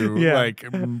helping you like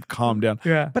calm down.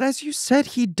 Yeah. But as you said,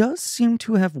 he does seem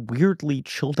to have weirdly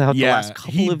chilled out the last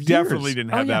couple of years. He definitely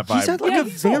didn't have that vibe. He's at like a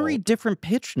very different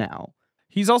pitch now.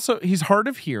 He's hard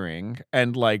of hearing,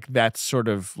 and like that's sort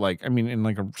of like, I mean, in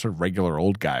like a sort of regular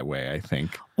old guy way, I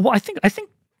think. Well, I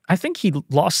think he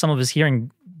lost some of his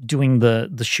hearing doing the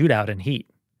shootout in Heat.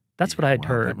 That's what I had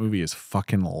heard. That movie is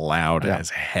fucking loud as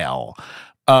hell.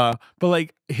 But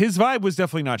like his vibe was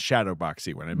definitely not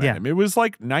shadowboxy when I met him. It was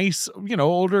like nice,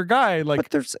 older guy. Like, but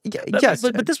there's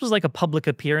but this was like a public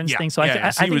appearance thing. So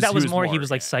I think that was more he was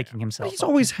like psyching himself. He's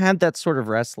always had that sort of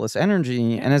restless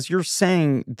energy, and as you're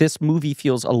saying, this movie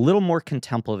feels a little more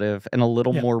contemplative and a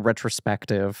little more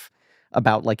retrospective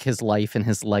about like his life and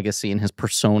his legacy and his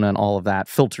persona and all of that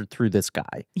filtered through this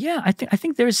guy. Yeah, I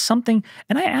think there's something,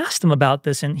 and I asked him about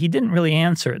this, and he didn't really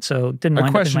answer it. So didn't a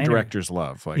mind question directors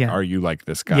love. Like, are you like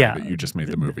this guy that you just made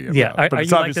the movie about? Yeah, but are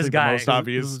it's you obviously like this guy the most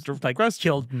obvious like question.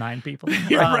 Killed 9 people?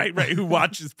 Right. Who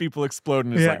watches people explode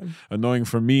and is like annoying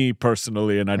for me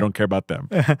personally, and I don't care about them.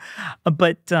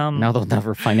 But now they'll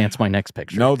never finance my next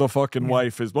picture. No, the fucking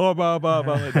wife is blah blah blah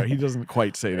blah. No, he doesn't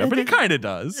quite say that, but he kind of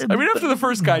does. I mean, after the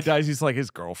first guy dies, he's like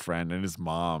his girlfriend and his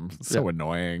mom. It's so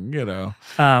annoying,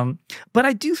 But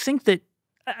I do think that,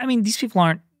 I mean, these people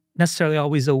aren't necessarily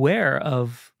always aware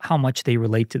of how much they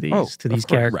relate to these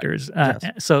characters. Right.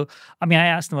 So, I mean, I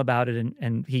asked him about it,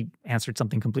 and he answered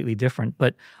something completely different.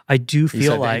 But I do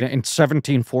feel like in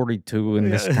 1742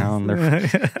 in this town,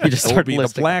 he just started Dolby,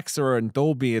 listing. The blacks are in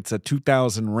Dolby. It's a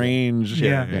 2000 range.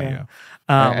 Yeah.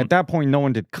 At that point, no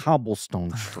one did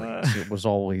cobblestone streets. It was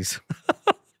always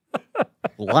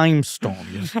limestone.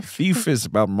 Thief is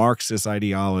about Marxist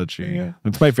ideology. Yeah.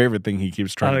 It's my favorite thing he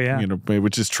keeps trying,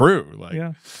 which is true.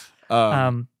 Like,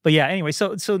 but yeah, anyway,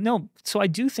 so I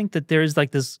do think that there's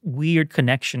like this weird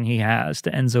connection he has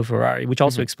to Enzo Ferrari, which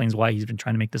also explains why he's been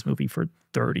trying to make this movie for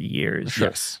 30 years.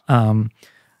 Yes. And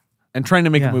trying to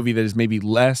make a movie that is maybe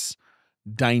less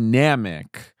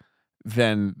dynamic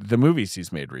than the movies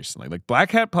he's made recently. Like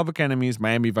Black Hat, Public Enemies,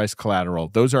 Miami Vice, Collateral,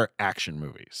 those are action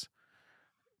movies.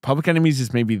 Public Enemies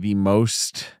is maybe the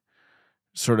most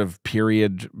sort of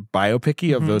period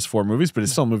biopic-y of those 4 movies, but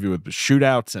it's still a movie with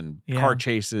shootouts and car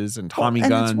chases and Tommy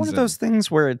guns. It's one of those things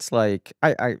where it's like,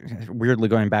 I weirdly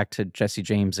going back to Jesse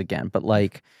James again, but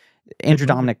like Andrew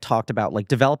Dominic talked about like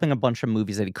developing a bunch of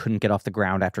movies that he couldn't get off the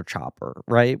ground after Chopper,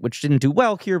 right? Which didn't do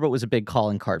well here, but was a big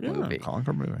calling card movie. Calling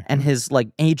card movie. And his like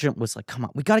agent was like, come on,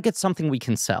 we got to get something we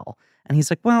can sell. And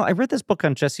he's like, well, I read this book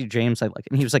on Jesse James I like.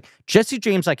 And he was like, Jesse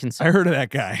James I can sell. I heard of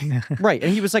that guy. Right.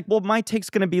 And he was like, well, my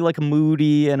take's going to be like a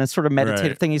moody and a sort of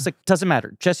meditative thing. He's like, doesn't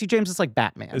matter. Jesse James is like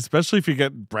Batman. Especially if you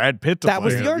get Brad Pitt to play That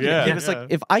was the argument. Yeah. He was like,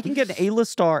 if I can get an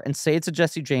A-list star and say it's a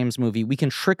Jesse James movie, we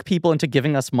can trick people into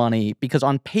giving us money because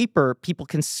on paper, people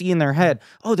can see in their head,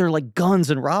 oh, they're like guns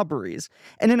and robberies.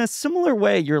 And in a similar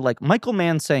way, you're like Michael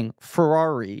Mann saying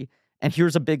Ferrari, and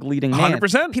here's a big leading man.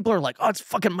 100%. People are like, oh, it's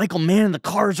fucking Michael Mann. The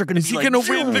cars are going to be Is he like, going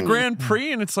to win the Grand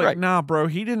Prix? And it's like, nah, bro,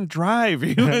 he didn't drive.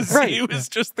 He was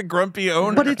just the grumpy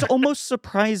owner. But it's almost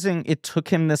surprising it took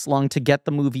him this long to get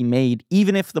the movie made,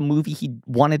 even if the movie he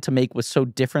wanted to make was so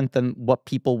different than what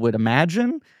people would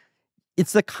imagine.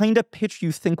 It's the kind of pitch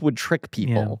you think would trick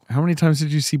people. How many times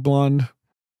did you see Blonde?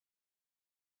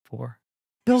 4.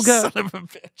 Bilge. Son of a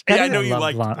bitch. I know you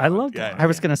like Blonde. I love Blonde. I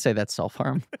was going to say that's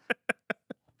self-harm.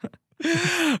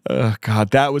 Oh,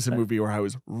 God, that was a movie where I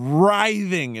was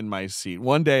writhing in my seat.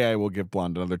 One day I will give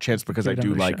Blonde another chance because I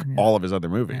do like all of his other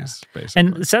movies, basically.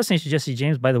 And Assassination of Jesse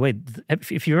James, by the way,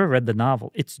 if you ever read the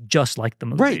novel, it's just like the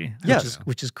movie. Right. Yes.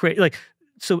 Which is great. Like,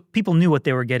 so people knew what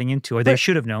they were getting into, or they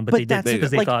should have known, but they didn't because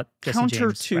they thought Jesse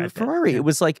counter James, to Ferrari. It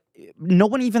was like no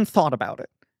one even thought about it.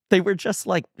 They were just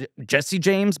like Jesse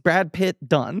James, Brad Pitt,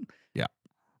 done. Yeah.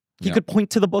 He could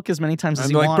point to the book as many times as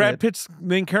he like wanted. Brad Pitt's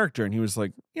main character, and he was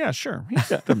like, "Yeah, sure, he's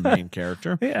the main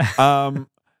character." Yeah.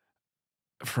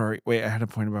 Ferrari. Wait, I had a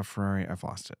point about Ferrari. I've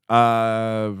lost it.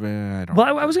 I don't.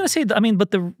 Well, I was going to say,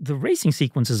 but the racing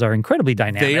sequences are incredibly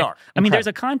dynamic. They are. I mean, there's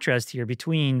a contrast here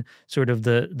between sort of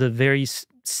the very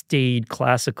staid,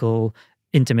 classical,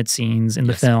 intimate scenes in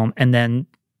the film, and then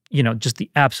just the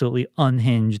absolutely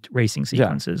unhinged racing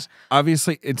sequences. Yeah.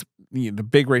 Obviously, it's the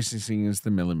big racing scene is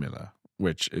the Mille Miglia,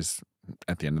 which is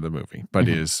at the end of the movie, but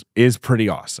is pretty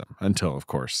awesome until, of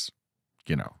course,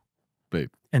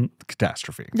 the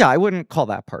catastrophe. Yeah, I wouldn't call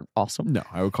that part awesome. No,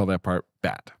 I would call that part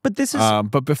bad. But this is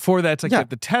but before that, it's like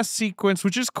the test sequence,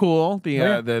 which is cool.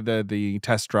 The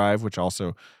test drive, which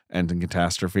also ends in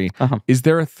catastrophe. Is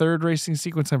there a third racing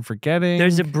sequence I'm forgetting?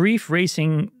 There's a brief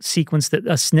racing sequence,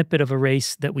 a snippet of a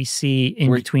race that we see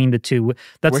in between the two.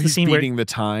 That's where the scene beating the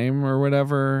time or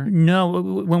whatever. No,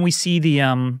 when we see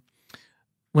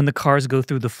when the cars go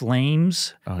through the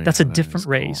flames, that's a different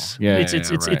race. Cool. Yeah,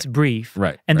 it's brief,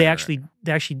 right? And they actually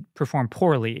perform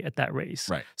poorly at that race,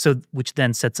 right? So which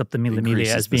then sets up the Mille Miglia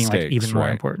as being like even more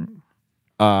important.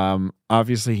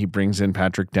 Obviously, he brings in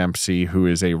Patrick Dempsey, who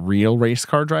is a real race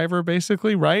car driver,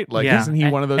 basically, right? Like, isn't he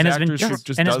one of those actors who just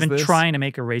does this? And has been trying to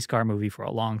make a race car movie for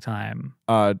a long time.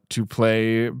 To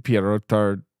play Piero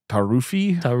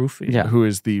Taruffi, who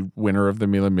is the winner of the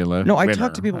Mille Miglia. No, I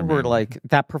talked to people who were like,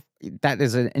 that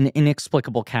is an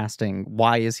inexplicable casting.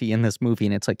 Why is he in this movie?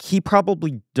 And it's like, he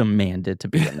probably demanded to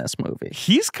be in this movie.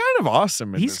 He's kind of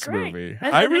awesome in this movie.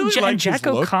 I really like Jack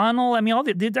O'Connell. I mean,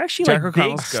 they're actually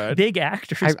big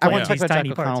actors. I want to talk about Jack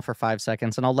O'Connell for 5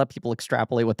 seconds, and I'll let people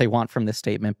extrapolate what they want from this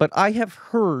statement. But I have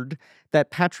heard that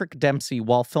Patrick Dempsey,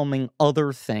 while filming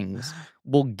other things,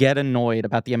 will get annoyed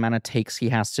about the amount of takes he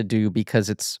has to do because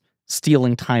it's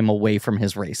stealing time away from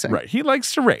his racing. Right. He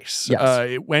likes to race. Yes.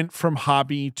 It went from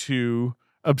hobby to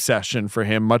obsession for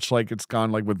him, much like it's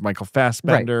gone like with Michael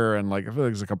Fassbender and like I feel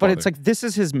like there's a couple. But it's like this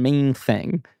is his main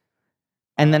thing.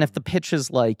 And then if the pitch is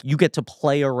like, you get to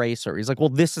play a racer, he's like, well,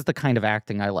 this is the kind of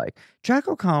acting I like. Jack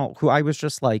O'Connell, who I was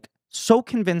just like so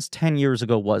convinced 10 years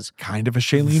ago was kind of a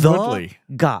Shailene Woodley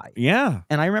guy. Yeah.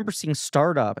 And I remember seeing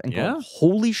Startup and going,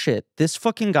 holy shit, this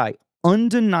fucking guy,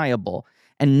 undeniable.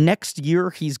 And next year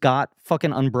he's got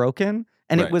fucking Unbroken.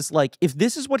 And it was like, if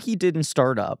this is what he did in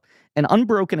Startup, and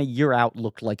Unbroken a year out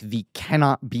looked like the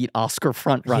cannot beat Oscar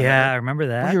frontrunner. Yeah, I remember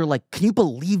that. Where you're like, can you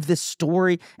believe this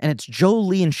story? And it's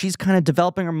Jolie, and she's kind of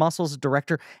developing her muscles as a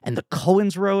director, and the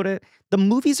Coens wrote it. The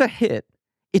movie's a hit.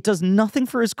 It does nothing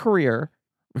for his career.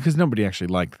 Because nobody actually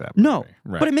liked that movie. No,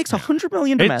 but it makes $100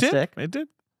 million domestic. It did.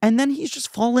 And then he's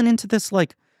just fallen into this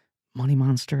like Money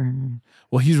Monster.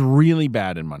 Well, he's really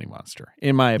bad in Money Monster,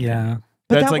 in my opinion. Yeah.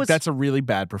 But that's a really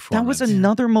bad performance. That was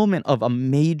another moment of a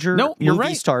major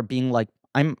movie star being like,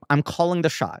 I'm calling the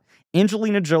shot.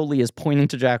 Angelina Jolie is pointing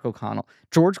to Jack O'Connell.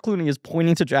 George Clooney is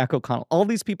pointing to Jack O'Connell. All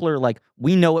these people are like,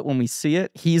 we know it when we see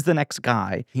it. He's the next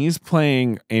guy. He's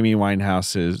playing Amy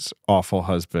Winehouse's awful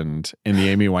husband in the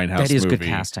Amy Winehouse movie. That is good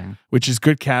casting. Which is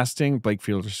good casting. Blake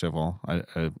Fielder Civil,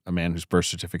 a man whose birth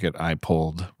certificate I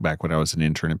pulled back when I was an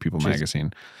intern at People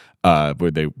Magazine.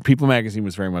 Where People Magazine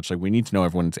was very much like, we need to know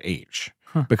everyone's age.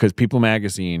 Because People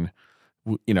Magazine,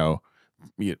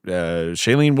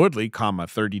 Shailene Woodley,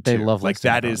 32. They love like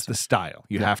that is the style.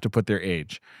 You have to put their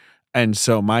age. And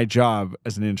so my job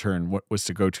as an intern was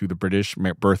to go to the British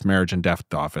Birth, Marriage, and Death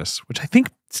Office, which I think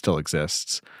still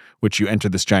exists, which you enter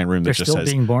this giant room that just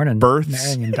says being born and births,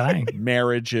 marrying and dying,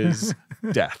 marriages,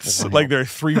 deaths. Like there are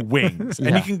 3 wings.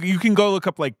 And you can go look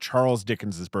up like Charles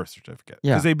Dickens's birth certificate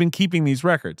because they've been keeping these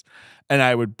records. And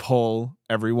I would pull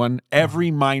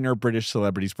every minor British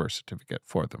celebrity's birth certificate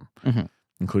for them.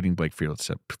 Including Blake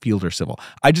Fielder Civil.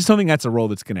 I just don't think that's a role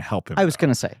that's going to help him. I was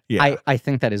going to say, I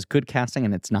think that is good casting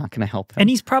and it's not going to help him. And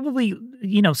he's probably,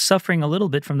 suffering a little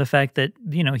bit from the fact that,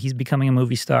 he's becoming a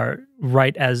movie star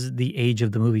right as the age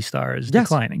of the movie star is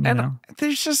declining. And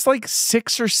there's just like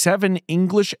 6 or 7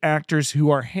 English actors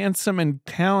who are handsome and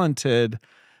talented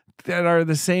that are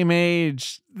the same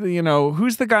age.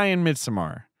 Who's the guy in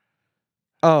Midsommar?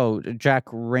 Oh, Jack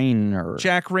Rayner.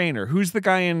 Jack Rayner. Who's the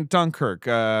guy in Dunkirk?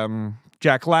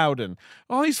 Jack Loudon,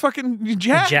 all these fucking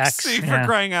Jacks for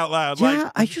crying out loud. Yeah,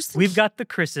 like, I just we've got the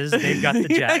Chris's, they've got the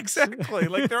Jacks. Yeah, exactly.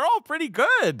 Like they're all pretty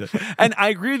good. And I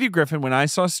agree with you, Griffin. When I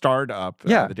saw Starred Up,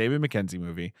 the David Mackenzie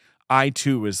movie, I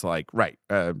too was like, right,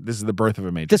 this is the birth of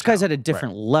a major. This guy's talent. at a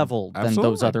different level than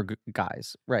those other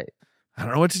guys, right? I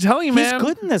don't know what to tell you, man. He's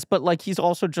good in this, but like he's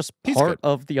also just part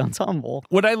of the ensemble.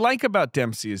 What I like about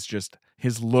Dempsey is just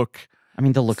his look. I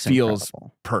mean, the look feels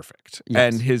incredible. Perfect,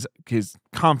 yes. and his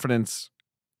confidence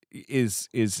is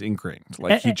ingrained.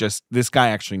 Like this guy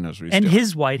actually knows what he's doing. And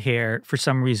his white hair, for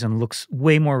some reason, looks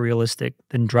way more realistic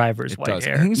than Driver's white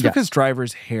hair. I think it's because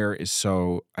Driver's hair is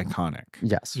so iconic.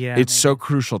 Yes, yeah, it's so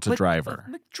crucial to Driver.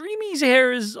 McDreamy's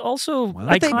hair is also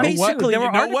iconic. Basically, there were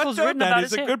articles written about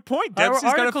his hair. That is a good point.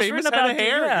 Dempsey's got a famous head of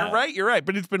hair. Yeah. You're right.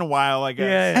 But it's been a while, I guess.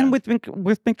 Yeah. And with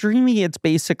McDreamy, it's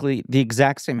basically the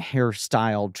exact same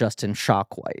hairstyle, just in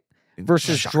shock white.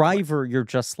 Versus Driver, you're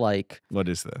just like, what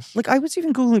is this? Like I was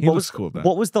even googling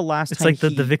what was the last it's time. It's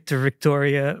like the Victor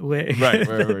Victoria way,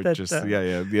 right? Just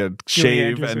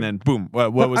shave and then boom.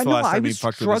 What was the last time he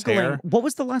fucked with his hair? What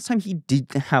was the last time he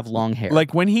did have long hair?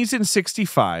 Like when he's in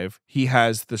 65, he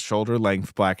has the shoulder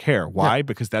length black hair. Why? Yeah.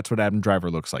 Because that's what Adam Driver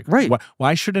looks like. Right?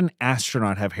 Why should an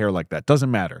astronaut have hair like that?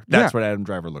 Doesn't matter. That's what Adam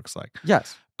Driver looks like.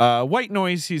 Yes. White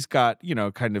Noise, he's got,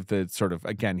 kind of the sort of,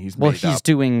 again, he's made up.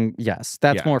 Doing,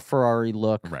 that's more Ferrari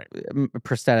look, right?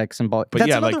 Prosthetics and body. But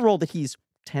that's another role that he's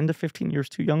 10 to 15 years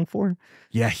too young for.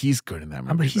 Yeah, he's good in that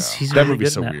movie. He's that really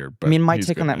movie's so weird. But I mean, my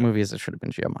take on that movie is it should have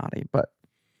been Giamatti, but.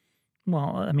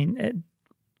 Well, I mean,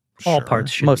 all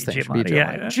parts should Most be things Giamatti. Should be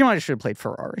Giamatti. Yeah. Giamatti should have played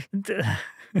Ferrari.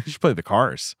 You should play the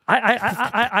cars.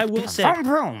 I will say. I'm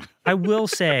Vroom. I will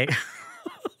say.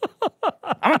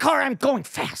 I'm a car. I'm going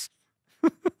fast.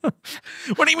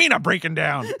 What do you mean I'm breaking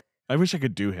down? I wish I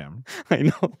could do him. I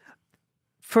know.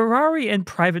 Ferrari and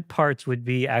Private Parts would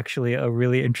be actually a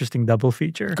really interesting double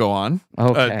feature. Go on.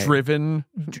 Okay. Driven,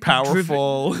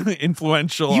 powerful,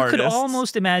 influential you artist. You could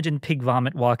almost imagine Pig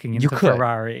Vomit walking into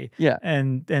Ferrari. Yeah.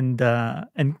 And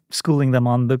schooling them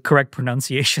on the correct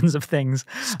pronunciations of things.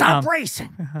 Stop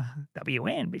racing.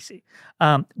 WNBC.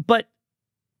 But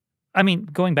I mean,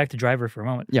 going back to Driver for a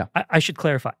moment. Yeah. I should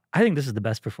clarify. I think this is the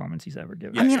best performance he's ever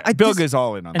given. Yeah, I mean, Bilge's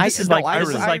all in on this. This is like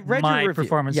my review.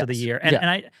 performance of the year.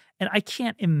 And I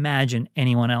can't imagine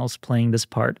anyone else playing this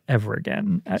part ever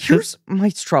again. Here's my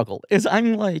struggle is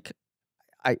I'm like,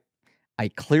 I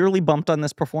clearly bumped on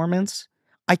this performance.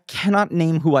 I cannot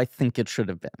name who I think it should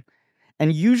have been.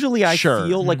 And usually I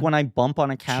feel like when I bump on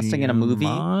a casting in a movie.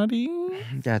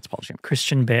 Yeah, it's Paul Giamatti.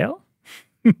 Christian Bale?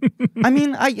 I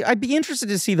mean, I'd be interested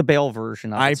to see the Bale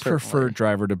version of it. I prefer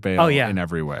Driver to Bale in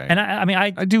every way. And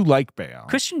I do like Bale.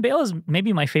 Christian Bale is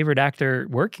maybe my favorite actor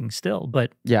working still,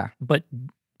 but but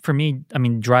for me, I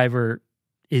mean, Driver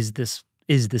is this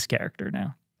character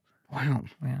now. Wow.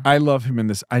 Yeah. I love him in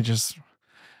this.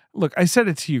 Look, I said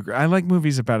it to you. I like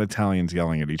movies about Italians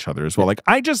yelling at each other as well. Like,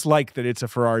 I just like that it's a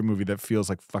Ferrari movie that feels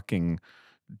like fucking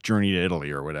Journey to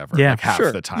Italy or whatever. Yeah, like half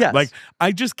the time. Yes. Like,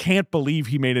 I just can't believe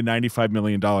he made a $95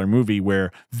 million movie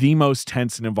where the most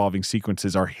tense and involving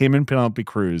sequences are him and Penelope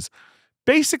Cruz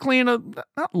basically in a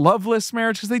not loveless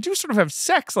marriage, because they do sort of have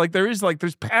sex. Like there's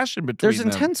passion between them.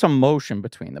 There's intense emotion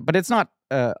between them, but it's not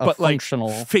functional.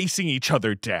 Like facing each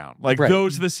other down. Like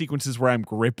those are the sequences where I'm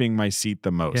gripping my seat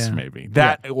the most, maybe.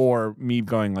 Or me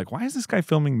going like, why is this guy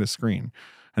filming the screen?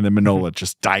 And then Manola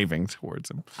just diving towards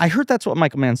him. I heard that's what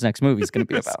Michael Mann's next movie is going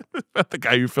to be about. About the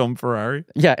guy who filmed Ferrari?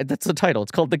 Yeah, that's the title.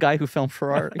 It's called The Guy Who Filmed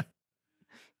Ferrari.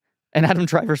 And Adam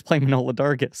Driver's playing Manola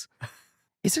Dargis.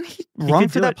 Isn't he wrong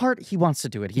for that part? He wants to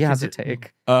do it. He has a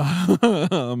take.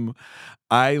 I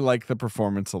like the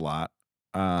performance a lot.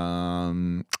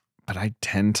 But I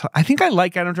think I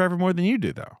like Adam Driver more than you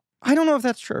do, though. I don't know if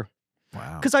that's true.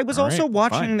 Wow. Because I was also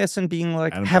watching this and being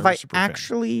like, have I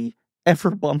actually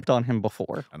ever bumped on him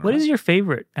before? What is your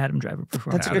favorite Adam Driver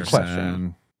performance? That's a good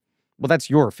question. Well, that's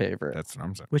your favorite. That's what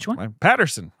I'm saying. Which one?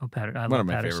 Patterson. Oh, Patterson. I love one of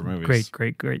my Patterson. favorite movies.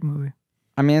 Great movie.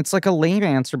 I mean, it's like a lame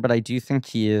answer, but I do think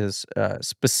he is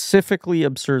specifically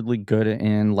absurdly good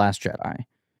in Last Jedi.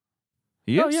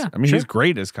 He is? Yeah, I mean, he's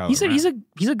great as Kylo Ren.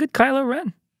 He's a good Kylo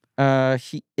Ren.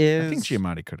 He is. I think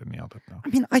Giamatti could have nailed it, though. I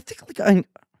mean, I think like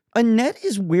Annette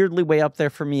is weirdly way up there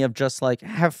for me of just like,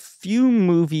 have few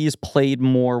movies played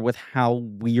more with how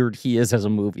weird he is as a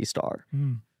movie star.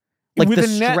 Like with the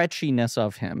stretchiness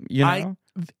of him, you know?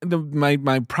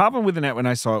 My problem with Annette when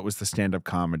I saw it was the stand-up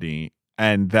comedy,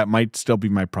 and that might still be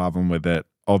my problem with it,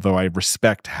 although I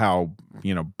respect how,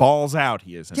 balls out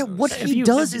he is. Yeah, what he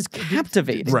does is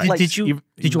captivating. Right. Did you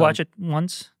watch it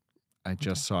once? I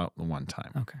just saw it one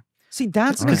time. Okay. See,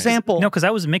 that's an example. No, because I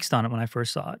was mixed on it when I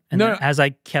first saw it. And then as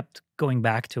I kept going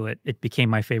back to it, it became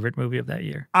my favorite movie of that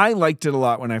year. I liked it a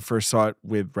lot when I first saw it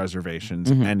with reservations,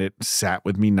 and it sat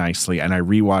with me nicely, and I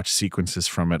rewatch sequences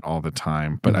from it all the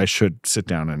time, but I should sit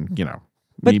down and,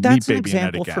 But that's an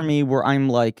example for me where I'm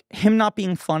like, him not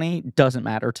being funny doesn't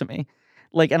matter to me.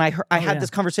 Like, and I had this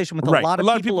conversation with a lot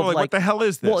of people are like, what the hell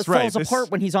is this? Well, it falls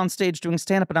apart when he's on stage doing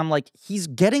stand-up, and I'm like, he's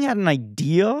getting at an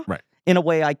idea right. in a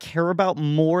way I care about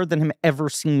more than him ever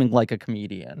seeming like a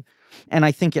comedian. And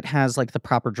I think it has like the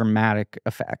proper dramatic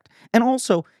effect. And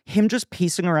also him just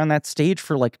pacing around that stage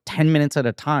for like 10 minutes at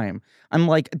a time. I'm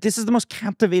like, this is the most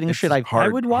captivating shit I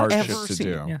would watch ever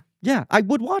seen. Yeah, I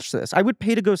would watch this. I would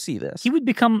pay to go see this. He would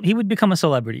become a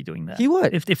celebrity doing that. He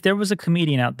would. If there was a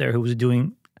comedian out there who was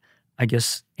doing, I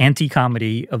guess,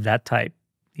 anti-comedy of that type,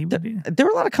 he would be. There are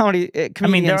a lot of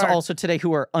comedians also today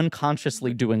who are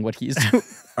unconsciously doing what he's doing.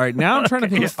 All right, now I'm trying to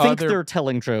think of think they're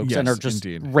telling jokes and are just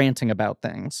ranting about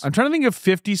things. I'm trying to think of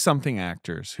 50-something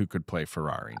actors who could play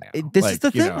Ferrari now. This is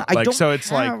the thing. I don't so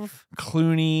it's like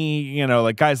Clooney,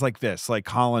 like guys like this, like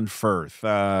Colin Firth,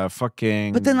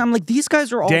 fucking. But then I'm like, these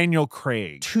guys are all Daniel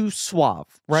Craig, too suave,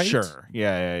 right? Sure,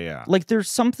 yeah. Like, there's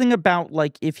something about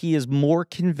like if he is more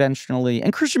conventionally,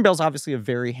 and Christian Bale's obviously a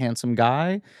very handsome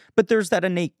guy, but there's that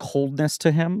innate coldness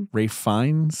to him. Ralph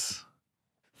Fiennes.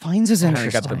 Fiennes is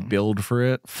interesting. I got the build for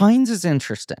it. Fiennes is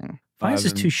interesting. Fiennes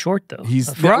is too short, though.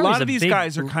 A lot of these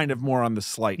guys are kind of more on the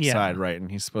slight side, right?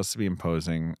 And he's supposed to be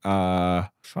imposing.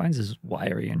 Fiennes is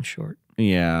wiry and short.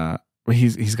 Yeah.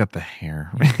 He's got the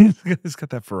hair. He's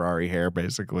got that Ferrari hair,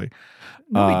 basically.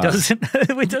 No, he doesn't.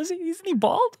 Wait, does he? Isn't he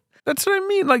bald? That's what I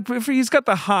mean. Like, if he's got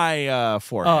the high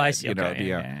forehead. Oh, I see. Okay.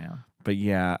 Yeah. But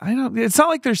yeah, I don't. It's not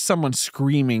like there's someone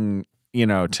screaming,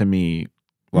 to me.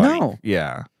 Like, no.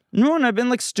 Yeah. No, and I've been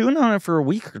like stewing on it for a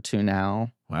week or two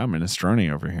now. Wow,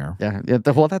 minestrone over here. Yeah,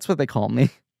 well, that's what they call me.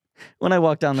 When I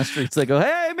walk down the streets, they go,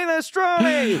 "Hey,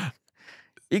 minestrone!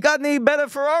 You got any better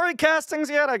Ferrari castings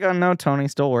yet?" I go, "No, Tony,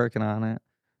 still working on it."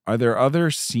 Are there other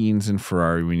scenes in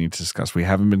Ferrari we need to discuss? We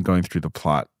haven't been going through the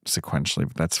plot sequentially,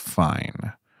 but that's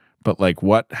fine. But like,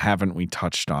 what haven't we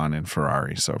touched on in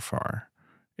Ferrari so far?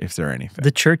 If there anything,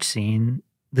 the church scene.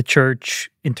 The church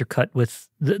intercut with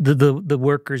the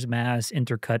workers' mass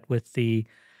intercut with the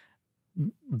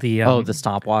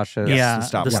stopwatches. Yeah,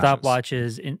 the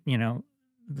stopwatches.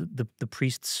 The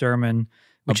priest's sermon,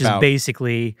 which is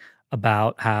basically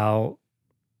about how,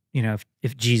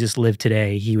 if Jesus lived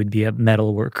today, he would be a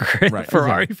metal worker at the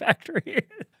Ferrari factory.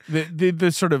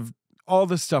 The sort of all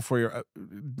the stuff where you're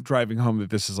driving home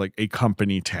that this is like a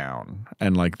company town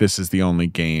and like this is the only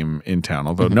game in town.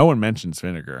 Although no one mentions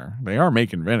vinegar. They are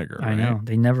making vinegar. I know.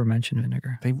 They never mention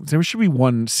vinegar. There should be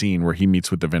one scene where he meets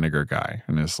with the vinegar guy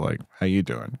and is like, "How you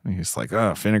doing?" And he's like,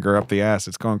 "Oh, vinegar up the ass.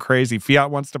 It's going crazy.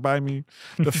 Fiat wants to buy me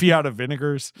the Fiat of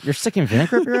vinegars." You're sticking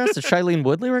vinegar up your ass? Did Shailene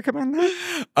Woodley recommend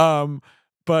that?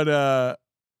 But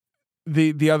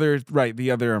the other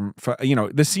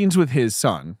the scenes with his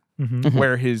son.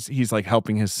 Where he's like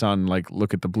helping his son like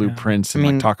look at the blueprints and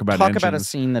like talk about a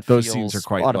scene that those feels scenes are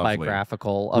quite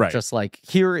autobiographical of just like,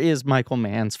 here is Michael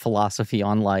Mann's philosophy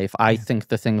on life. I think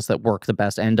the things that work the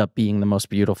best end up being the most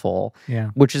beautiful.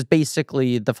 Yeah, which is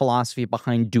basically the philosophy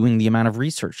behind doing the amount of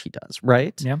research he does.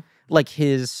 Right. Yeah, like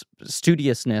his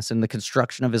studiousness in the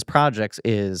construction of his projects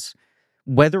is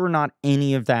whether or not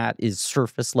any of that is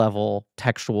surface level,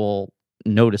 textual,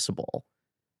 noticeable.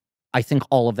 I think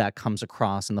all of that comes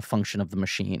across in the function of the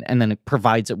machine, and then it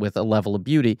provides it with a level of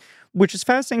beauty, which is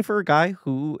fascinating for a guy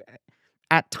who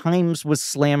at times was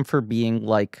slammed for being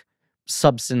like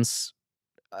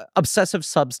obsessive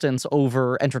substance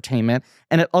over entertainment,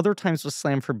 and at other times was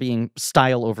slammed for being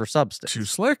style over substance. Too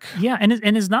slick. Yeah, and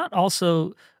is not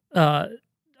also.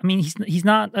 He's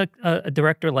not a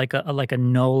director like a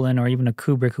Nolan or even a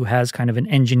Kubrick who has kind of an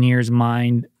engineer's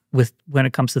mind when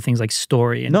it comes to things like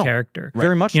story and character.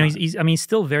 Very much. He's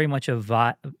still very much a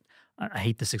vibe. I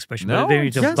hate this expression, but very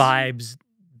much a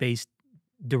vibes-based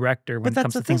director when it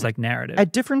comes to things like narrative.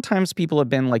 At different times, people have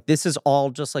been like, this is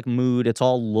all just like mood, it's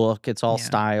all look, it's all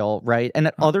style, right? And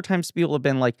at other times, people have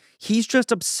been like, he's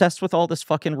just obsessed with all this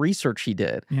fucking research he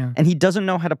did. Yeah. And he doesn't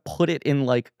know how to put it in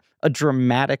like a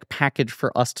dramatic package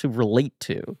for us to relate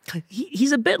to.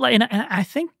 He's a bit like, and I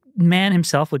think Mann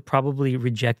himself would probably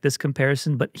reject this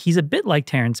comparison, but he's a bit like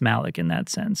Terrence Malick in that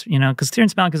sense, because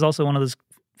Terrence Malick is also one of those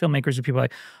filmmakers who people are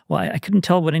like, well, I couldn't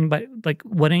tell what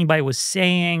anybody was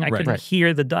saying. I couldn't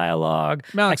hear the dialogue.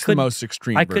 Malick's the most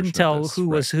extreme. I couldn't tell who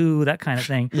was who, that kind of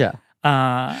thing. Yeah.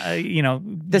 You know,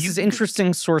 this is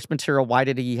interesting source material. Why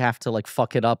did he have to like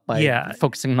fuck it up by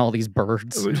focusing on all these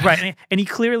birds? Right, and he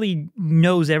clearly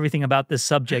knows everything about this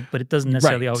subject, but it doesn't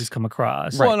necessarily always come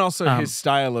across. Well, and also his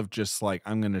style of just like,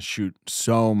 I'm going to shoot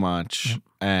so much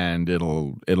and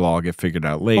it'll all get figured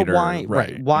out later.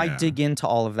 But why dig into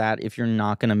all of that if you're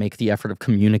not going to make the effort of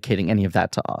communicating any of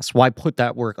that to us? Why put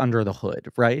that work under the hood,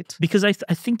 right? Because I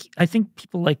think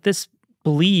people like this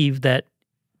believe that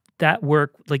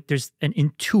work, like there's an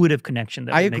intuitive connection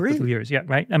that we make with viewers. Yeah,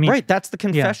 right? I mean, that's the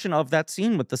confession of that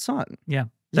scene with the son. Yeah,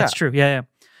 that's true. Yeah.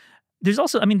 There's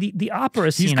also, I mean, the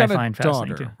opera scene I find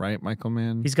fascinating too. Right, Michael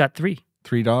Mann? He's got 3.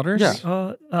 3 daughters?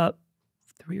 Yeah.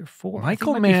 3 or 4.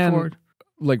 Michael Mann,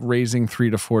 like raising 3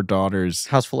 to 4 daughters,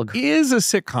 house full of is a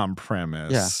sitcom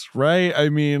premise, right? I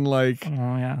mean, like,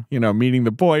 you know, meeting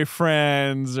the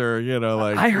boyfriends, or you know,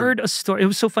 like I heard a story. It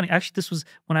was so funny. Actually, this was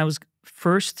when I was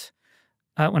first,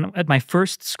 at my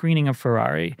first screening of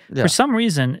Ferrari. For some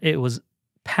reason, it was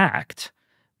packed.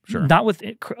 Sure. Not with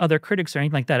other critics or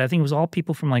anything like that. I think it was all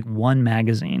people from like one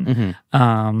magazine.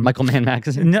 Michael Mann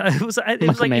magazine. No, it was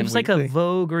like a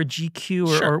Vogue or a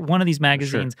GQ or one of these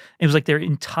magazines. It was like their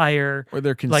entire, or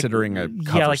they're considering a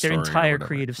cover like their entire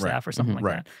creative staff or something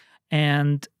like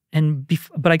that.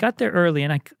 But I got there early,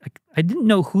 and I didn't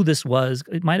know who this was.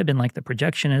 It might have been like the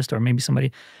projectionist, or maybe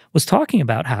somebody was talking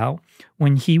about how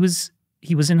when he was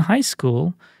in high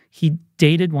school, he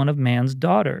dated one of Mann's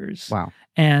daughters. Wow.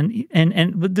 And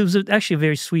there was actually a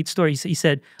very sweet story. He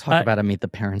said, "Talk about a Meet the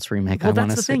Parents remake." Well,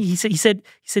 that's the thing. He said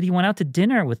he went out to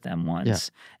dinner with them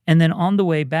once, and then on the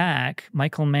way back,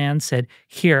 Michael Mann said,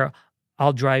 "Here,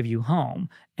 I'll drive you home."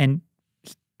 And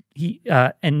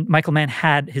and Michael Mann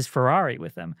had his Ferrari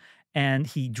with him, and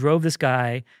he drove this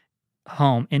guy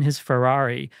home in his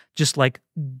Ferrari, just like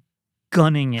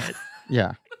gunning it.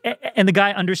 And the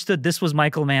guy understood this was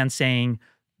Michael Mann saying,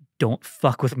 "Don't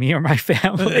fuck with me or my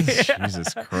family."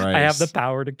 Jesus Christ. I have the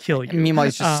power to kill you. And meanwhile,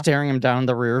 he's just staring him down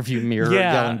the rear view mirror,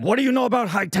 yelling, "What do you know about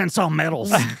high tensile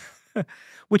metals?"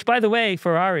 Which, by the way,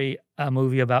 Ferrari, a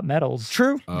movie about metals.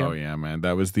 True. Oh yeah, man.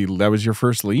 That was your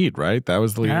first lead, right? That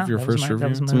was the lead of your first review.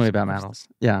 It's a movie about metals.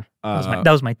 Yeah. That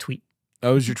was my tweet. That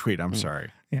was your tweet. I'm sorry.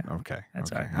 Yeah. Okay.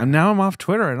 That's okay. And now I'm off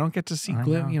Twitter. I don't get to see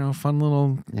fun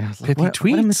little pithy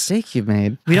tweets. What a mistake you've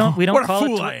made. We don't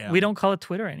call it we don't call it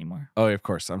Twitter anymore. Oh, of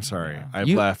course. I'm sorry. I've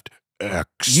left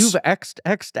X. You've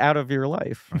X'd out of your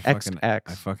life. I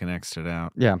fucking X'd it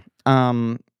out. Yeah.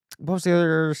 What was the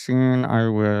other scene I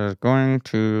was going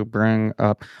to bring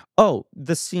up? Oh,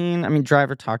 the scene. I mean,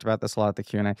 Driver talked about this a lot at the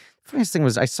Q&A. The funniest thing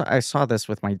was I saw this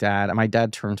with my dad, and my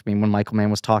dad turned to me when Michael Mann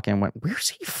was talking and went, "Where's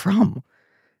he from?"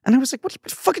 And I was like, "What?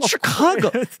 Fucking Chicago?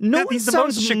 No one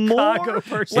sounds Chicago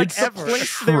person like the ever.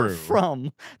 place they're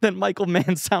from than Michael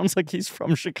Mann sounds like he's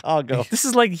from Chicago." This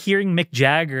is like hearing Mick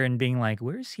Jagger and being like,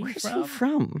 "Where's he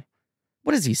from?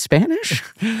 What is he, Spanish?"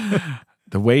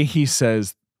 The way he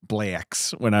says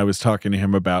blacks when I was talking to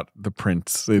him about the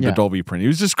prints, the Dolby print. He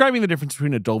was describing the difference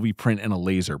between a Dolby print and a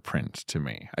laser print to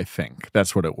me. I think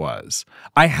that's what it was.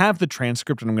 I have the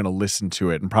transcript, and I'm going to listen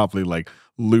to it and probably like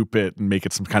loop it and make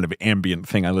it some kind of ambient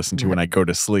thing I listen to when I go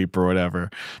to sleep or whatever.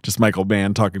 Just Michael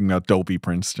Mann talking about Dolby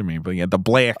prints to me. But yeah, the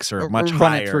blacks are much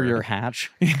run higher. It through your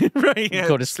hatch. Right. Yeah,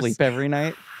 go to sleep every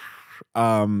night.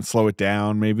 Slow it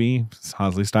down, maybe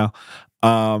Hosley style.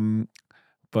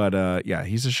 But yeah,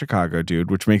 he's a Chicago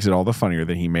dude, which makes it all the funnier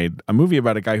that he made a movie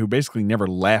about a guy who basically never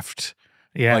left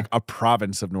like a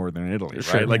province of northern Italy,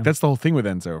 right? Like that's the whole thing with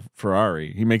Enzo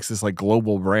Ferrari. He makes this like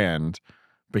global brand,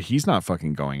 but he's not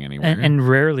fucking going anywhere. And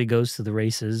rarely goes to the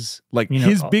races. Like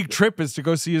his big trip is to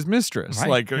go see his mistress,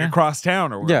 like across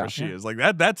town or wherever she is. Like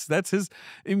that's his.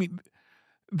 I mean,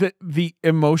 the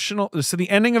emotional. So the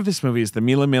ending of this movie is the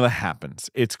Mille Miglia happens.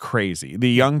 It's crazy. The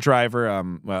young driver,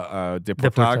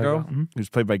 Deportago, who's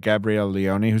played by Gabriele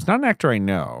Leone, who's not an actor I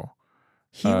know.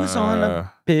 He was on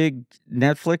a big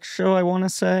Netflix show, I want to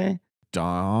say.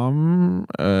 Dom.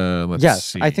 Yes,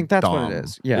 see. I think that's Dom what it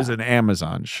is. Yeah, it's an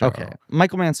Amazon show. Okay,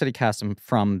 Michael Mann said he cast him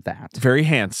from that. Very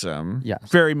handsome.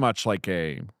 Yes, very much like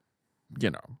a,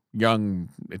 young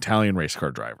Italian race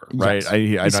car driver, right?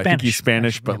 Yes. I think he's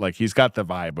Spanish, but like he's got the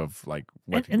vibe of like.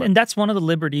 And that's one of the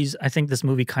liberties I think this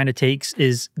movie kind of takes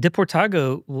is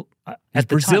Deportago. He's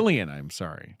Brazilian. I'm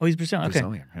sorry. Oh, he's Brazilian. Okay.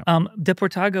 Brazilian, yeah.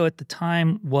 Deportago at the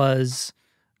time was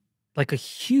like a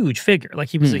huge figure. Like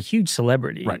he was a huge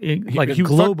celebrity, right? Like a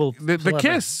global. The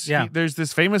kiss. Yeah. There's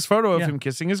this famous photo of him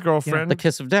kissing his girlfriend. The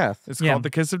kiss of death. It's called the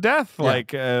kiss of death.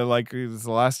 Like it's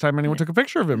the last time anyone took a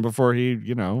picture of him before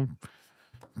he,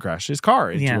 crash his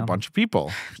car into a bunch of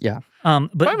people. Yeah. But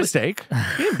by mistake.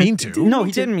 He didn't mean to. No,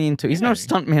 he didn't mean to. He's no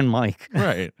stuntman Mike.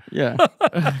 Right. Yeah.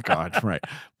 God, right.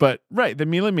 But, the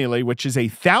Mille Miglia, which is a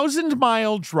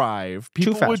 1,000-mile drive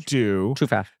people would do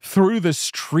through the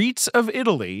streets of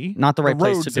Italy. Not the right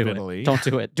place to roads do of it. Italy. Don't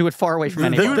do it. Do it far away from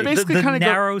anyone. You would basically the kind of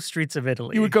narrow streets of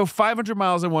Italy. You would go 500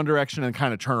 miles in one direction and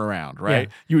kind of turn around, right?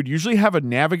 Yeah. You would usually have a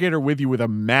navigator with you with a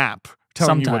map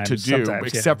telling you what to do,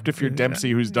 except if you're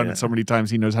Dempsey, who's done it so many times,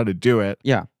 he knows how to do it.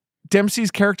 Yeah.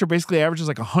 Dempsey's character basically averages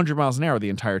like 100 miles an hour the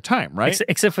entire time, right?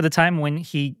 Except for the time when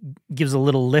he gives a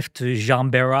little lift to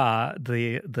Jean Berat,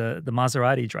 the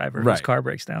Maserati driver whose car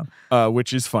breaks down.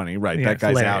 Which is funny, right? Yeah, that guy's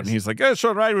hilarious. out and he's like, "Oh,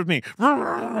 sure, ride with me."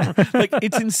 Like,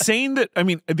 it's insane that, I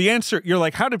mean, the answer, you're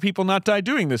like, how did people not die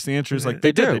doing this? The answer is like,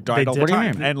 they did. They died all the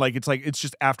time. And like, it's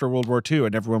just after World War II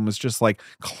and everyone was just like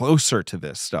closer to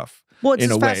this stuff. Well, it's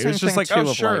in a way. fascinating It's just thing, like, too, oh,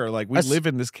 of, sure, like we live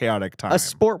in this chaotic time. A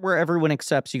sport where everyone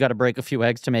accepts you got to break a few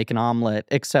eggs to make an omelet,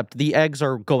 except the eggs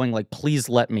are going like, please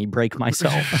let me break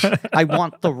myself. I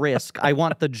want the risk. I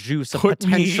want the juice of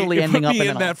potentially ending up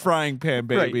in that frying pan,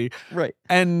 baby. Right.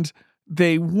 And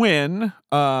they win.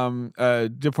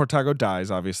 Deportago dies,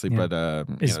 obviously, but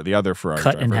the other Ferrari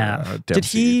cut driver, in half. Dempsey, Did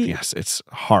he? Yes, it's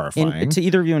horrifying. To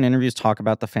either of you in interviews talk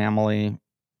about the family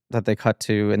that they cut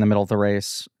to in the middle of the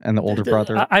race and the older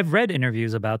brother. I've read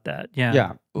interviews about that. Yeah.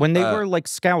 Yeah. When they were like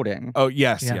scouting. Oh,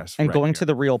 yes. And going to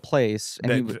the real place.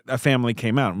 And a family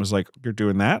came out and was like, "You're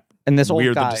doing that?" And this old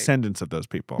We're guy. the descendants of those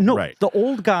people. No, right. the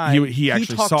old guy he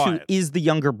actually talked saw to it. is the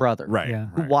younger brother. Right. Yeah.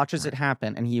 Who watches it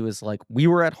happen. And he was like, we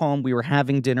were at home, we were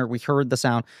having dinner, we heard the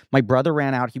sound. My brother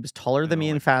ran out. He was taller than me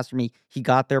and faster than me. He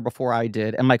got there before I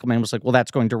did. And Michael Mann was like, well,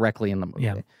 that's going directly in the movie.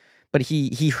 Yeah. But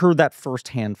he heard that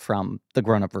firsthand from the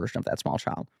grown-up version of that small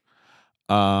child.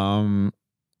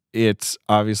 It's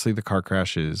obviously the car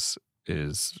crash is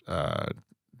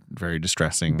very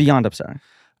distressing. Beyond upsetting.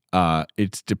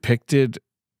 It's depicted.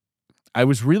 I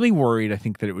was really worried, I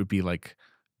think, that it would be like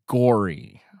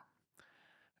gory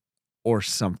or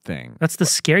something. That's the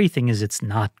scary thing, is it's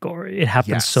not gory. It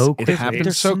happens so quickly. It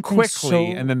happens so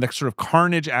quickly, and then the sort of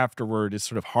carnage afterward is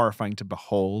sort of horrifying to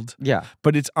behold. Yeah.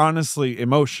 But it's honestly,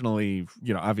 emotionally,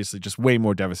 obviously just way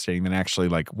more devastating than actually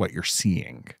like what you're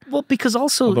seeing. Well, because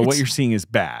also Although what you're seeing is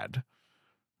bad.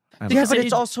 Yeah, but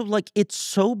it's also like, it's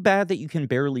so bad that you can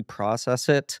barely process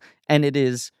it, and it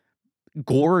is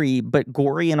gory, but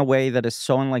gory in a way that is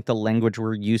so unlike the language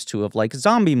we're used to of like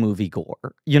zombie movie gore,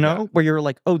 where you're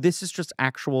like, oh, this is just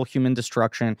actual human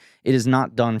destruction. It is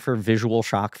not done for visual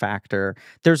shock factor.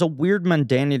 There's a weird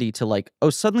mundanity to like, oh,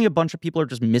 suddenly a bunch of people are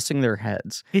just missing their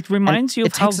heads. It reminds you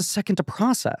of how it takes a second to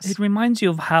process. It reminds you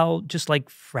of how just like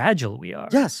fragile we are.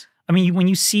 Yes. I mean, when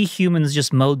you see humans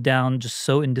just mowed down just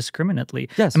so indiscriminately.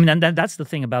 Yes. I mean, and that's the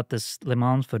thing about this Le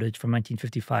Mans footage from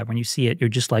 1955. When you see it, you're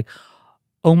just like,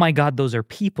 oh my God, those are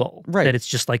people. Right. That it's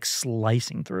just like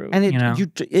slicing through. And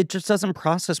it just doesn't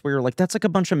process where you're like, that's like a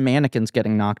bunch of mannequins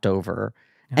getting knocked over.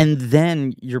 Yeah. And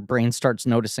then your brain starts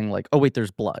noticing like, oh wait, there's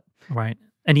blood. Right.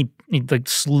 And he like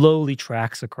slowly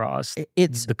tracks across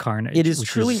the carnage. It is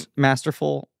truly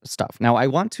masterful stuff. Now, I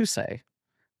want to say,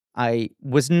 I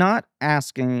was not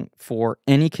asking for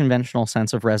any conventional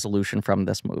sense of resolution from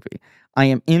this movie. I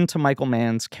am into Michael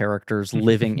Mann's characters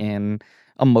living in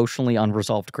emotionally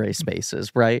unresolved gray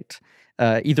spaces, right?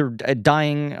 Either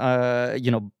dying,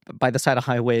 by the side of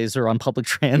highways or on public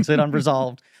transit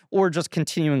unresolved, or just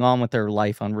continuing on with their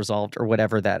life unresolved or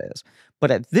whatever that is.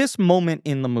 But at this moment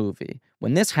in the movie,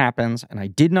 when this happens, and I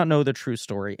did not know the true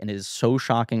story, and it is so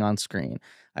shocking on screen,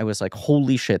 I was like,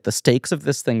 holy shit, the stakes of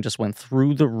this thing just went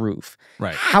through the roof.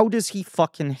 Right. How does he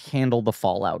fucking handle the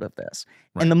fallout of this?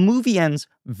 Right. And the movie ends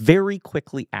very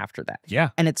quickly after that. Yeah.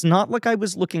 And it's not like I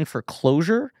was looking for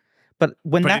closure, but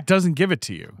it doesn't give it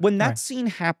to you. When that scene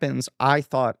happens, I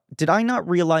thought, did I not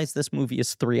realize this movie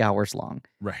is 3 hours long?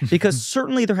 Right. Because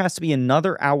certainly there has to be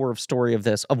another hour of story of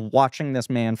this, of watching this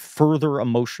man further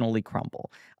emotionally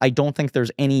crumble. I don't think there's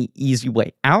any easy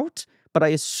way out, but I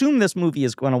assume this movie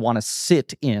is going to want to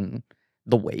sit in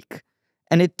the wake.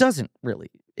 And it doesn't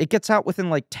really. It gets out within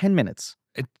like 10 minutes.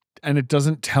 And it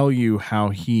doesn't tell you how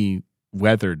he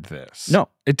weathered this. No.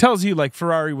 It tells you like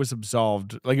Ferrari was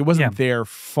absolved. Like it wasn't their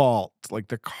fault. Like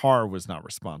the car was not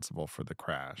responsible for the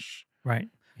crash. Right.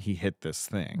 He hit this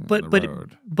thing but on the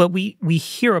road. But we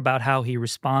hear about how he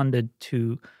responded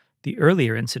to the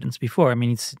earlier incidents before. I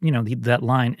mean, it's that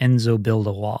line, Enzo build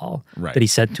a wall, right, that he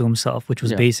said to himself, which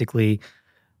was basically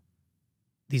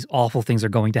these awful things are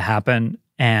going to happen,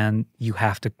 and you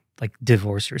have to like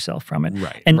divorce yourself from it.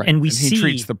 Right. And we he see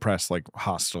treats the press like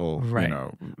hostile, Right.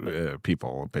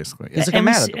 people basically. He's like a and,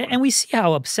 we see, matador. and we see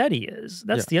how upset he is.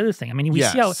 That's the other thing. I mean, we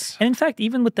see how, Yes. and in fact,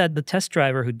 even with the test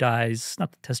driver who dies,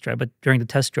 not the test driver, but during the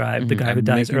test drive, the guy who And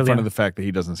dies making early fun on. of the fact that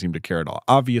he doesn't seem to care at all.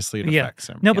 Obviously, it affects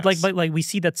him. No, yes. but like we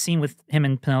see that scene with him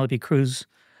and Penelope Cruz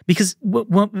because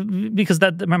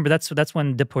remember that's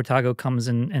when Deportago comes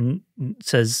and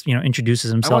says, introduces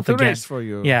I himself want the again. race for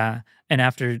you. Yeah, and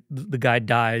after the guy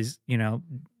dies,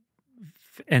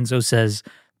 Enzo says,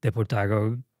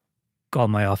 Deportago, call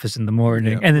my office in the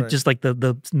morning. Yeah, and right. it just like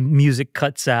the music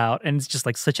cuts out and it's just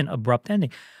like such an abrupt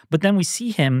ending. But then we see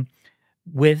him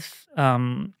with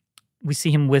Penelope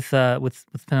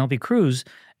Cruz,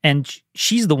 and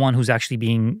she's the one who's actually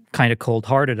being kind of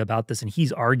cold-hearted about this, and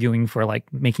he's arguing for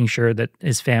like making sure that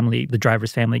his family, the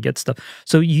driver's family, gets stuff.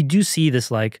 So you do see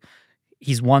this like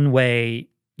he's one way,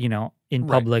 in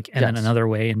public, and then another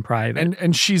way in private.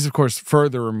 And she's of course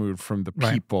further removed from the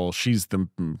Right. people. She's the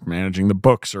managing the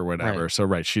books or whatever. Right.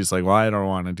 So she's like, well, I don't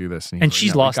want to do this. And he's like,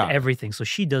 she's "No, we lost got it." everything, so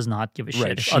she does not give a shit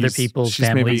Right. if other people's she's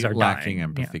families maybe are lacking dying.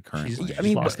 empathy Yeah. currently. She's I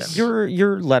mean, lost everything.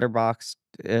 your letterbox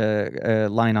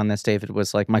line on this, David,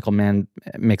 was like Michael Mann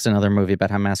makes another movie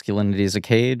about how masculinity is a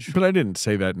cage. But I didn't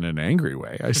say that in an angry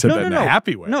way. I said that in a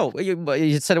happy way. No,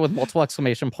 you said it with multiple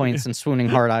exclamation points and swooning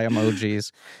heart eye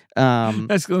emojis.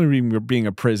 Masculinity being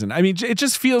a prison. I mean, it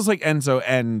just feels like Enzo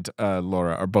and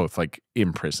Laura are both like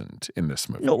imprisoned in this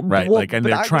movie, No, right? well, and but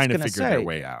they're I was trying to gonna figure their say,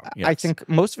 way out. I Yes. think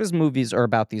most of his movies are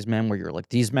about these men where you're like,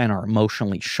 these men are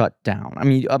emotionally shut down. I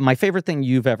mean, my favorite thing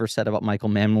you've ever said about Michael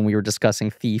Mann when we were discussing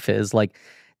Thief is like,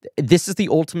 this is the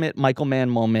ultimate Michael Mann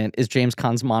moment is James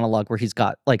Caan's monologue where he's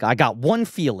got like, I got one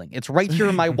feeling. It's right here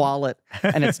in my wallet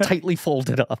and it's tightly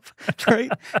folded up,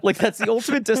 right? Like that's the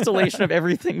ultimate distillation of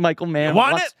everything Michael Mann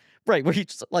Want wants. Right, where he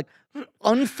just like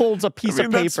unfolds a piece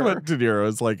of that's paper. what De Niro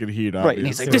is like in Heat. Right, and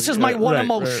he's like, this is my one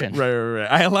emotion. Right.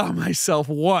 I allow myself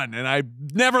one, and I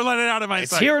never let it out of my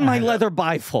It's sight. here in my leather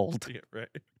bifold. Yeah, right.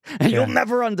 And you'll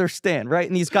never understand, right?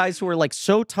 And these guys who are like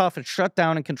so tough and shut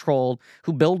down and controlled,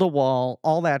 who build a wall,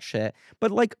 all that shit. But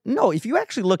like, no, if you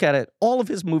actually look at it, all of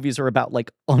his movies are about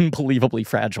like unbelievably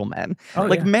fragile men.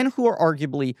 Men who are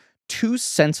arguably too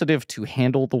sensitive to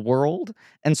handle the world.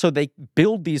 And so they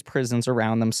build these prisons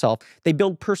around themselves. They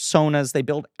build personas, they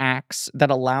build acts that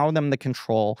allow them the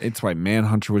control. It's why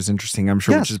Manhunter was interesting, I'm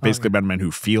sure, Yes. which is basically about a man who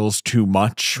feels too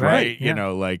much, right? Yeah.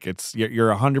 Like it's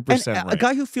you're 100% And right. a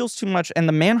guy who feels too much, and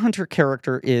the Manhunter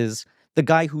character is the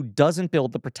guy who doesn't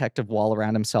build the protective wall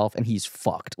around himself, and he's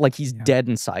fucked. Like he's dead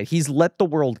inside. He's let the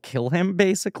world kill him,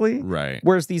 basically. Right.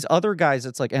 Whereas these other guys,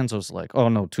 it's like Enzo's like, oh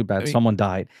no, too bad, someone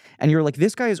died. And you're like,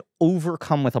 this guy is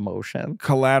overcome with emotion.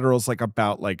 Collateral's like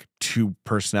about like two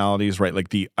personalities, right? Like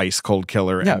the ice cold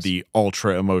killer and the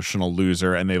ultra emotional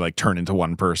loser, and they like turn into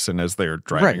one person as they're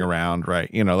driving around, right?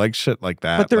 Like shit like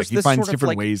that. But there's he this finds sort of, different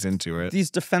like, ways into it.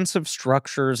 These defensive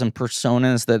structures and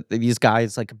personas that these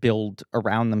guys like build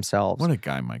around themselves. What a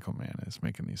guy Michael Mann is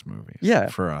making these movies. Yeah.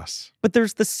 For us. But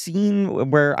there's the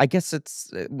scene where I guess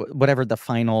it's whatever the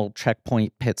final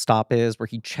checkpoint pit stop is, where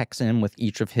he checks in with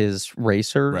each of his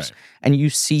racers, Right. and you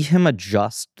see him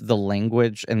adjust the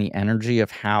language and the energy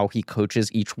of how he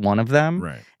coaches each one of them.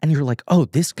 Right. And you're like, oh,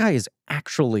 this guy is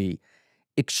actually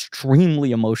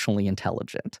extremely emotionally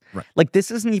intelligent. Right. Like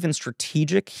this isn't even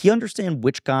strategic. He understands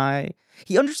which guy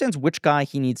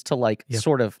he needs to like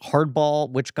sort of hardball,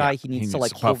 which guy he needs to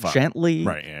like hold gently.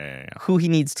 Right. Yeah. Who he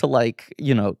needs to like,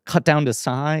 cut down to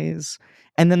size.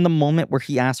 And then the moment where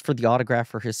he asked for the autograph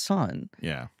for his son.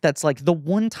 Yeah. That's like the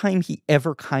one time he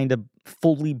ever kind of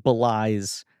fully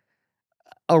belies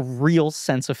a real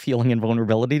sense of feeling and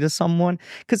vulnerability to someone.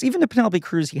 Because even to Penelope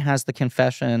Cruz, he has the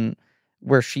confession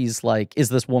where she's like, is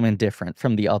this woman different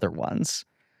from the other ones?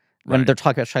 When they're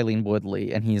talking about Shailene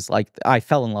Woodley, and he's like, I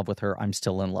fell in love with her. I'm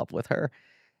still in love with her.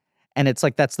 And it's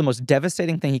like, that's the most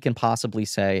devastating thing he can possibly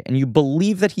say. And you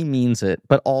believe that he means it,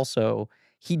 but also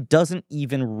he doesn't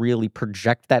even really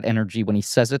project that energy when he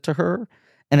says it to her.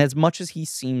 And as much as he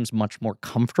seems much more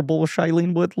comfortable with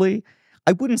Shailene Woodley,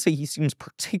 I wouldn't say he seems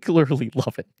particularly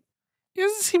loving. He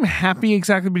doesn't seem happy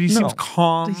exactly, but he seems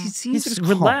calm. He seems seems calm.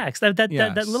 relaxed. That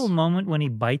Yes. little moment when he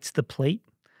bites the plate.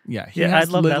 Yeah. I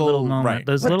love that little moment. Right.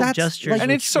 Those But little that's, gestures. like-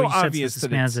 And it's so where he sets obvious the that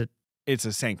spans it's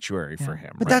a sanctuary for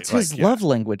him. But right? that's his love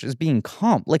language, is being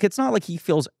calm. Like, it's not like he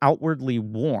feels outwardly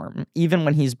warm, even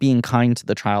when he's being kind to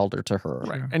the child or to her.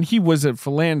 Right. And he was a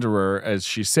philanderer, as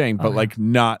she's saying, but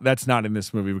that's not in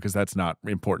this movie because that's not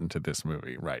important to this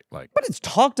movie, right? Like, But it's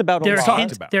talked about a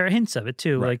lot. There are hints of it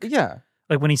too. Right.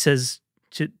 Like when he says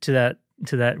to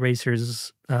that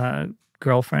racer's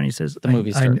girlfriend, he says, The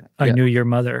movie star. I knew your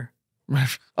mother.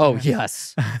 Oh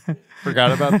yes,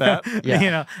 Forgot about that. Yeah.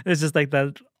 You know, it's just like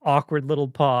that awkward little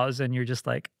pause, and you're just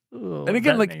like, oh, And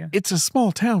again, like it's a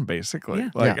small town, basically. Yeah.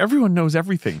 Like everyone knows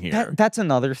everything here. That's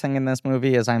another thing in this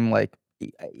movie is I'm like,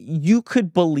 you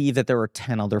could believe that there are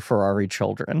 10 other Ferrari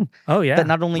children. Oh yeah. That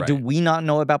not only do Right. we not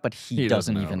know about, but he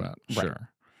doesn't know even. about. Right.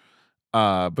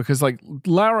 Sure. Because like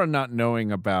Laura not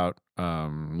knowing about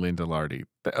Lena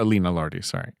Lardy,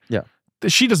 sorry. Yeah.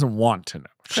 She doesn't want to know.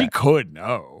 She Correct. could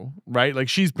know, right? Like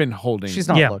she's been holding. She's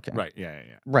not Yeah. looking. Right. Yeah.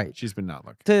 Right. She's been not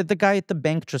looking. The guy at the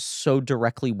bank just so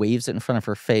directly waves it in front of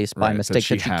her face by Right, mistake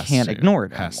that she has can't to- ignore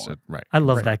it Has anymore. to. Right. I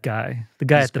love Right. that guy. The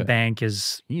guy He's at the good. bank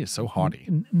is He is so haughty.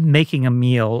 making a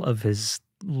meal of his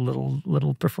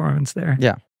little performance there.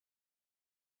 Yeah.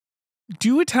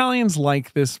 Do Italians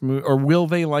like this movie, or will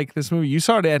they like this movie? You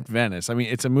saw it at Venice. I mean,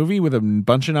 it's a movie with a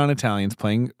bunch of non-Italians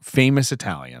playing famous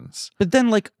Italians, But then,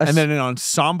 like, and then an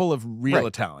ensemble of real Right.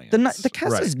 Italians. the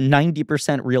cast Right. is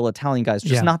 90% real Italian guys,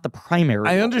 just Yeah. not the primary.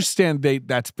 I role. understand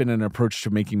that's been an approach to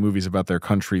making movies about their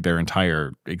country their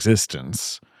entire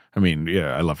existence. I mean,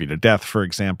 yeah, I Love You to Death, for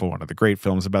example, one of the great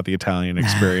films about the Italian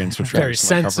experience, which we Very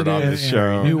recently covered on sensitive, this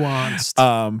very show.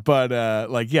 nuanced. But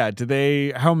like, yeah,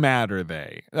 how mad are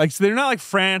they? Like, so they're not like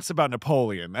France about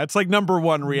Napoleon. That's like number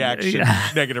one reaction, Yeah.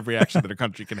 negative reaction that a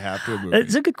country can have to a movie.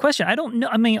 It's a good question. I don't know.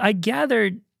 I mean, I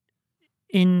gathered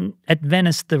at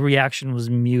Venice the reaction was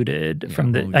muted Yeah,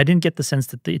 from the. well, I didn't get the sense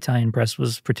that the Italian press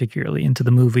was particularly into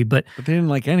the movie, but But they didn't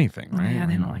like anything, right? yeah,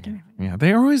 they don't like anything. Yeah,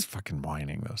 they're always fucking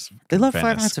whining, those fucking They love Five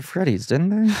Venice. Nights at Freddy's, didn't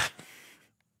they?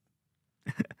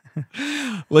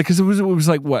 Like, because it was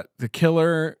like what? The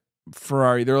Killer,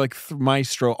 Ferrari, they're like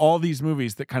Maestro, all these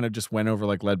movies that kind of just went over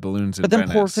like lead balloons in But then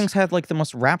Venice. Poor Things had like the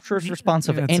most rapturous response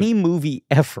of Yeah, it's any movie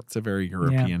ever. It's a very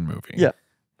European movie. Yeah.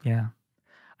 Yeah.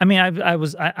 I mean, I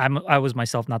was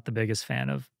myself not the biggest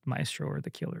fan of Maestro or The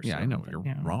Killer. Yeah, so, I know, but, you're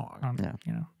you know, wrong. Yeah.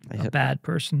 You know, I a hit bad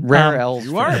person. Rare L's.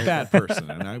 You for are a me. bad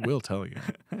person, and I will tell you.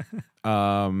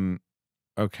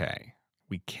 Okay.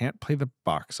 We can't play the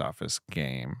box office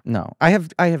game. No, I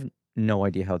have no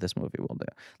idea how this movie will do.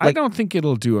 I don't think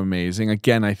it'll do amazing.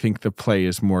 Again, I think the play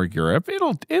is more Europe.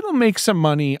 It'll make some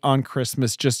money on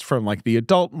Christmas just from like the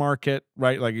adult market,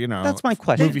 right? Like, you know, That's my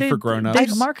question. movie for grown-ups.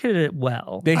 They've marketed it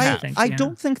well. They I have. think, I yeah.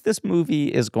 don't think this movie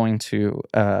is going to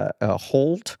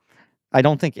hold. I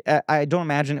don't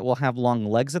imagine it will have long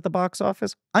legs at the box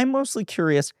office. I'm mostly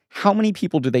curious, how many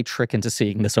people do they trick into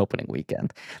seeing this opening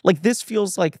weekend? Like, this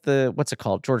feels like what's it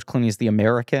called? George Clooney's The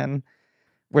American,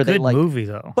 where Good they like movie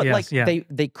though. But Yes, like yeah.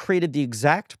 they created the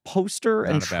exact poster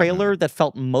Not and a bad trailer movie. that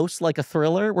felt most like a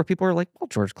thriller, where people are like, "Well,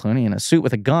 George Clooney in a suit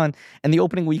with a gun," and the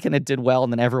opening weekend it did well,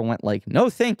 and then everyone went like, "No,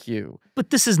 thank you."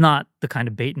 But this is not the kind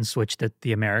of bait and switch that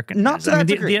The American Not is. to I mean,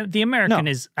 that degree. the American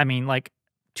No. is, I mean, like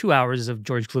 2 hours of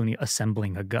George Clooney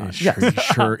assembling a gun.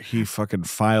 Sure, he fucking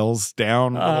files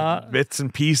down little bits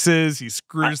and pieces. He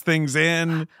screws things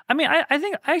in. I mean, I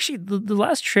think actually the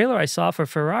last trailer I saw for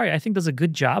Ferrari, I think does a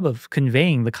good job of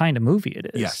conveying the kind of movie it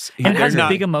is. Yes. And it They're has not-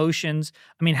 big emotions.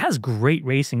 I mean, it has great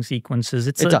racing sequences.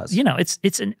 It does. You know, I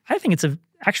think it's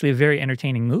actually a very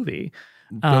entertaining movie.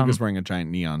 Doug is wearing a giant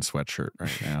neon sweatshirt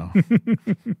right now.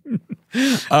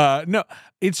 No,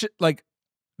 it's like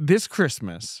this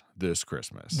Christmas. This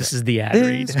is the ad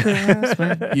read. This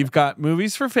Christmas. You've got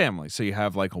movies for families. So you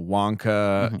have like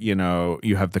Wonka, you know,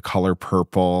 you have The Color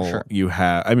Purple. Sure. You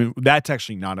have, I mean, that's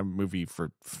actually not a movie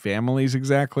for families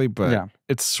exactly, but Yeah.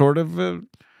 it's sort of a,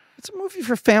 It's a movie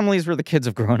for families where the kids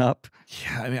have grown up.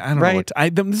 yeah, I mean, I don't know.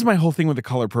 Right. This is my whole thing with The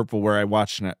Color Purple where I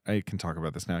watched it. I can talk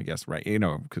about this now, I guess, right? You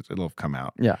know, because it'll have come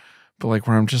out. Yeah. But like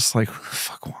where I'm just like, who the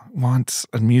fuck wants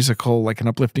a musical, like an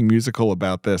uplifting musical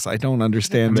about this? I don't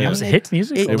understand That it. was a hit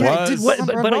musical. It yeah, was. It did What- well on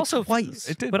but Broadway also- twice.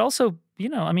 It did. But also, you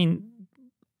know, I mean,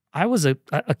 I was a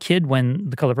kid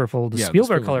when The Color Purple, the Yeah, the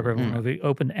Spielberg Spielberg Color Purple movie. movie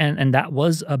opened, and that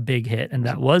was a big hit, and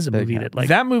that was a Big movie hit. that like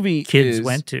that movie kids is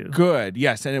went to. good,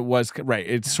 yes, and it was right.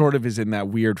 It sort of is in that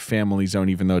weird family zone,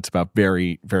 even though it's about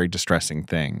very, very distressing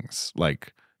things.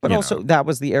 Like, But you also, know, that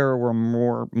was the era where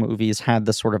more movies had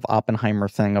the sort of Oppenheimer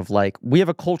thing of like, we have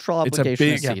a cultural it's a obligation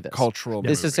big to see this. cultural.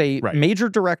 This is movie. a Right. major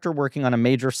director working on a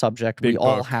major subject. Big we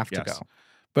all book, have to yes. go.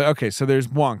 But okay, so there's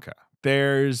Wonka.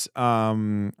 There's you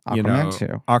know, Aquaman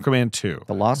 2. Aquaman 2.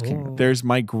 The Lost Oh. Kingdom. There's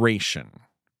Migration.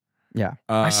 Yeah.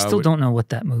 I still don't know what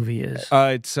that movie is.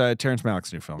 It's Terrence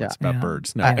Malick's new film. Yeah. It's about Yeah.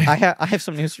 birds. No, I have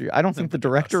some news for you. I don't think the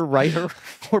director, writer,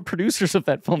 or producers of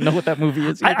that film know what that movie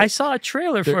is. I either. saw a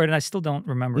trailer for it, and I still don't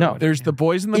remember. No, what there's it The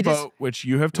Boys in the It is- Boat, which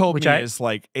you have told Which me I- is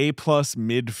like A+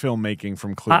 mid filmmaking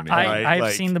from Clooney. right? I've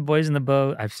Like, seen The Boys in the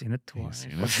Boat. I've seen it You've twice.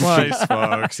 seen it twice,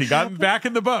 folks. He got back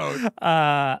in the boat.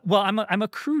 Well, I'm a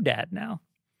crew dad now.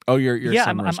 Oh, you're yeah,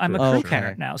 some risk I'm a group. crew Okay.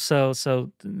 parent now, so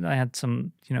I had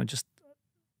some just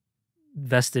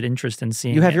vested interest in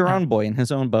seeing. You have it. your own boy in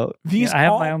his own boat. These I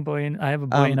have all, my own boy. I have a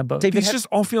boy in a boat. David, These just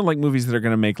all feel like movies that are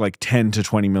going to make like $10 to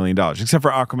 $20 million, except for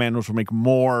Aquaman, which will make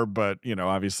more, but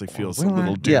obviously feels a will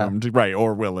little it? Yeah. doomed, right?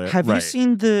 Or will it? Have right. you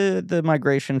seen the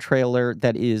migration trailer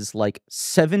that is like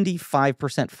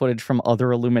 75% footage from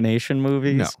other Illumination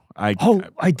movies? No, I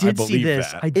did see believe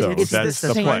this. that, I did though. see That's this.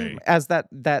 the Same play. as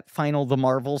that final The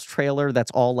Marvels trailer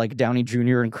that's all like Downey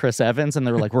Jr. and Chris Evans, and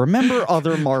they're like, remember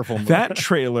other Marvel movies. That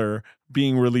trailer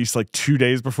being released like 2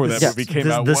 days before that movie came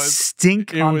out the was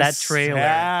stink on was that trailer.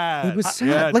 sad. It was sad.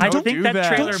 Yeah, Like, I don't think do that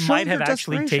trailer Don't show might your have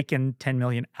actually desperation. taken $10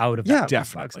 million out of Yeah, that.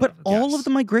 definitely. But all Yes. of the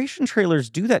migration trailers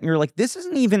do that, and you're like, this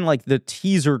isn't even like the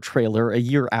teaser trailer a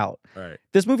year out. Right.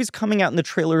 This movie's coming out, and the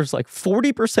trailer is like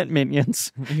 40%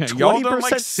 Minions, Yeah, y'all don't 20%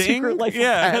 like Secret sing? Life of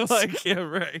Yeah, Pets. like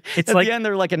right. It's At like the end,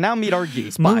 they're like, and now meet our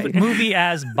geese. movie, Bye. movie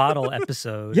as bottle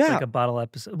episode. Yeah. It's like a bottle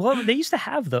episode. Well, they used to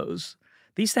have those.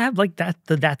 They used to have like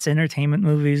that's entertainment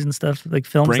movies and stuff, like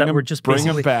films Bring that 'em- were just bring 'em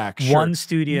basically back, sure. one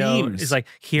studio Memes. is like,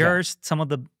 here's some of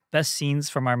the best scenes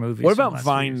from our movies. What from about last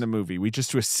Vine years. the movie? We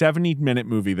just do a 70-minute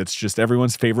movie that's just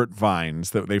everyone's favorite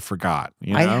vines that they forgot.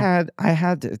 You know? I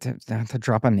had to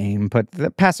drop a name, but the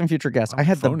past and future guest. My I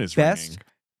had the phone is best ringing.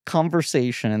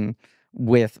 conversation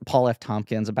with Paul F.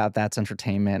 Tompkins about That's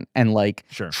Entertainment, and like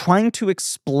Sure. trying to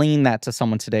explain that to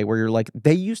someone today, where you're like,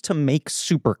 they used to make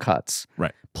supercuts,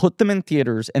 Right. put them in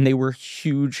theaters, and they were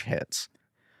huge hits.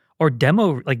 Or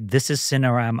demo, like This Is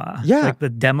Cinerama. Yeah. Like the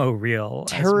demo reel.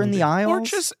 as Terror in the movie. Aisles. Or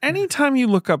just anytime you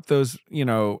look up those,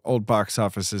 old box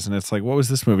offices and it's like, what was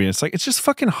this movie? And it's like, it's just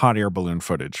fucking hot air balloon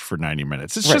footage for 90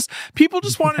 minutes. It's Right. just, people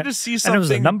just wanted to see And something it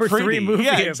was a number pretty. 3 movie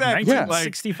Yeah, of exactly.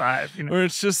 1965. Where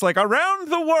it's just like around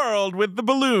the world with the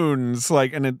balloons.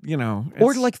 Like, and it,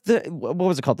 or it's- like what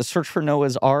was it called? The Search for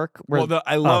Noah's Ark. Where,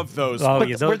 I love those. oh, but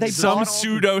yeah, where they some bought all-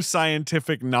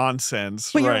 pseudo-scientific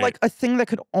nonsense. But right. you're like a thing that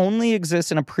could only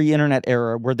exist in a pre-internet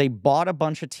era where they bought a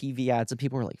bunch of TV ads and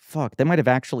people were like, fuck, they might have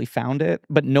actually found it,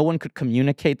 but no one could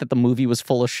communicate that the movie was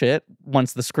full of shit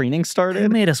once the screening They started.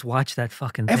 made us watch that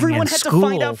fucking thing Everyone in had school. to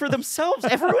find out for themselves.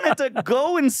 Everyone had to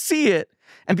go and see it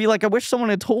and be like, I wish someone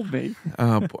had told me.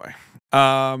 Oh boy.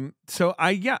 So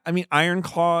I mean, Iron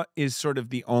Claw is sort of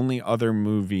the only other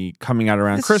movie coming out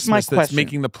around This is my Christmas that's question.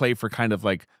 making the play for kind of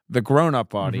like the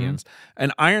grown-up audience.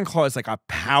 And Iron Claw is like a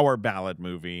power ballad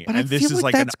movie, But and I this feel is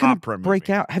like that's an gonna opera break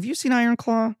movie. out. Have you seen Iron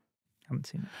Claw? Haven't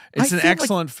seen it. It's I an feel like-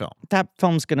 excellent film. That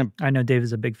film's gonna I know Dave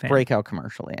is a big fan. break out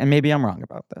commercially, and maybe I'm wrong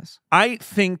about this. I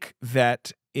think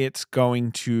that it's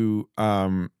going to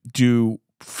do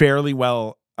fairly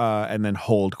well and then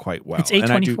hold quite well. It's And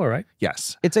I do- A24, right?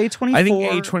 Yes. It's A24. I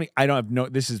think A20. I don't have no.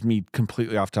 This is me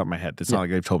completely off the top of my head. It's not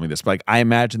like they've told me this, but like I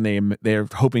imagine they're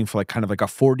hoping for like kind of like a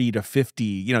 40 to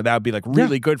 50. That would be like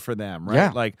really good for them, right?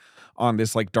 Yeah. Like on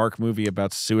this like dark movie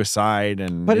about suicide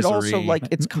and. But it misery. also like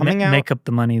it's coming out. Make up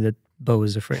the money that Bo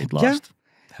is afraid lost. Yeah.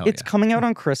 Hell It's yeah. coming out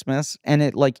on Christmas, and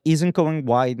it like isn't going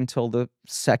wide until the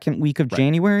second week of Right.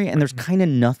 January, and there's kind of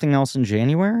nothing else in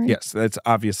January. Yes, that's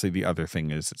obviously the other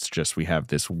thing is it's just we have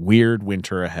this weird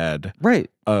winter ahead Right.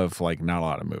 of like not a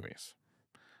lot of movies.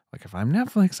 Like if I'm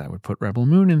Netflix, I would put Rebel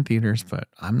Moon in theaters, but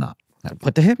I'm not.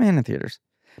 Put The Hitman in theaters.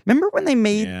 Remember when they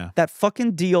made Yeah. that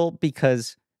fucking deal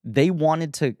because they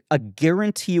wanted to a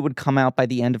guarantee it would come out by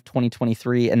the end of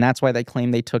 2023, and that's why they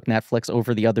claim they took Netflix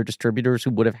over the other distributors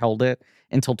who would have held it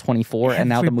until 24, and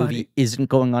now the movie Everybody- isn't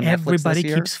going on Netflix Everybody this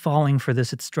year. keeps falling for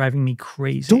this. It's driving me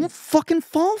crazy. Don't fucking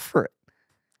fall for it.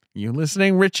 You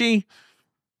listening, Richie?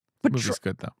 But Movie's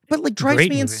good though. But like drives Great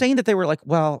me movie. insane that they were like,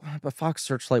 well, but Fox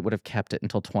Searchlight would have kept it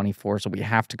until 24, so we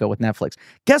have to go with Netflix.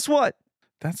 Guess what?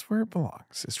 That's where it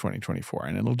belongs. Is 2024,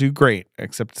 and it'll do great.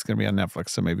 Except it's going to be on Netflix,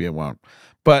 so maybe it won't.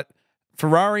 But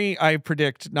Ferrari, I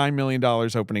predict $9 million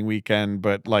opening weekend,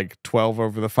 but like 12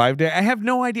 over the 5-day. I have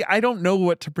no idea. I don't know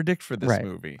what to predict for this Right.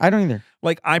 movie. I don't either.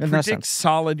 Like I In that predict sense.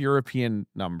 solid European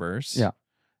numbers. Yeah.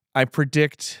 I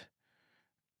predict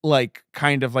like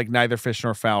kind of like neither fish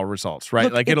nor fowl results, right?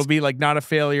 Look, like it'll it's- be like not a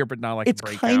failure, but not like It's a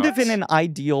breakout. kind of in an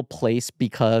ideal place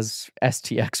because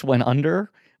STX went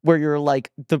under, where you're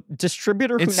like the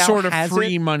distributor who It's now sort of has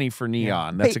free it. money for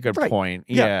Neon. That's a good Right. point.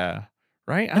 Yeah. Yeah.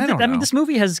 Right? And I don't know. I mean, this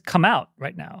movie has come out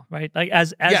right now, right? Like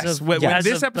as yes, of when as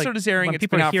this of, episode like, is airing, when it's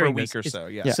people been are out for a hearing week this, or it's- so.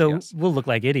 Yes. So yes. we'll look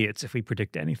like idiots if we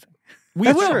predict anything. We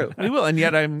That's will. true. We will. And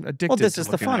yet I'm addicted Well, this to is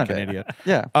the looking fun like of an it. idiot.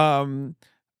 Yeah.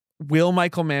 Will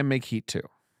Michael Mann make Heat 2?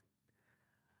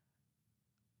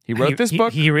 He wrote this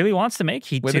book He really wants to make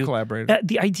Heat with a 2. collaborator.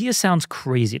 The idea sounds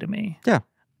crazy to me. Yeah.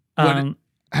 Um,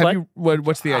 Have but you,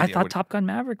 what's the idea? I thought Top Gun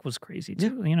Maverick was crazy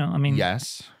too. I mean,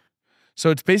 Yes. So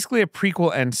it's basically a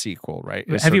prequel and sequel, right?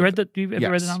 Have you read the? Have you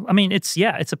read the novel? I mean, it's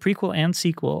a prequel and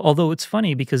sequel. Although it's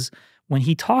funny because when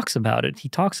he talks about it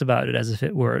as if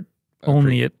it were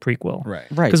only a prequel. Right.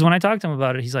 Because when I talked to him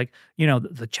about it, he's like,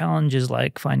 the challenge is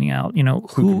like finding out, who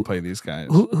can play these guys,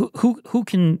 who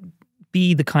can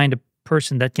be the kind of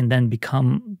person that can then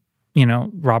become,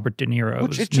 Robert De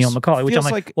Niro's Neil McCauley. Which I'm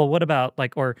like, well, what about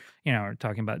or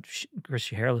talking about Chris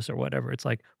Hairless or whatever. It's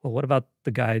like, well, what about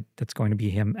the guy that's going to be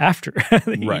him after?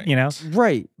 Right.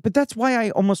 Right. But that's why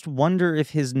I almost wonder if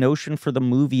his notion for the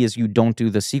movie is you don't do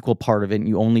the sequel part of it and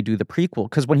you only do the prequel.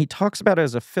 Because when he talks about it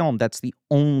as a film, that's the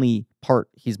only part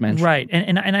he's mentioned. Right.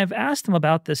 And I've asked him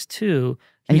about this too.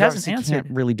 He hasn't answered. Can't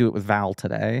really do it with Val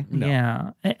today. No.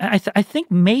 Yeah. I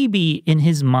think maybe in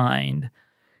his mind,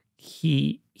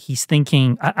 he's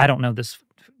thinking, I don't know this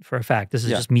for a fact. This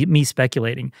is just me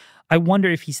speculating. I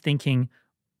wonder if he's thinking,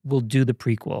 we'll do the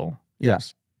prequel.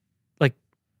 Yes. Like,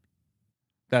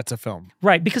 that's a film.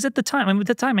 Right. Because at the time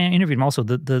I interviewed him also,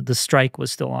 the strike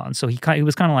was still on. So he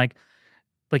was kind of like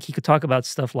he could talk about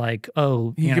stuff like,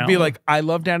 he could be like, I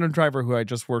love Adam Driver, who I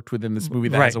just worked with in this movie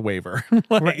that has a waiver.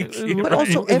 But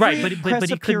also, every but press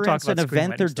he couldn't talk appearance about and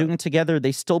event they're screenwriting doing together,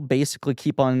 they still basically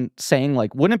keep on saying,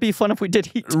 like, wouldn't it be fun if we did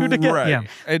Heat 2 together? Right. Yeah.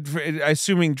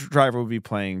 Assuming Driver would be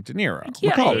playing De Niro.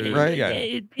 Yeah, McCauley,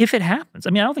 right? If it happens. I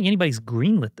mean, I don't think anybody's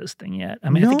greenlit this thing yet. I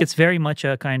mean, I think it's very much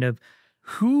a kind of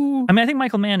I think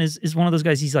Michael Mann is one of those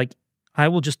guys. He's like, I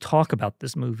will just talk about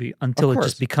this movie until it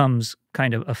just becomes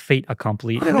kind of a fait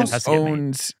accompli. Who else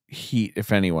owns Heat,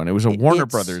 if anyone? It was a Warner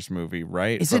Brothers movie,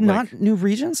 right? Is it not New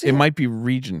Regency? It might be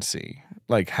Regency.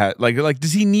 Like,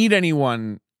 does he need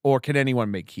anyone, or can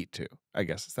anyone make Heat 2? I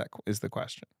guess is the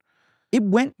question. It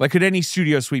went could any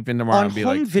studio sweep in tomorrow and be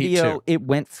like, on home video? Heat 2? It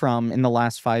went from in the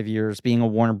last 5 years being a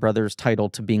Warner Brothers title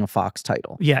to being a Fox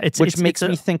title. Yeah, which makes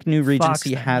me think New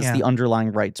Regency has thing, the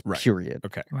underlying rights. Period.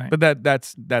 Okay, right. But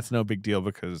that's no big deal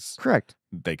because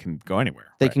they can go anywhere.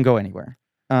 They can go anywhere.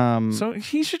 So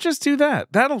he should just do that.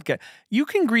 You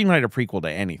can greenlight a prequel to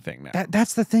anything now.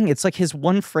 That's the thing. It's like his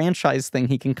one franchise thing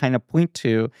he can kind of point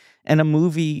to, and a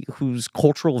movie whose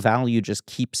cultural value just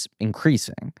keeps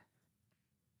increasing.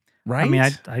 Right? I mean,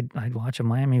 I'd watch a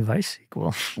Miami Vice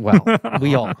sequel. Well,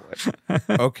 we all would.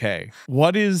 Okay.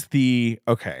 What is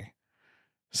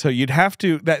so you'd have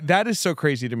to, that is so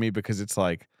crazy to me because it's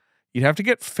like, you'd have to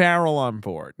get Farrell on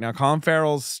board. Now, Colin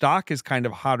Farrell's stock is kind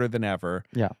of hotter than ever.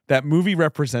 Yeah. That movie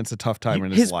represents a tough time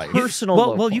in his life.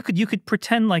 Personal well, you could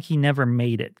pretend like he never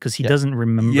made it because he doesn't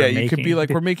remember Yeah, you could be like,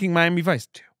 we're making Miami Vice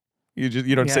 2.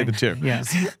 You don't say the 2. Yeah.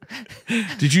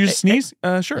 Did you sneeze?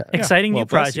 Sure. Yeah. Exciting new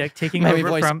project taking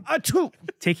over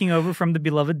from the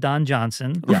beloved Don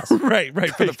Johnson. Yes. right.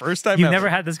 For the first time You've ever. never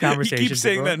had this conversation. You keep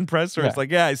saying that in press where it's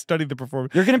like, I studied the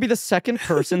performance. You're going to be the second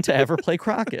person to ever play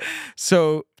Crockett.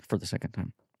 So for the second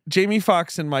time. Jamie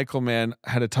Foxx and Michael Mann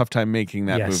had a tough time making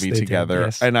that movie together,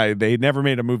 and they never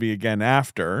made a movie again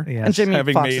after. Yes. And Jamie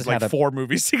having Foxx made has had 4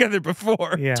 movies together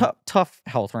before. Yeah. Tough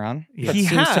health run. Yeah. He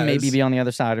seems to maybe be on the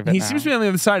other side of it. He seems to be on the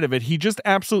other side of it. He just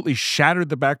absolutely shattered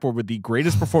the backboard with the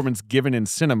greatest performance given in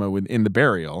cinema in The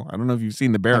Burial. I don't know if you've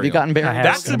seen The Burial. Have you gotten Burial?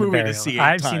 That's the movie to see.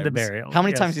 I've seen The Burial. How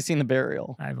many times have you seen The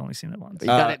Burial? I've only seen it once. You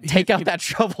got to take out that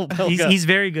shovel, Bilge. He's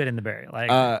very good in The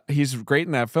Burial. He's great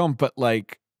in that film, but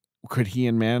could he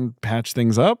and Mann patch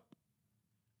things up?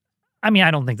 I mean,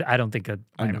 I don't think I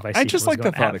just like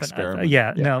the thought experiment.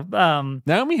 No.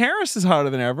 Naomi Harris is hotter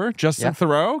than ever. Justin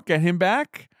Theroux, get him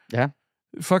back. Yeah.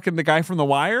 Fucking the guy from The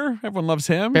Wire. Everyone loves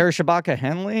him. Barry Shabaka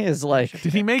Henley is like.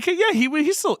 Did he make it? Yeah,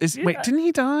 he still is. Yeah. Wait, didn't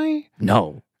he die?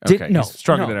 No. Okay, he's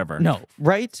stronger than ever. No,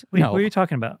 right? Wait, what are you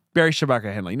talking about? Barry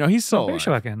Shabaka Henley. No, he's still Barry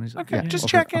Shabaka Henley's okay. Just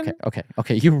checking.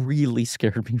 Okay. You really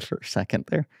scared me for a second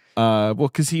there. Well,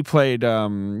 because he played,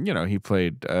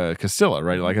 Castilla,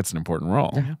 right? Like it's an important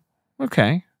role. Yeah.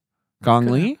 Okay. Gong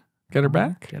Li, get her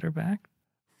back. Get her back.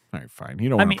 All right, fine. You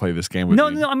don't want to play this game with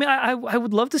me. No. I mean, I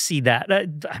would love to see that.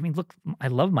 I mean, look, I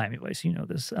love Miami Vice. You know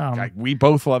this. We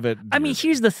both love it. I mean,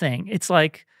 here's the thing. It's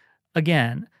like,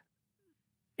 again,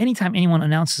 anytime anyone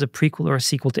announces a prequel or a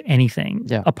sequel to anything,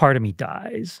 a part of me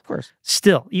dies. Of course.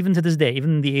 Still, even to this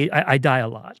day, I die a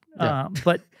lot. Yeah.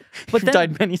 But You've then,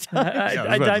 died many times.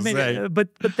 I died many. But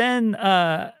then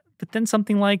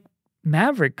something like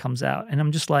Maverick comes out, and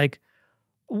I'm just like,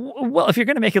 well, if you're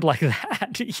going to make it like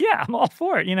that, yeah, I'm all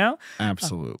for it. You know,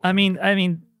 absolutely. I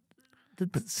mean,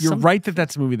 you're right that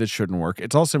that's a movie that shouldn't work.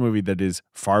 It's also a movie that is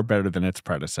far better than its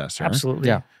predecessor. Absolutely,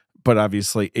 yeah. But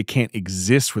obviously, it can't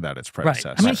exist without its predecessor.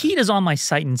 Right. I mean, Heat is on my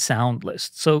Sight and Sound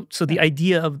list. So the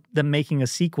idea of them making a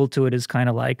sequel to it is kind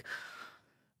of like,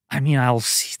 I mean, I'll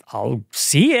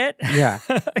see it. Yeah.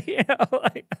 You know,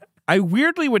 like, I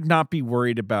weirdly would not be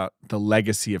worried about the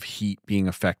legacy of Heat being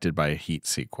affected by a Heat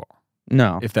sequel,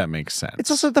 No. if that makes sense. It's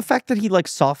also the fact that he like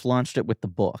soft launched it with the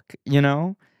book, you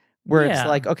know? Where it's Yeah.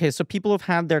 like, okay, so people have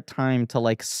had their time to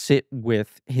like sit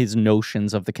with his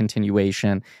notions of the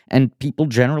continuation, and people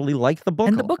generally like the book.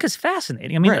 and a the lot. book is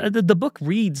fascinating. I mean, Right. the book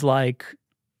reads like,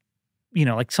 you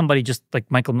know, like somebody just like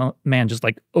Michael Mann just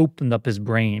like opened up his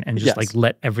brain and just Yes. like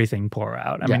let everything pour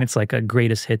out. I mean, Yeah. it's like a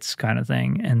greatest hits kind of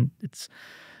thing. And it's,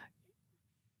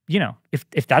 you know,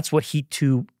 if that's what Heat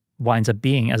 2 winds up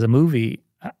being as a movie,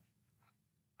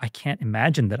 I can't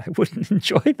imagine that I wouldn't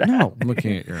enjoy that. No. I'm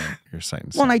looking at your site.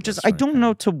 And Well, and I sound just list I right don't now.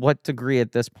 know to what degree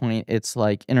at this point it's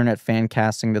like internet fan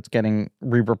casting that's getting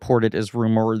re-reported as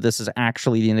rumor, or this is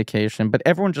actually the indication. But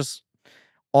everyone just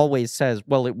always says,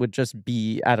 well, it would just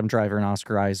be Adam Driver and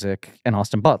Oscar Isaac and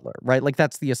Austin Butler, right? Like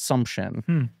that's the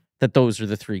assumption that those are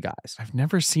the three guys. I've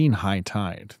never seen High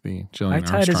Tide, the High Gillian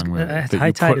Tide is- Armstrong movie that High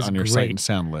you Tide put is on your great. sight and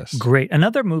sound list. Great.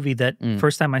 Another movie that Mm.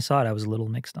 first time I saw it, I was a little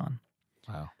mixed on.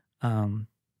 Wow.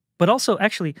 But also,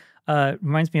 actually,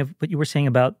 reminds me of what you were saying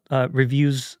about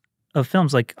reviews of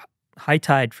films. Like High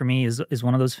Tide for me is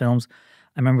one of those films.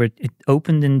 I remember it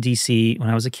opened in DC when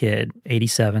I was a kid,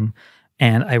 87,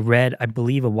 and I read, I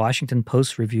believe, a Washington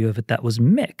Post review of it that was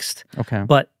mixed. Okay.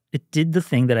 But it did the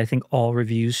thing that I think all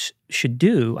reviews should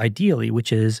do, ideally,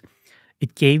 which is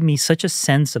it gave me such a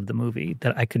sense of the movie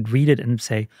that I could read it and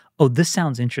say, "Oh, this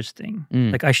sounds interesting.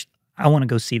 Mm. Like I want to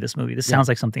go see this movie. This Yeah. sounds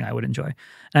like something I would enjoy." And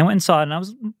I went and saw it,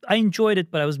 and I enjoyed it,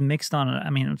 but I was mixed on it. I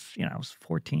mean, I was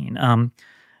 14.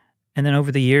 And then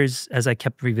over the years, as I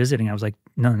kept revisiting, I was like,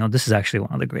 no, this is actually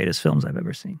one of the greatest films I've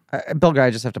ever seen. Bilge, I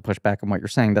just have to push back on what you're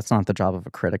saying. That's not the job of a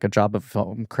critic. A job of a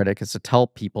film critic is to tell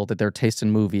people that their taste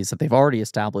in movies that they've already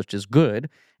established is good,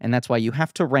 and that's why you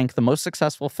have to rank the most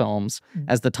successful films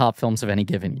as the top films of any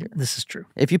given year. This is true.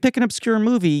 If you pick an obscure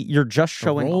movie, you're just The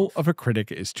showing role off. of a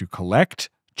critic is to collect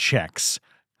checks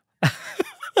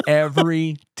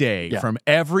every day Yeah. from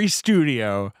every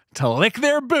studio to lick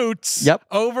their boots Yep.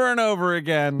 over and over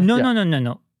again. No, Yeah.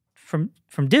 no.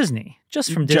 From Disney.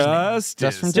 Just from Disney.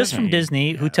 Just from Just from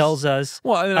Disney, who Yes. tells us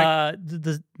Well, and I-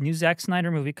 the new Zack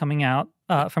Snyder movie coming out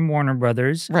from Warner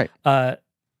Brothers. Right.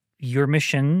 Your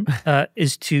mission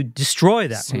is to destroy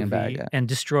that Sandbag movie it. and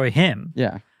destroy him.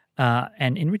 Yeah.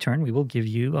 And in return, we will give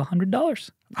you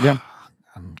 $100. Yeah.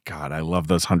 God, I love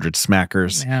those 100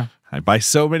 smackers. Yeah. I buy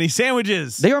so many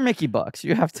sandwiches. They are Mickey bucks.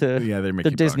 You have to. Yeah, they're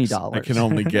Mickey Disney bucks. I dollars. can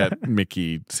only get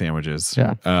Mickey sandwiches.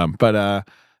 Yeah. But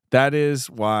that is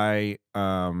why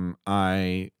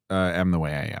I am the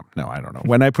way I am. No, I don't know.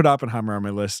 When I put Oppenheimer on my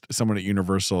list, someone at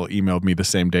Universal emailed me the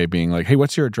same day being like, "Hey,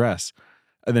 what's your address?"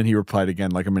 And then he replied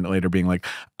again like a minute later being like,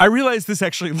 "I realize this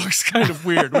actually looks kind of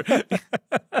weird.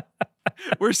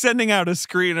 We're sending out a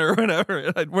screen or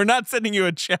whatever. We're not sending you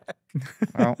a check."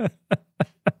 Well,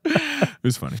 It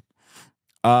was funny.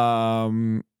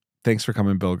 Thanks for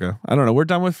coming, Bilge. I don't know. We're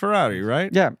done with Ferrari, right?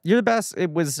 yeah, you're the best.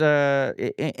 It was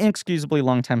inexcusably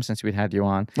long time since we'd had you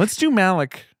on. Let's do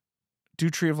Malik. Do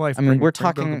Tree of Life. I mean, Bring- we're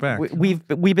bring Bilge talking. back.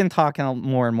 We've been talking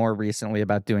more and more recently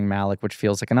about doing Malik, which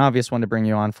feels like an obvious one to bring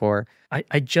you on for.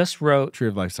 I just wrote Tree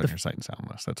of Life's on your sight and sound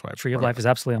list. That's why. I Tree of brought it Life is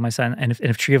absolutely on my side. And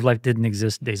if Tree of Life didn't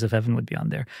exist, Days of Heaven would be on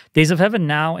there. Days of Heaven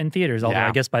now in theaters, although Yeah.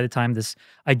 I guess by the time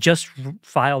I just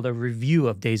filed a review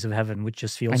of Days of Heaven, which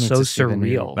just I feels need so to see the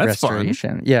new surreal. That's fun.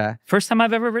 restoration. Yeah, First time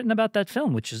I've ever written about that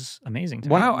film, which is amazing to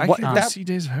me. Wow, I What- can that- see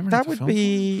Days of Heaven. at that the would film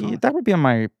be festival. that would be on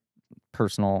my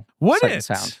personal Would sight and it?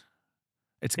 sound.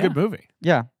 It's a good movie.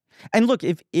 Yeah, and look,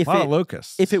 if A lot of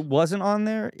locusts. if it wasn't on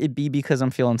there, it'd be because I'm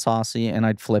feeling saucy and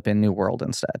I'd flip in New World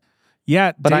instead.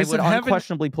 yeah, But Days I would of Heaven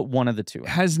unquestionably put one of the two. in.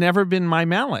 has never been my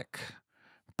Malik,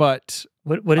 but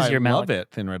What is I your love Malik? it.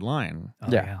 Thin Red Line. Oh,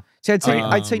 Yeah. See,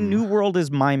 I'd say New World is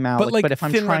my Malik, But like if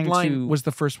I'm Thin Red trying Line to was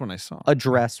the first one I saw.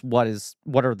 address what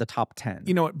are the top 10.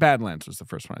 You know what? Badlands was the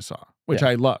first one I saw, which Yeah.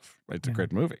 I love. It's a Yeah.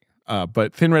 great movie.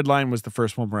 But Thin Red Line was the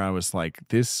first one where I was like,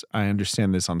 "This, I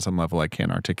understand this on some level I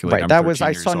can't articulate." Right, I'm that was 13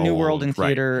 I years saw New World old. in Right.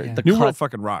 theater. Yeah. The New cut, World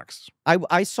fucking rocks.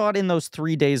 I saw it in those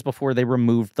 3 days before they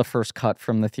removed the first cut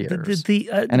from the theaters,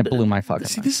 and it blew my fucking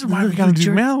See, mind. this is why we the gotta do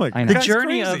jour- Malik. I know. the That's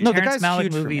journey crazy. of No, the Terrence guy's Malick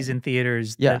huge for movies me. in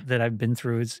theaters Yeah. that I've been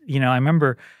through is, I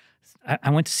remember I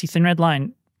went to see Thin Red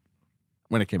Line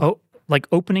when it came out. like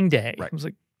opening day. Right. It was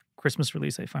like Christmas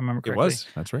release, if I remember It correctly. was.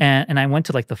 That's right. And I went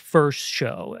to like the first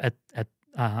show at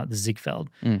the Ziegfeld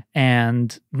Mm.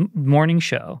 and morning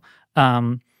show.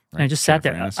 And I just sat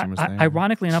there. Jennifer Aniston was there.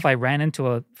 Ironically enough, I ran into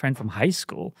a friend from high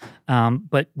school,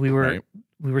 but we were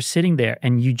Right. sitting there,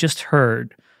 and you just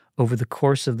heard over the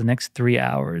course of the next 3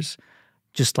 hours,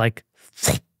 just like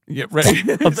Yeah, right.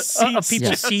 Of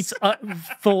people's seats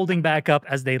folding back up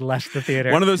as they left the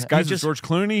theater. One of those guys was George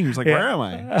Clooney. He was like, "Where am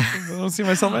I? I don't see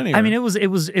myself anywhere." I mean, it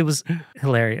was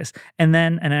hilarious. And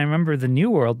I remember the New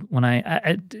World when I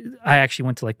actually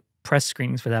went to like press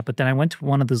screenings for that. But then I went to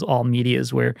one of those all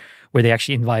medias where they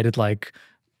actually invited like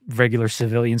regular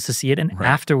civilians to see it, and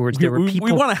afterwards there were people.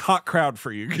 We want a hot crowd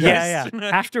for you guys. Yeah.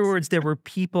 Afterwards there were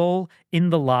people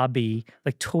in the lobby,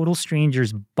 like total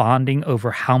strangers, bonding over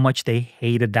how much they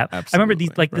hated that. Absolutely. I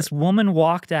remember this woman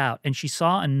walked out and she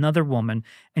saw another woman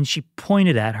and she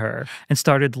pointed at her and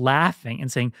started laughing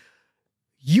and saying,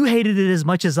 "You hated it as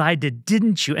much as I did,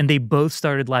 didn't you?" And they both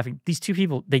started laughing. These two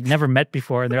people, they'd never met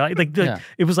before, and they're like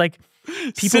it was like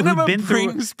people who'd been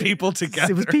brings people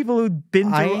together. It was people who'd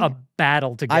been through a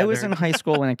battle together. I was in high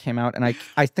school when it came out, and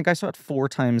I think I saw it 4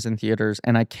 times in theaters,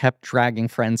 and I kept dragging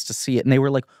friends to see it, and they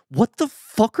were like, "What the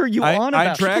fuck are you on about?"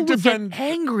 I dragged a friend.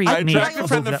 Angry at me. I dragged a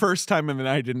friend the first time, and then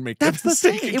I didn't make That's the the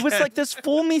thing. mistake It was again. like this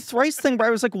fool me thrice thing where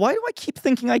I was like, why do I keep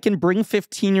thinking I can bring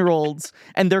 15-year-olds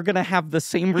and they're going to have the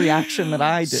same reaction that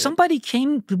I did?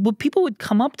 People would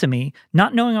come up to me,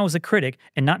 not knowing I was a critic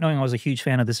and not knowing I was a huge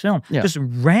fan of this film, just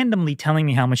randomly telling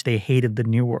me how much they hated the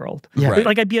New World. Yeah. Right.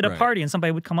 Like I'd be at a party and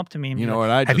somebody would come up to me and be know like, what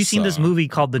I "Have you just seen this saw?" movie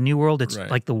called The New World? It's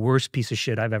like the worst piece of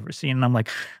shit I've ever seen." And I'm like,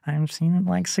 "I've seen it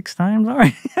like 6 times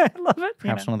already. I love it."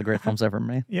 Perhaps one of the great films ever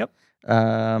made. Yep.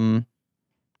 But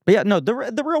yeah, no, the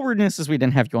real weirdness is we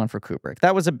didn't have you on for Kubrick.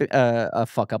 That was a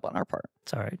fuck up on our part.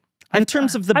 It's all right. In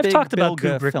terms of the I've big talked about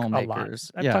Bilge Kubrick a lot.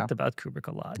 filmmakers. I've talked about Kubrick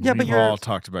a lot. Yeah, but We've all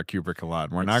talked about Kubrick a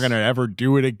lot. We're not going to ever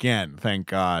do it again, thank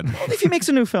God. if he makes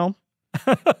a new film,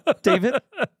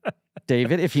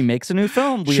 David, if he makes a new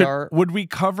film, would we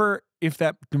cover if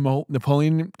that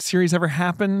Napoleon series ever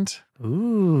happened?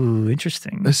 Ooh,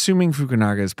 interesting. Assuming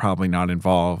Fukunaga is probably not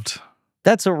involved.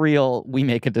 That's a real we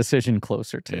make a decision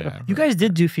closer to. Yeah, You guys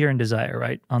did do Fear and Desire,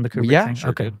 right? On the Kubrick Yeah, thing? sure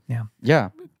Okay. did. Yeah. Yeah.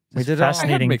 We did I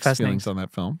had mixed feelings on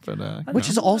that film, but which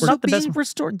is also not the being best.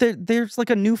 restored. There's like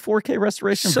a new 4K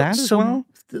restoration of that as well.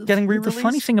 Getting re-released. The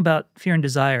funny thing about Fear and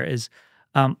Desire is,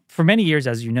 for many years,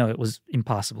 as you know, it was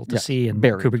impossible to see, and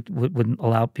Kubrick wouldn't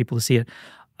allow people to see it.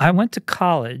 I went to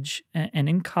college, and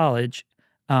in college,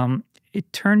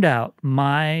 it turned out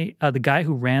the guy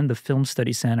who ran the Film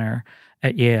Study Center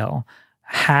at Yale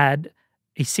had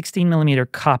a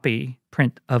 16mm copy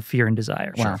print of Fear and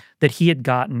Desire that he had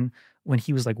gotten when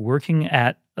he was like working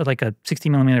at like a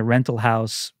 16mm rental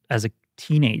house as a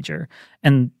teenager,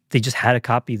 and they just had a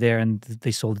copy there, and they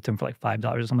sold it to him for like $5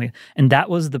 or something. And that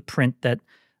was the print that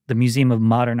the Museum of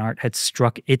Modern Art had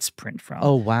struck its print from.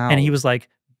 Oh wow! And he was like,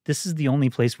 "This is the only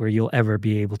place where you'll ever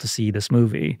be able to see this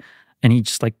movie." And he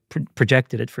just like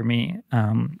projected it for me,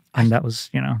 and that was,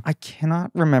 I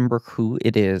cannot remember who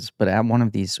it is, but at one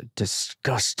of these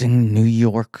disgusting New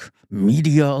York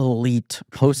media elite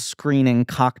post-screening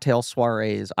cocktail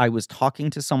soirees, I was talking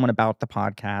to someone about the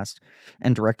podcast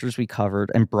and directors we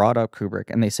covered and brought up Kubrick,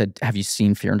 and they said, "Have you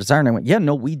seen Fear and Desire?" And I went, "Yeah,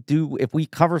 no, we do. If we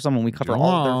cover someone, we cover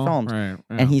all of their films." Right,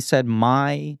 yeah. And he said,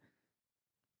 "My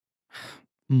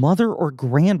mother or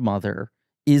grandmother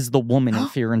is the woman in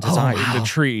Fear and Desire." The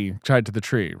tree, tied to the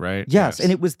tree, right? Yes,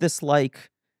 and it was this like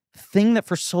thing that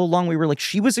for so long we were like,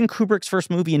 she was in Kubrick's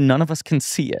first movie and none of us can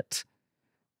see it.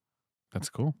 That's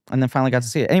cool. And then finally got to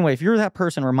see it. Anyway, if you're that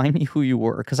person, remind me who you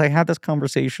were, because I had this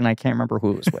conversation. I can't remember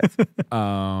who it was with.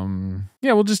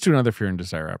 Yeah, we'll just do another Fear and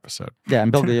Desire episode. Yeah,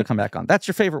 and Bilge, you'll come back on. That's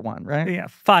your favorite one, right? Yeah,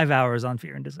 5 hours on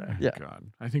Fear and Desire. Yeah. God,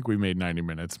 I think we made 90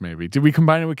 minutes. Maybe did we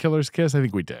combine it with Killer's Kiss? I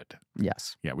think we did.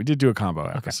 Yes. Yeah, we did do a combo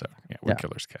episode. Yeah, with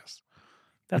Killer's Kiss.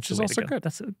 That's Which is also good.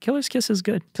 That's Killer's Kiss is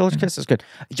good. Killer's Kiss is good.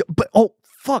 But oh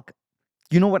fuck,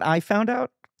 you know what I found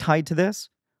out tied to this?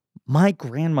 My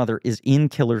grandmother is in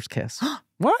Killer's Kiss.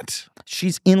 What?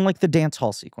 She's in like the dance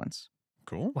hall sequence.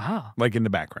 Cool. Wow. Like in the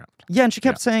background. Yeah, and she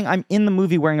kept saying, "I'm in the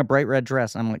movie wearing a bright red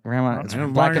dress." And I'm like, "Grandma, it's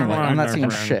black and white. I'm not seeing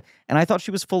shit." And I thought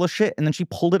she was full of shit. And then she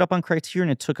pulled it up on Criterion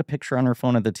and took a picture on her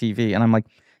phone of the TV. And I'm like,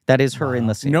 that is her in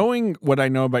the scene. Knowing what I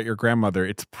know about your grandmother,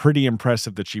 it's pretty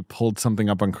impressive that she pulled something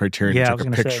up on Criterion and took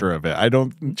a picture of it.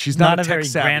 She's not a very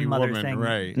tech-savvy grandmother woman, thing.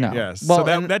 right? No. Yes. Well,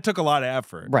 so that took a lot of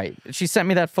effort. Right. She sent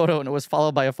me that photo and it was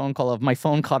followed by a phone call of, "My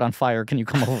phone caught on fire. Can you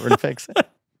come over and fix it?"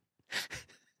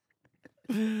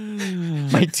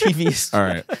 My TV is All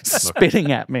right.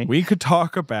 spitting at me. We could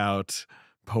talk about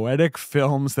poetic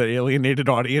films that alienated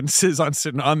audiences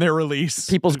on their release.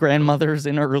 People's grandmothers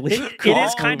in early. It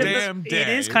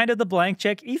is kind of the blank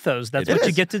check ethos. That's what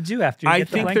you get to do after you get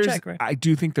the blank check, right? I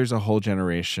do think there's a whole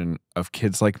generation of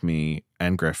kids like me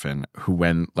and Griffin who,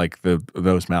 when like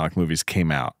those Malick movies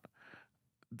came out,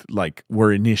 like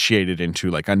were initiated into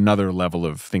like another level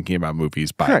of thinking about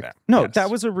movies by Correct. that. No, Yes. that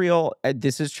was a real.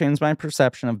 This has changed my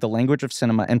perception of the language of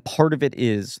cinema, and part of it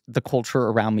is the culture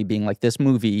around me being like, "This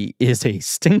movie is a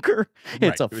stinker.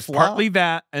 It's a It was flop." partly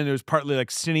that, and it was partly like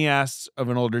cineasts of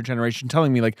an older generation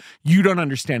telling me like, you don't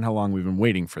understand how long we've been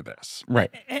waiting for this. Right.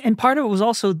 And part of it was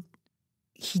also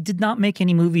he did not make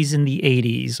any movies in the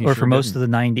 80s or for most of the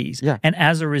 90s. Yeah. And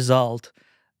as a result,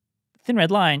 Thin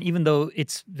Red Line, even though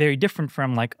it's very different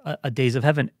from like a Days of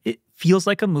Heaven, it feels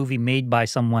like a movie made by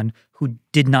someone who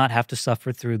did not have to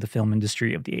suffer through the film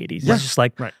industry of the 80s. Yeah. It's just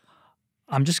like, Right.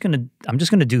 I'm just gonna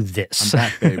do this. I'm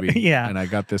back, baby. Yeah. And I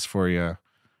got this for you.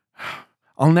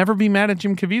 I'll never be mad at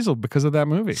Jim Caviezel because of that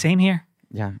movie. Same here.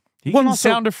 Yeah. He Well, can also-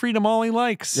 Sound of Freedom all he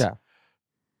likes. Yeah.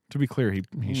 To be clear,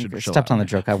 he should chill stepped out. on the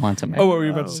joke I want to make. Oh, what were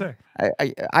you about to say?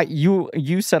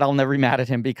 You said I'll never be mad at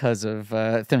him because of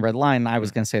Thin Red Line. I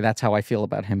was going to say that's how I feel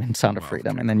about him in Sound of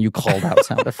Freedom, and then you called out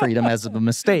Sound of Freedom as a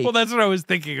mistake. Well, that's what I was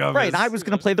thinking of. Right, I was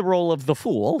going to play the role of the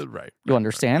fool. Right. You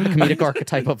understand the comedic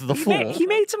archetype of the fool. He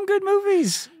made some good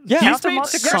movies. Yeah. Count He's made them all-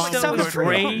 some Sound good was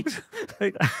great.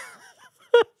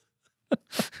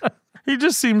 He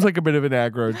just seems like a bit of an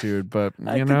aggro dude, but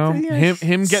I you think know, that, yeah,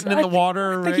 him getting in I the think-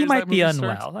 water. I think right, he as might that be movie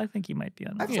starts. unwell. I think he might be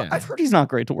unwell. Yeah. I've heard he's not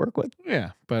great to work with.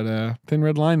 Yeah, but Thin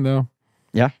Red Line though.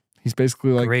 Yeah. He's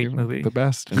basically like Great movie. the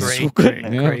best. And Great, so good.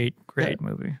 great, Yeah. great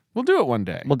movie. We'll do it one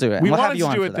day. We'll do it. We We'll have wanted you to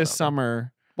on do for it that, this okay.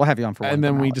 summer, We'll have you on for one. and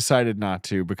then we finale. decided not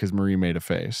to because Marie made a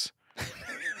face.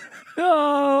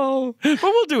 No. But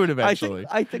we'll do it eventually.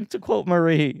 I think to quote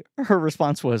Marie, her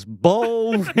response was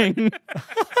boring.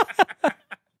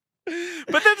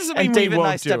 But that doesn't mean And we David and I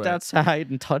won't do stepped it. outside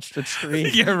and touched a tree.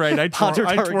 Yeah, right. I Pondered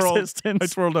our twirled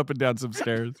existence. up and down some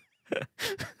stairs.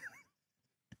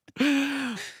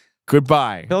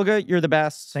 Goodbye. Bilge, you're the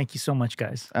best. Thank you so much,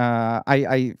 guys.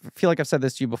 I feel like I've said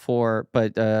this to you before,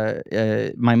 but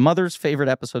my mother's favorite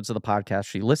episodes of the podcast,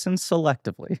 she listens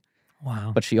selectively,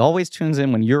 Wow. but she always tunes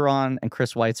in when you're on and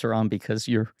Chris White's are on because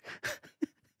you're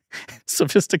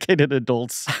sophisticated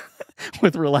adults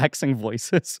with relaxing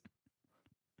voices.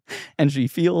 And she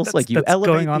feels like you that's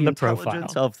elevate going on the the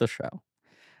intelligence profile. of the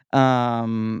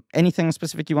show. Anything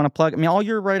specific you want to plug? I mean, all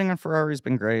your writing on Ferrari has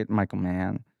been great. Michael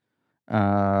Mann.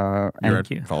 You're Thank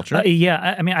at you. Vulture.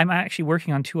 Yeah, I mean, I'm actually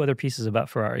working on 2 other pieces about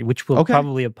Ferrari, which will Okay.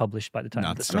 probably have published by the time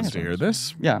Not this stoked to hear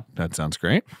this. Yeah. That sounds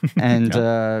great. And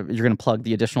you're going to plug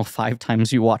the additional 5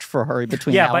 times you watch Ferrari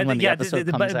between now and when the episode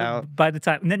comes out. By the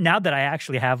time now that I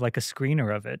actually have like a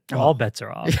screener of it, all bets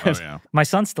are off. Oh yeah. My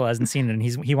son still hasn't seen it, and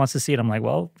he wants to see it. I'm like,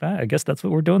 well, I guess that's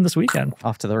what we're doing this weekend.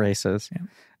 Off to the races.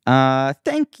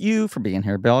 Thank you for being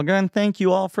here, Bilge, and thank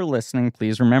you all for listening.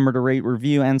 Please remember to rate,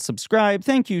 review, and subscribe.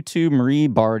 Thank you to Marie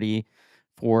Barty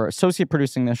for associate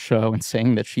producing this show and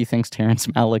saying that she thinks Terrence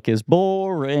Malick is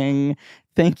boring.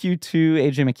 Thank you to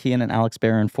AJ McKeon and Alex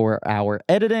Barron for our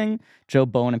editing, Joe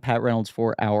Bowen and Pat Reynolds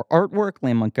for our artwork,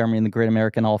 Liam Montgomery and the Great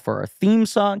American All for our theme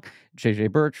song,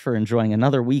 JJ Birch for enjoying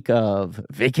another week of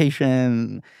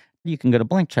vacation. You can go to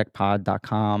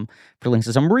blankcheckpod.com for links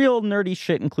to some real nerdy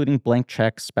shit, including Blank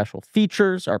Check special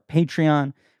features, our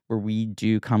Patreon, where we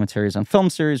do commentaries on film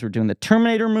series. We're doing the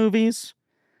Terminator movies.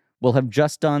 We'll have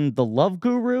just done The Love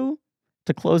Guru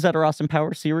to close out our Austin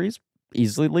Powers series.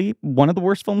 Easily one of the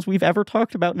worst films we've ever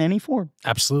talked about in any form.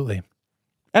 Absolutely.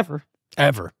 Ever.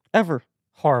 Ever. Ever.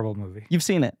 Horrible movie. You've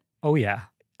seen it. Oh yeah.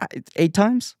 8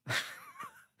 times?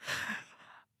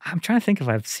 I'm trying to think if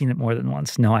I've seen it more than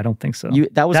once. No, I don't think so.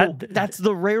 That's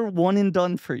the rare one and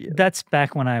done for you. That's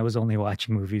back when I was only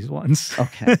watching movies once.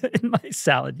 Okay. In my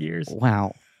salad years.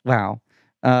 Wow.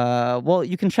 Well,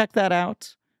 you can check that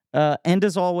out. And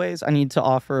as always, I need to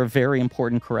offer a very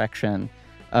important correction.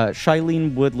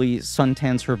 Shailene Woodley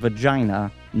suntans her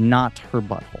vagina, not her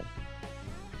butthole.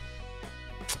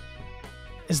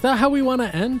 Is that how we want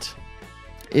to end?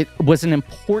 It was an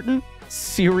important,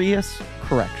 serious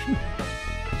correction.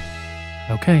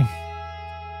 Okay.